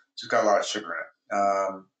meat's just got a lot of sugar in it,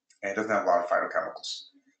 and it doesn't have a lot of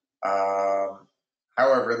phytochemicals.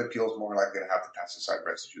 However, the peel is more likely to have the pesticide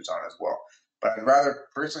residues on as well. But I'd rather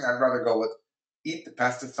go with eat the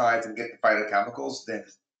pesticides and get the phytochemicals than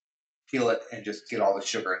peel it and just get all the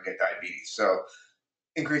sugar and get diabetes. So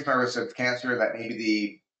increase my risk of cancer, that maybe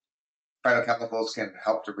the phytochemicals can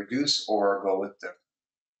help to reduce, or go with the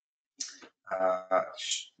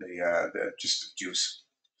just juice.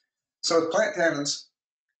 So with plant tannins,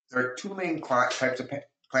 there are two main types of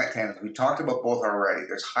plant tannins. We talked about both already.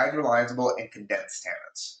 There's hydrolyzable and condensed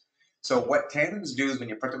tannins. So what tannins do is when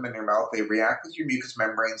you put them in your mouth, they react with your mucous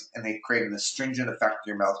membranes and they create an astringent effect in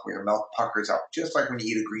your mouth where your mouth puckers up, just like when you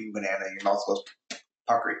eat a green banana, your mouth goes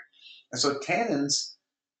puckery. And so tannins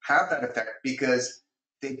have that effect because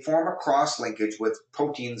they form a cross linkage with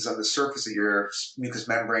proteins on the surface of your mucous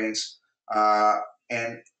membranes,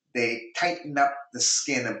 and they tighten up the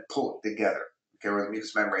skin and pull it together. Okay, where the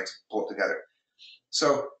mucous membranes pull it together.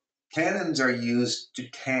 So tannins are used to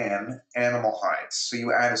tan animal hides. So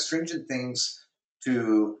you add astringent things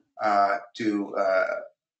to an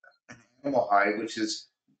animal hide, which is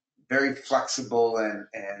very flexible and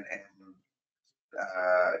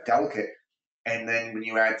delicate. And then when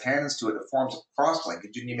you add tannins to it, it forms a cross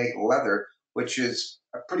linkage, and you make leather, which is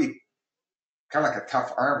a pretty kind of like a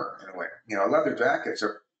tough armor in a way. You know, leather jackets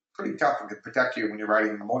are pretty tough and can protect you when you're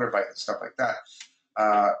riding a motorbike and stuff like that.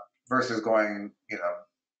 Versus going,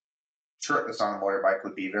 shirtless on a motorbike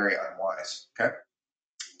would be very unwise. Okay,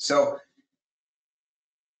 so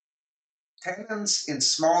tannins in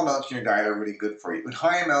small amounts in your diet are really good for you. In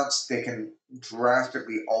high amounts, they can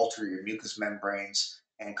drastically alter your mucous membranes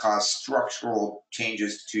and cause structural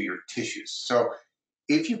changes to your tissues. So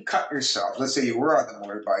if you cut yourself, let's say you were on the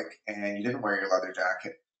motorbike and you didn't wear your leather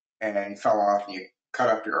jacket and you fell off and you cut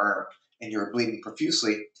up your arm and you were bleeding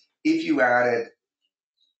profusely, if you added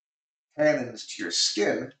tannins to your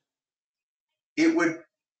skin, it would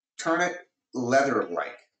turn it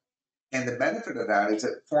leather-like. And the benefit of that is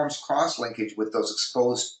it forms cross-linkage with those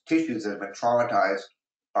exposed tissues that have been traumatized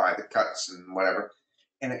by the cuts and whatever,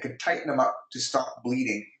 and it can tighten them up to stop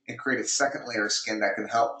bleeding and create a second layer of skin that can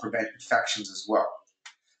help prevent infections as well.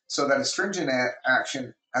 So that astringent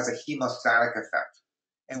action has a hemostatic effect.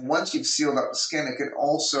 And once you've sealed up the skin, it can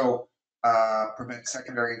also prevent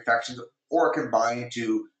secondary infections, or it can bind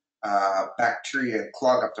to bacteria and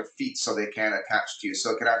clog up their feet so they can't attach to you.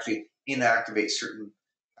 So it can actually inactivate certain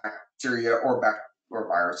bacteria or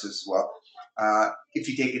viruses as well. If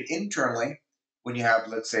you take it internally, when you have,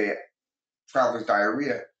 let's say, traveler's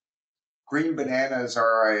diarrhea, green bananas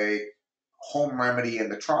are a home remedy in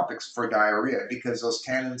the tropics for diarrhea because those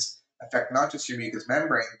tannins affect not just your mucous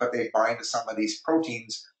membrane, but they bind to some of these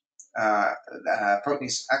proteins,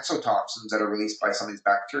 exotoxins that are released by some of these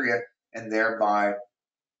bacteria, and thereby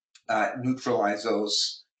neutralize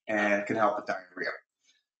those and can help with diarrhea.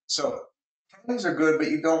 So tannins are good, but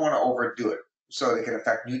you don't want to overdo it. So they can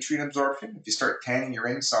affect nutrient absorption. If you start tanning your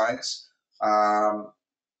insides,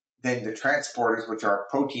 then the transporters, which are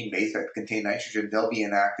protein-based that contain nitrogen, they'll be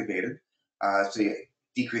inactivated. So it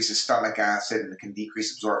decreases stomach acid and it can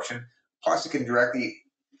decrease absorption. Plus, it can directly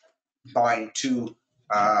bind to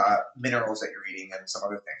minerals that you're eating and some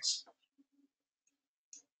other things.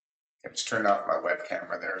 I just turned off my web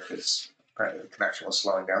camera there because apparently the connection was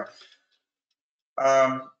slowing down.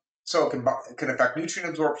 So it can affect nutrient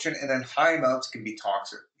absorption, and then high amounts can be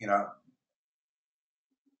toxic.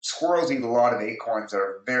 Squirrels eat a lot of acorns that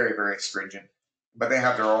are very, very astringent, but they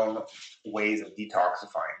have their own ways of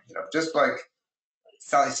detoxifying. Just like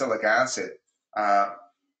salicylic acid,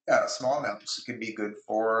 small amounts can be good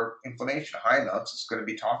for inflammation. High amounts is going to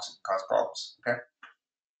be toxic and cause problems. Okay.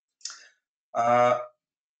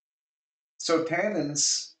 So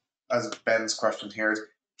tannins, as Ben's question here is,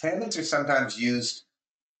 Tannins are sometimes used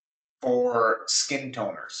for skin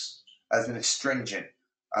toners as an astringent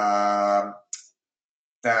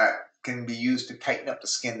that can be used to tighten up the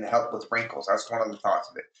skin to help with wrinkles. That's one of the thoughts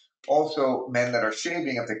of it. Also, men that are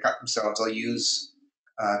shaving, if they cut themselves, they'll use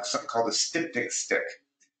something called a styptic stick,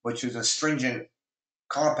 which is an astringent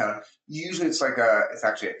compound. Usually, it's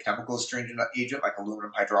actually a chemical astringent agent, like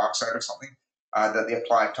aluminum hydroxide or something, that they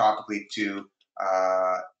apply topically to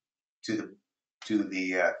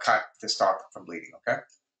the cut to stop it from bleeding. Okay.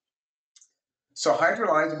 So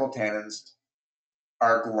hydrolyzable tannins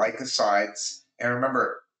are glycosides, and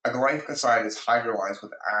remember, a glycoside is hydrolyzed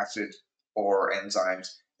with acid or enzymes.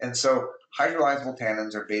 And so hydrolyzable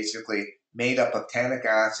tannins are basically made up of tannic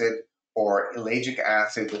acid or ellagic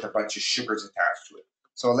acid with a bunch of sugars attached to it.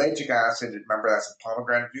 So ellagic acid, remember that's in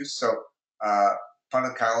pomegranate juice. So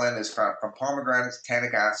phenolphthalein is from pomegranates,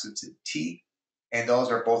 tannic acid's in tea, and those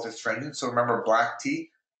are both astringents. So remember black tea,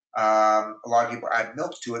 a lot of people add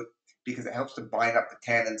milk to it because it helps to bind up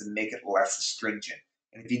the tannins and make it less astringent.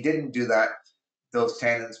 And if you didn't do that, those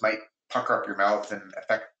tannins might pucker up your mouth and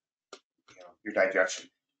affect your digestion.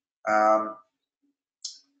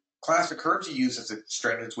 Classic herbs you use as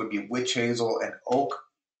astringents would be witch hazel and oak,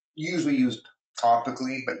 usually used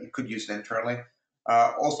topically, but you could use it internally.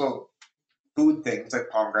 Also, food things like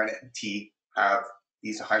pomegranate and tea have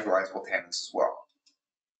these hydrolyzable tannins as well.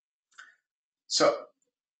 So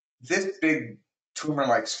this big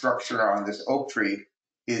tumor-like structure on this oak tree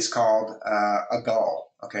is called a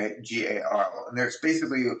gall, okay, G-A-R-L. And there's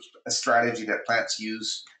basically a strategy that plants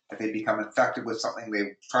use if they become infected with something.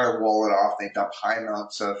 They try to wall it off. They dump high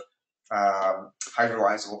amounts of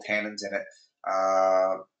hydrolyzable tannins in it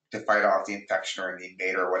to fight off the infection or the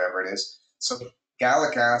invader or whatever it is. So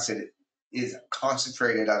gallic acid is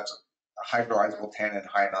concentrated as a hydrolyzable tannin in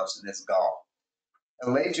high amounts in this gall.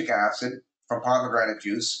 Ellagic acid from pomegranate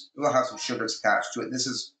juice will have some sugars attached to it. And this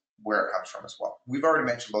is where it comes from as well. We've already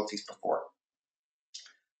mentioned both these before.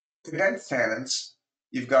 Condensed tannins,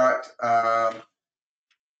 you've got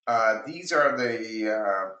these are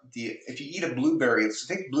the if you eat a blueberry,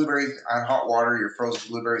 so take blueberries on hot water, your frozen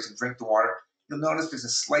blueberries, and drink the water, you'll notice there's a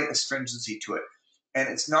slight astringency to it. And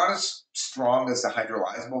it's not as strong as the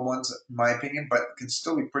hydrolyzable ones, in my opinion, but it can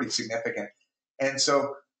still be pretty significant. And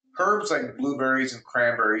so herbs like blueberries and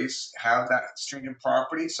cranberries have that astringent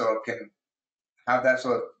property, so it can have that.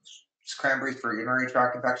 So it's cranberries for urinary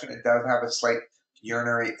tract infection. It does have a slight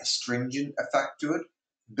urinary astringent effect to it.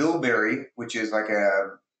 Bilberry, which is like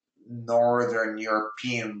a northern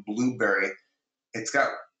European blueberry, it's got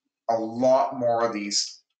a lot more of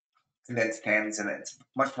these condensed tannins in it. It's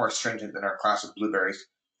much more astringent than our classic blueberries.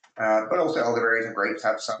 But also elderberries and grapes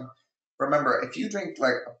have some. Remember, if you drink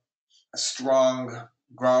like a strong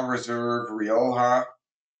Grand Reserve Rioja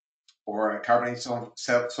or a Cabernet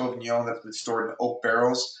Sauvignon that's been stored in oak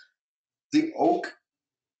barrels, the oak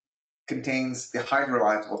contains the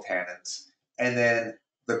hydrolyzable tannins, and then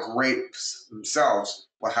the grapes themselves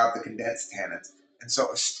will have the condensed tannins. And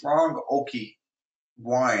so a strong oaky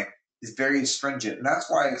wine is very astringent, and that's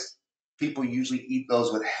why people usually eat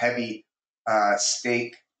those with heavy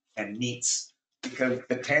steak and meats, because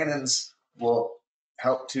the tannins will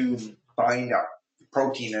help to bind up the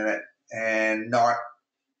protein in it and not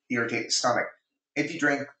irritate the stomach. If you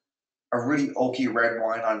drink a really oaky red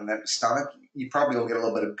wine on an empty stomach, you probably will get a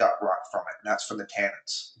little bit of gut rot from it, and that's from the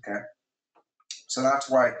tannins, okay? So that's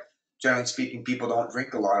why, generally speaking, people don't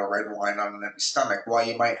drink a lot of red wine on an empty stomach. While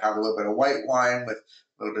you might have a little bit of white wine with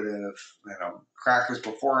a little bit of crackers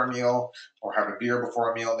before a meal, or have a beer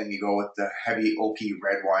before a meal, then you go with the heavy oaky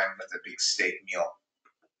red wine with a big steak meal,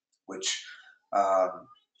 which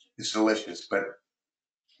is delicious, but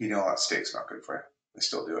you know that steak's not good for you. I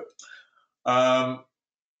still do it.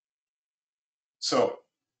 So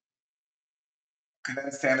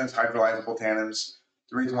condensed tannins, hydrolyzable tannins.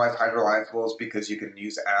 The reason why it's hydrolyzable is because you can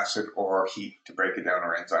use acid or heat to break it down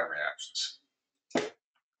or enzyme reactions.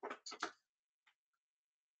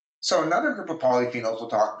 So another group of polyphenols we'll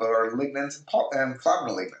talk about are lignans and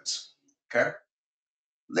flavonolignans. Okay,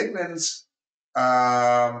 lignans.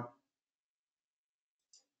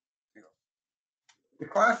 The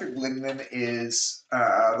classic lignan is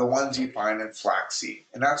the ones you find in flaxseed,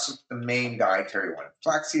 and that's the main dietary one.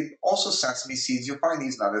 Flaxseed, also sesame seeds, you'll find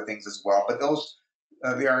these in other things as well, but those,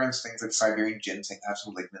 they are in things like Siberian ginseng, have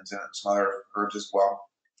some lignans in it, some other herbs as well.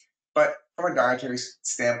 But from a dietary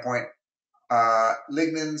standpoint,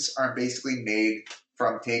 lignans are basically made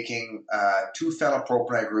from taking two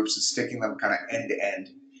phenylpropionate groups and sticking them kind of end to end.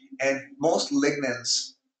 And most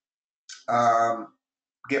lignans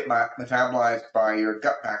get metabolized by your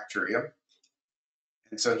gut bacteria.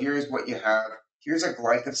 And so here's what you have Here's a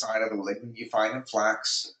glycoside of a lignin you find in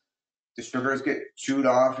flax. The sugars get chewed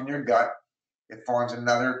off in your gut. It forms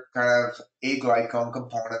another kind of aglycone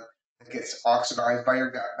component that gets oxidized by your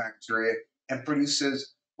gut bacteria and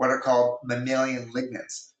produces what are called mammalian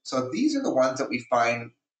lignins. So these are the ones that we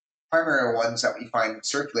find, primary ones that we find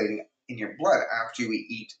circulating in your blood after we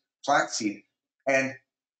eat flaxseed. And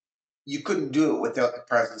you couldn't do it without the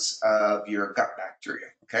presence of your gut bacteria,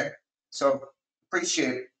 okay? So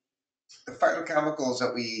appreciate the phytochemicals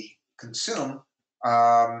that we consume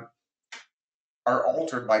are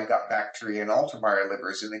altered by gut bacteria and altered by our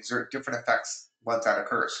livers and exert different effects once that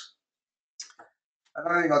occurs.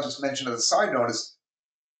 Another thing I'll just mention as a side note is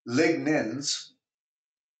lignins,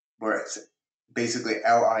 where it's basically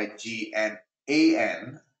Lignan,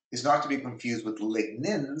 is not to be confused with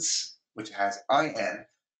lignins, which has IN.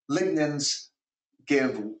 Lignins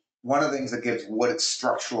give one of the things that gives wood its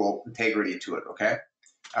structural integrity to it, okay?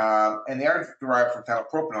 And they are derived from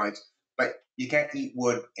phenylpropanoids, but you can't eat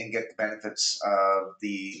wood and get the benefits of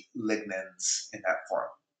the lignans in that form.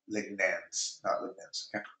 Lignans, not lignans,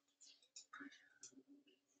 okay?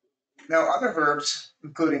 Now, other herbs,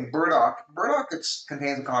 including burdock,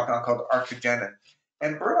 contains a compound called archegenin,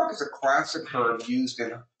 and burdock is a classic herb used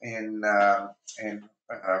in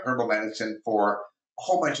herbal medicine for a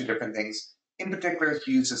whole bunch of different things. In particular, it's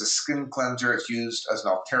used as a skin cleanser. It's used as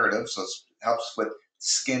an alternative, so it helps with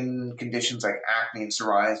skin conditions like acne and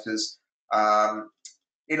psoriasis.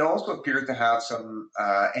 It also appears to have some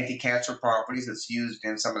anti-cancer properties. It's used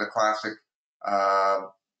in some of the classic,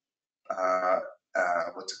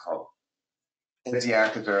 what's it called?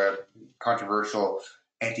 Eziac is a controversial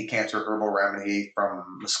anti-cancer herbal remedy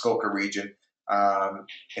from Muskoka region.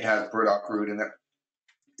 It has burdock root in it.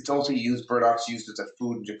 It's also used, burdock's used as a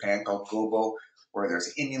food in Japan called gobo, where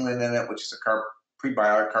there's inulin in it, which is a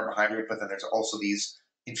prebiotic carbohydrate, but then there's also these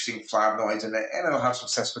interesting flavonoids in it, and it'll have some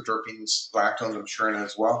sesquiterpenes, lactose, I'm sure, in it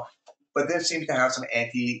as well. But this seems to have some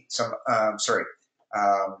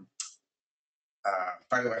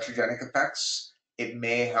phytoestrogenic effects. It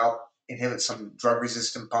may help inhibit some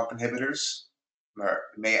drug-resistant pump inhibitors, or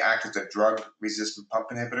it may act as a drug-resistant pump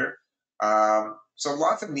inhibitor. So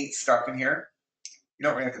lots of neat stuff in here. You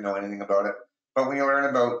don't really have to know anything about it. But when you learn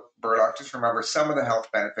about burdock, just remember some of the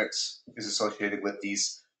health benefits is associated with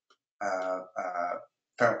these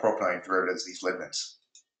phenylpropanoid derivatives, these lignins.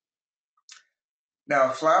 Now,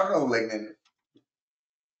 flavonolignin,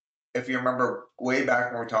 if you remember way back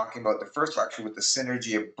when we were talking about the first lecture with the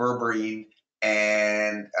synergy of berberine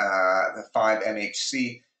and the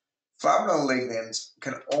 5-MHC, flavonolignins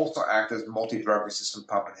can also act as multi-drug resistant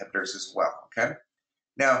pump inhibitors as well, okay?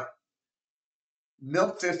 Now,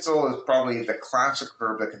 milk thistle is probably the classic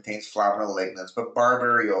herb that contains flavonolignins, but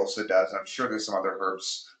barberry also does. I'm sure there's some other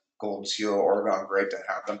herbs, golden seal, Oregon grape, that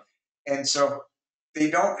have them. And so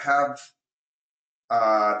they don't have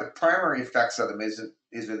the primary effects of them isn't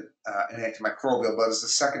an antimicrobial, but as a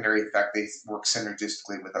secondary effect, they work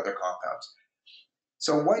synergistically with other compounds.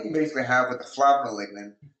 So what you basically have with the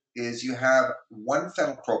flavonolignin is you have one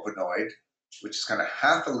phenylpropanoid, which is kind of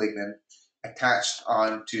half a lignin, attached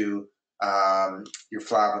onto your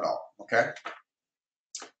flavanol, okay?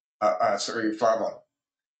 Your flavone.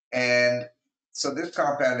 And so this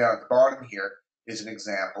compound down at the bottom here is an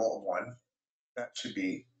example of one. That should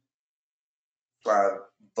be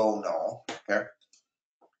flavonol, okay?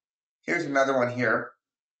 Here's another one here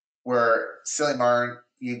where silymarin,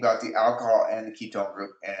 you've got the alcohol and the ketone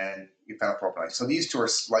group and your phenylpropanoid. So these two are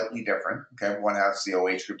slightly different, okay? One has the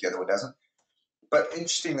OH group, the other one doesn't. But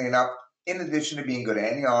interestingly enough, in addition to being good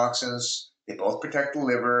antioxidants, they both protect the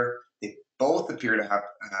liver. They both appear to have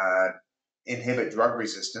inhibit drug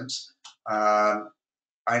resistance. I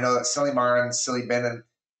know that silymarin, silibinin,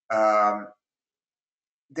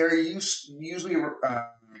 they're usually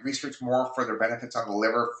researched more for their benefits on the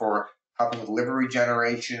liver for helping with liver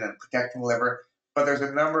regeneration and protecting the liver. But there's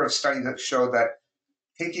a number of studies that show that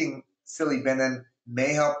taking silibinin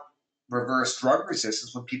may help reverse drug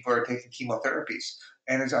resistance when people are taking chemotherapies.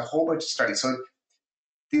 And there's a whole bunch of studies. So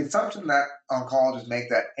the assumption that oncologists make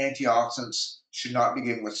that antioxidants should not be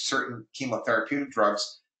given with certain chemotherapeutic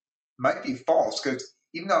drugs might be false, because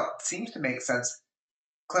even though it seems to make sense,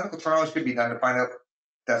 clinical trials should be done to find out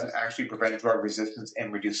does it actually prevent drug resistance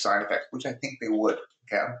and reduce side effects, which I think they would.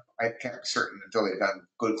 Okay, I can't be certain until they've done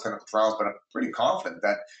good clinical trials, but I'm pretty confident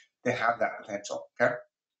that they have that potential. Okay,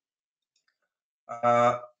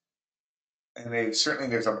 and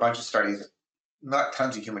there's a bunch of studies, not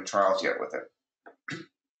tons of human trials yet with it.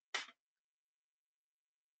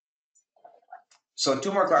 So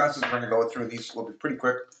 2 more classes we're going to go through. These will be pretty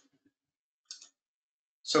quick.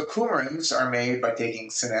 So coumarins are made by taking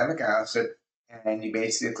cinnamic acid and you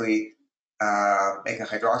basically make a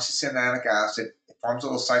hydroxycyanic acid. It forms a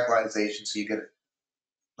little cyclization, so you get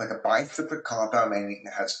like a bicyclic compound, meaning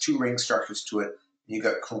it has two ring structures to it. And you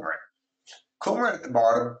got coumarin. Coumarin at the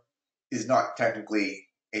bottom is not technically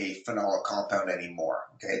a phenolic compound anymore.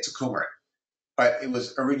 Okay, it's a coumarin, but it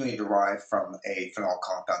was originally derived from a phenol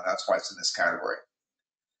compound. That's why it's in this category.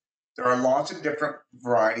 There are lots of different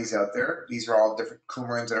varieties out there. These are all different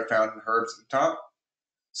coumarins that are found in herbs at the top.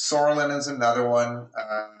 Sorolin is another one,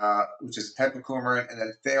 which is a type of coumarin, and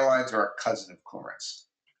then phthalides are a cousin of coumarins.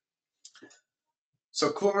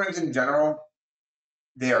 So coumarins in general,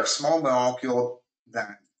 they are small molecule that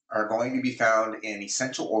are going to be found in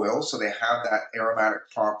essential oils, so they have that aromatic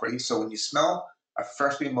property. So when you smell a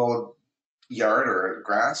freshly mowed yard or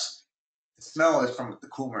grass, the smell is from the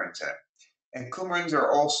coumarins in it. And coumarins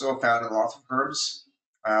are also found in lots of herbs.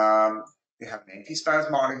 They have an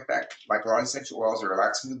antispasmodic effect, like a lot of essential oils, they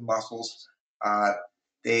relax smooth muscles.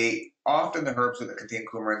 They often, the herbs that contain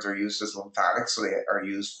coumarins are used as lymphatics, so they are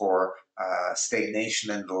used for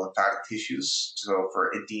stagnation in the lymphatic tissues, so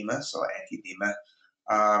for edema, so anti-edema.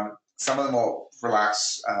 Some of them will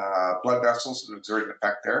relax blood vessels and exert an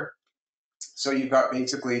effect there. So you've got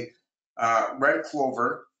basically red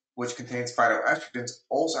clover, which contains phytoestrogens,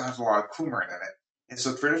 also has a lot of coumarin in it. And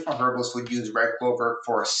so traditional herbalists would use red clover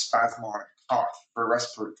for a spasmodic cough, for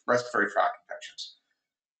respiratory tract infections.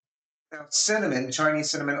 Now, cinnamon, Chinese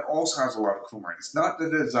cinnamon, also has a lot of coumarin. It's not the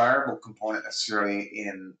desirable component necessarily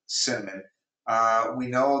in cinnamon. We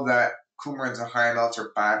know that coumarins in high amounts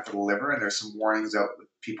are bad for the liver, and there's some warnings out with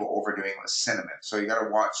people overdoing with cinnamon. So you got to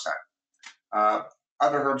watch that.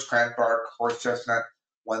 Other herbs, crank bark, horse chestnut,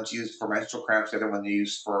 one's used for menstrual cramps, the other one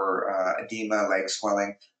used for edema, leg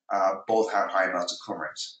swelling, both have high amounts of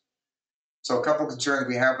coumarins. So a couple of concerns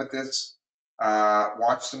we have with this,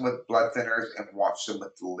 watch them with blood thinners and watch them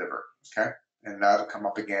with the liver, okay? And that'll come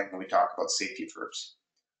up again when we talk about safety of herbs.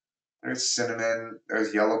 There's cinnamon,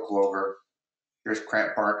 there's yellow clover, there's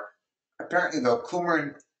crank bark. Apparently though,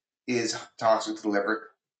 coumarin is toxic to the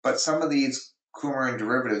liver, but some of these coumarin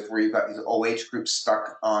derivatives where you've got these OH groups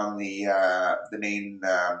stuck on the main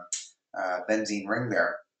benzene ring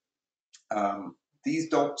there, these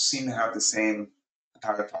don't seem to have the same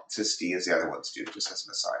hepatotoxicity as the other ones do, just as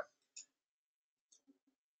an aside.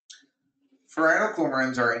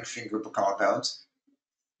 Furanocoumarins are an interesting group of compounds.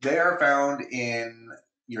 They are found in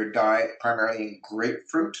your diet primarily in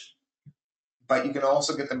grapefruit, but you can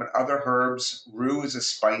also get them in other herbs. Rue is a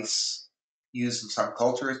spice used in some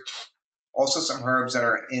cultures. Also some herbs that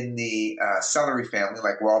are in the celery family,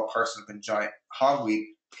 like wild parsnip and giant hogweed,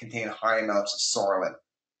 contain high amounts of sorolin,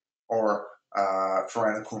 or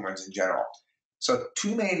furanocoumarins in general. So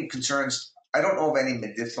two main concerns. I don't know of any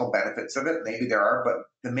medicinal benefits of it. Maybe there are, but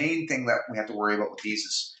the main thing that we have to worry about with these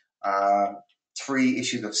is three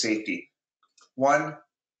issues of safety. One,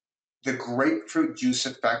 the grapefruit juice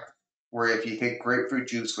effect, where if you take grapefruit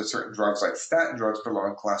juice with certain drugs like statin drugs for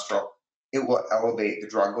lowering cholesterol, it will elevate the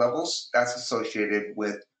drug levels. That's associated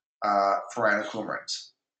with furanocoumarins.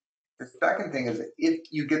 The second thing is that if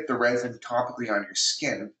you get the resin topically on your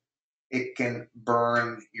skin, it can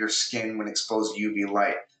burn your skin when exposed to UV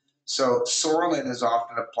light. So sorolin is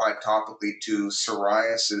often applied topically to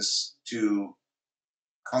psoriasis to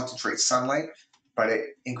concentrate sunlight, but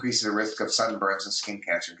it increases the risk of sunburns and skin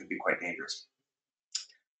cancer and can be quite dangerous.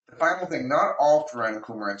 The final thing, not all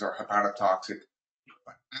furanocoumarins are hepatotoxic,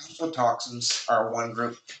 but aflatoxins are one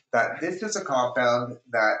group. That this is a compound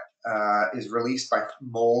that is released by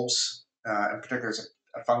molds. In particular, there's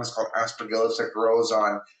a fungus called aspergillus that grows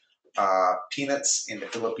on peanuts in the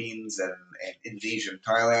Philippines and Indonesia and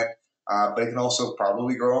Thailand, but it can also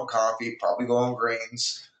probably grow on coffee, probably grow on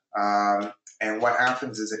grains. And what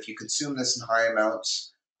happens is if you consume this in high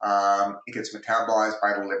amounts, it gets metabolized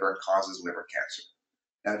by the liver and causes liver cancer.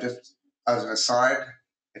 Now, just as an aside,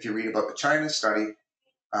 if you read about the China study,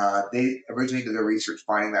 they originally did their research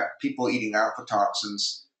finding that people eating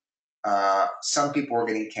aflatoxins, some people were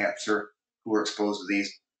getting cancer who were exposed to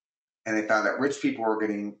these, and they found that rich people were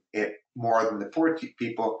getting it more than the poor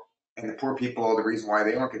people, and the poor people, the reason why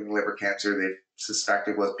they weren't getting liver cancer, they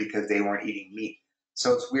suspected was because they weren't eating meat.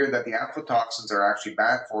 So it's weird that the aflatoxins are actually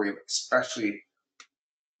bad for you, especially,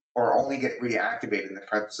 or only get reactivated in the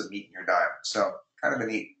presence of meat in your diet. So kind of a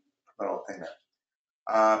neat little thing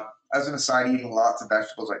there. As an aside, eating lots of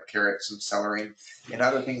vegetables like carrots and celery and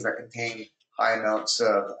other things that contain high amounts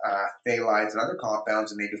of phthalides and other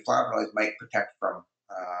compounds and maybe flavonoids might protect from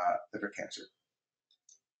liver cancer.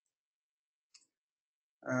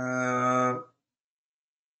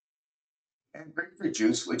 And grapefruit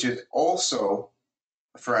juice, which is also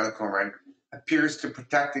a furanocoumarin, appears to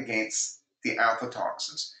protect against the alpha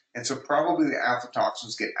toxins. And so probably the alpha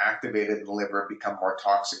toxins get activated in the liver and become more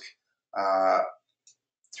toxic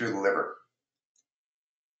through the liver.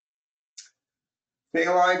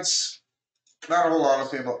 Phthalides, not a whole lot to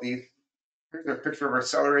say about these. Here's a picture of our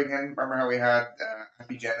celery again. Remember how we had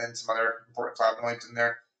apigenin and some other important flavonoids in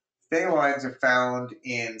there? Phthalides are found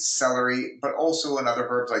in celery, but also in other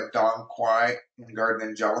herbs like dong quai and garden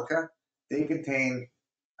angelica. They contain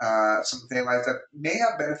some phthalides that may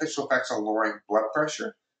have beneficial effects on lowering blood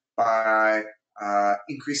pressure by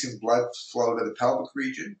increasing blood flow to the pelvic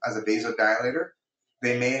region as a vasodilator.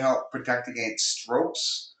 They may help protect against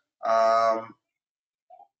strokes.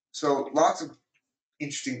 So lots of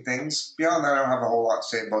interesting things. Beyond that, I don't have a whole lot to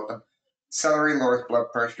say about them. Celery lowers blood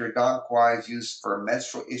pressure. Dong quai is used for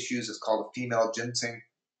menstrual issues. It's called a female ginseng,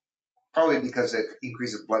 probably because it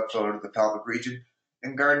increases blood flow to the pelvic region.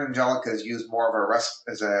 And garden angelica is used more of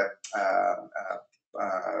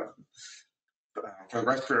for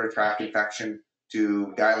respiratory tract infection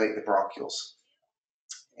to dilate the bronchioles,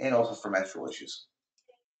 and also for menstrual issues.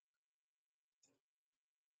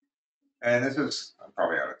 And this is, I'm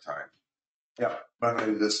probably out of time. Yeah, I'm going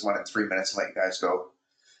to do this one in 3 minutes and let you guys go.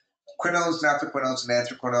 Quinones, naphthoquinones, and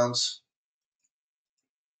anthraquinones.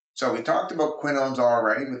 So we talked about quinones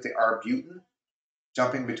already with the arbutin,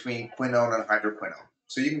 jumping between quinone and hydroquinone.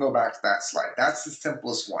 So you can go back to that slide. That's the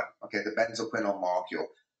simplest one, okay, the benzoquinone molecule.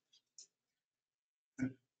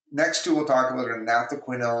 Next two we'll talk about are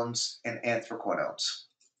naphthoquinones and anthraquinones.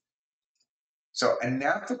 So a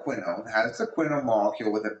naphthoquinone has the quinone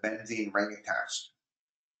molecule with a benzene ring attached.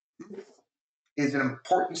 It is an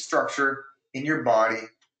important structure in your body.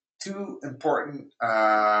 Two important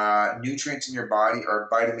nutrients in your body are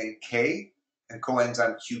vitamin K and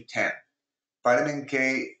coenzyme Q10. Vitamin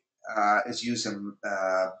K is used in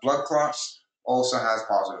blood clots, also has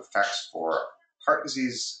positive effects for heart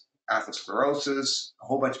disease, atherosclerosis, a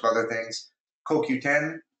whole bunch of other things.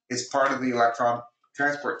 CoQ10 is part of the electron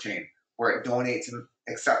transport chain, where it donates and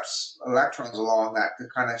accepts electrons along that to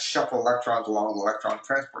kind of shuffle electrons along the electron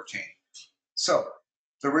transport chain. So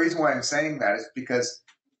the reason why I'm saying that is because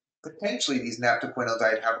potentially these naphthoquinones,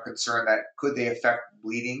 I'd have a concern that could they affect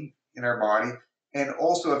bleeding in our body, and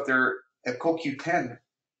also if CoQ10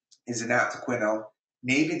 is an naphthoquinone,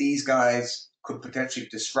 maybe these guys could potentially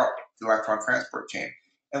disrupt the electron transport chain.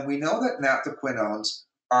 And we know that naphthoquinones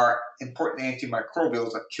are important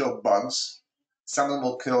antimicrobials that kill bugs. Some of them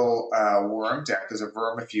will kill worms, act as a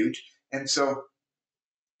vermifuge. And so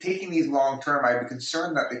taking these long term, I'd be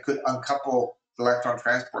concerned that they could uncouple the electron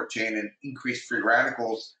transport chain and increase free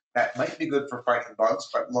radicals. That might be good for fighting bugs,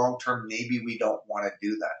 but long term, maybe we don't want to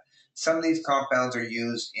do that. Some of these compounds are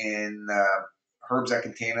used in herbs that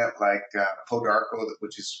contain it, like podarco,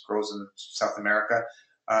 which grows in South America,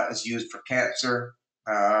 is used for cancer.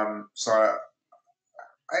 So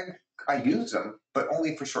I use them, but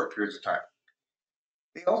only for short periods of time.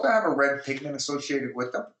 They also have a red pigment associated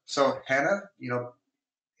with them. So henna,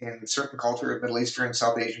 in certain cultures, Middle Eastern,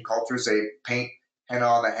 South Asian cultures, they paint henna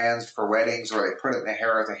on the hands for weddings, or they put it in the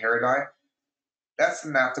hair as a hair dye. That's the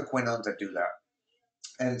naphthoquinones that do that.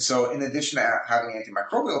 And so in addition to having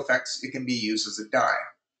antimicrobial effects, it can be used as a dye.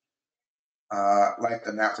 Like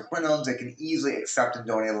the naphthoquinones, they can easily accept and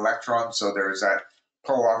donate electrons, so there's that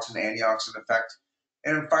pro-oxidant, antioxidant effect.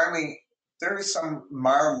 And then finally, there is some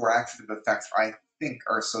mild laxative effects I think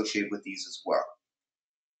are associated with these as well.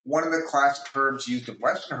 One of the classic herbs used in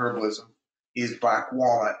Western herbalism is black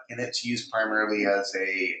walnut, and it's used primarily as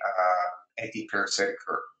a anti-parasitic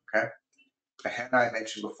herb. Okay, the henna I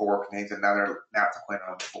mentioned before contains another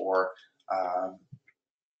naphthoquinone for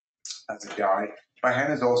as a dye. But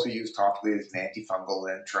henna is also used topically as an antifungal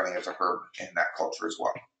and internally as a herb in that culture as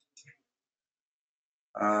well.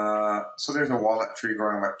 So there's a walnut tree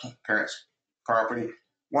growing on my parents' property.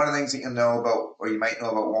 One of the things that you'll know about, or you might know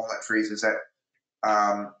about walnut trees, is that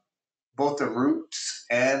both the roots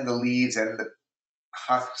and the leaves and the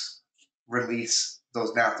husks release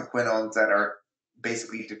those naphthoquinones that are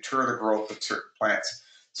basically deter the growth of certain plants.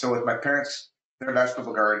 So with my parents, their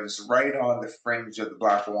vegetable garden is right on the fringe of the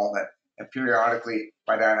black walnut, and periodically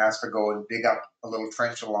my dad has to go and dig up a little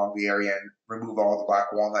trench along the area and remove all the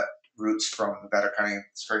black walnut roots from that are kind of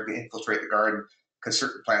starting to infiltrate the garden, because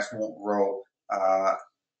certain plants won't grow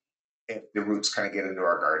if the roots kind of get into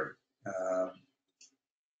our garden.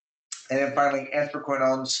 And then finally,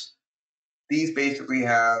 anthraquinones. These basically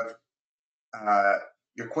have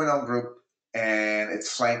your quinone group, and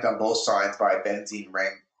it's flanked on both sides by a benzene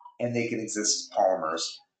ring, and they can exist as polymers.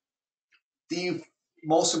 The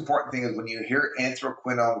most important thing is when you hear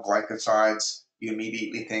anthraquinone glycosides, you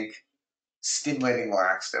immediately think stimulating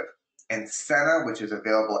laxative. and senna, which is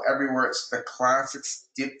available everywhere. It's the classic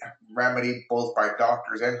remedy both by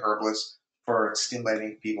doctors and herbalists for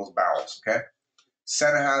stimulating people's bowels. Okay,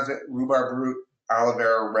 senna has it, rhubarb root, aloe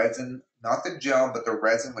vera resin, not the gel, but the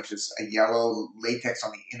resin, which is a yellow latex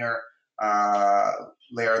on the inner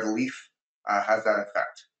layer of the leaf, has that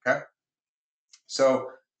effect. Okay,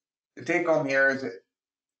 so the take home here is it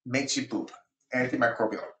makes you poop,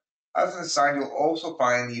 antimicrobial. As an aside, you'll also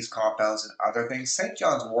find these compounds in other things. St.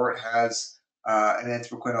 John's wort has an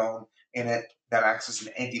anthraquinone in it that acts as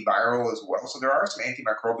an antiviral as well. So there are some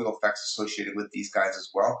antimicrobial effects associated with these guys as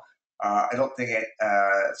well. I don't think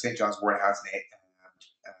St. John's wort has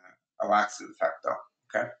a laxative effect though.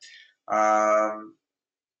 Okay.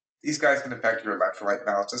 These guys can affect your electrolyte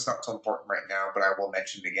balance. That's not so important right now, but I will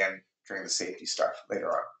mention it again during the safety stuff later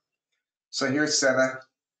on. So here's senna.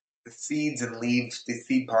 The seeds and leaves, the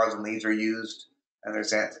seed pods and leaves are used, and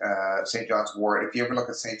there's St. John's wort. If you ever look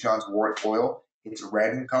at St. John's wort oil, it's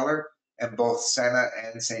red in color, and both senna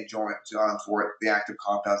and St. John's wort, the active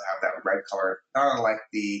compounds have that red color, not unlike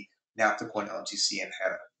the naphthoquinones you see in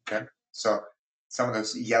henna. Okay, so some of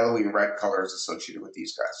those yellowy red colors associated with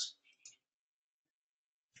these guys.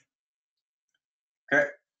 Okay,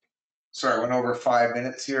 sorry, I went over 5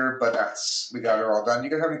 minutes here, but we got it all done.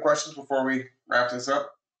 You guys have any questions before we wrap this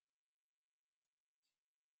up?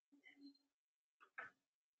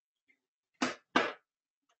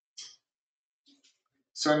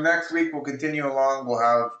 So next week we'll continue along. We'll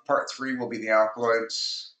have part 3 will be the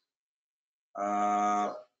alkaloids.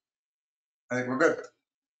 I think we're good.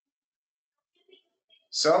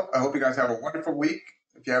 So I hope you guys have a wonderful week.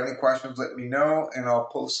 If you have any questions, let me know, and I'll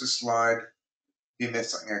post this slide. If you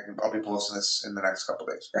missed something, I'll be posting this in the next couple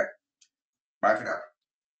of days. Okay. Bye for now.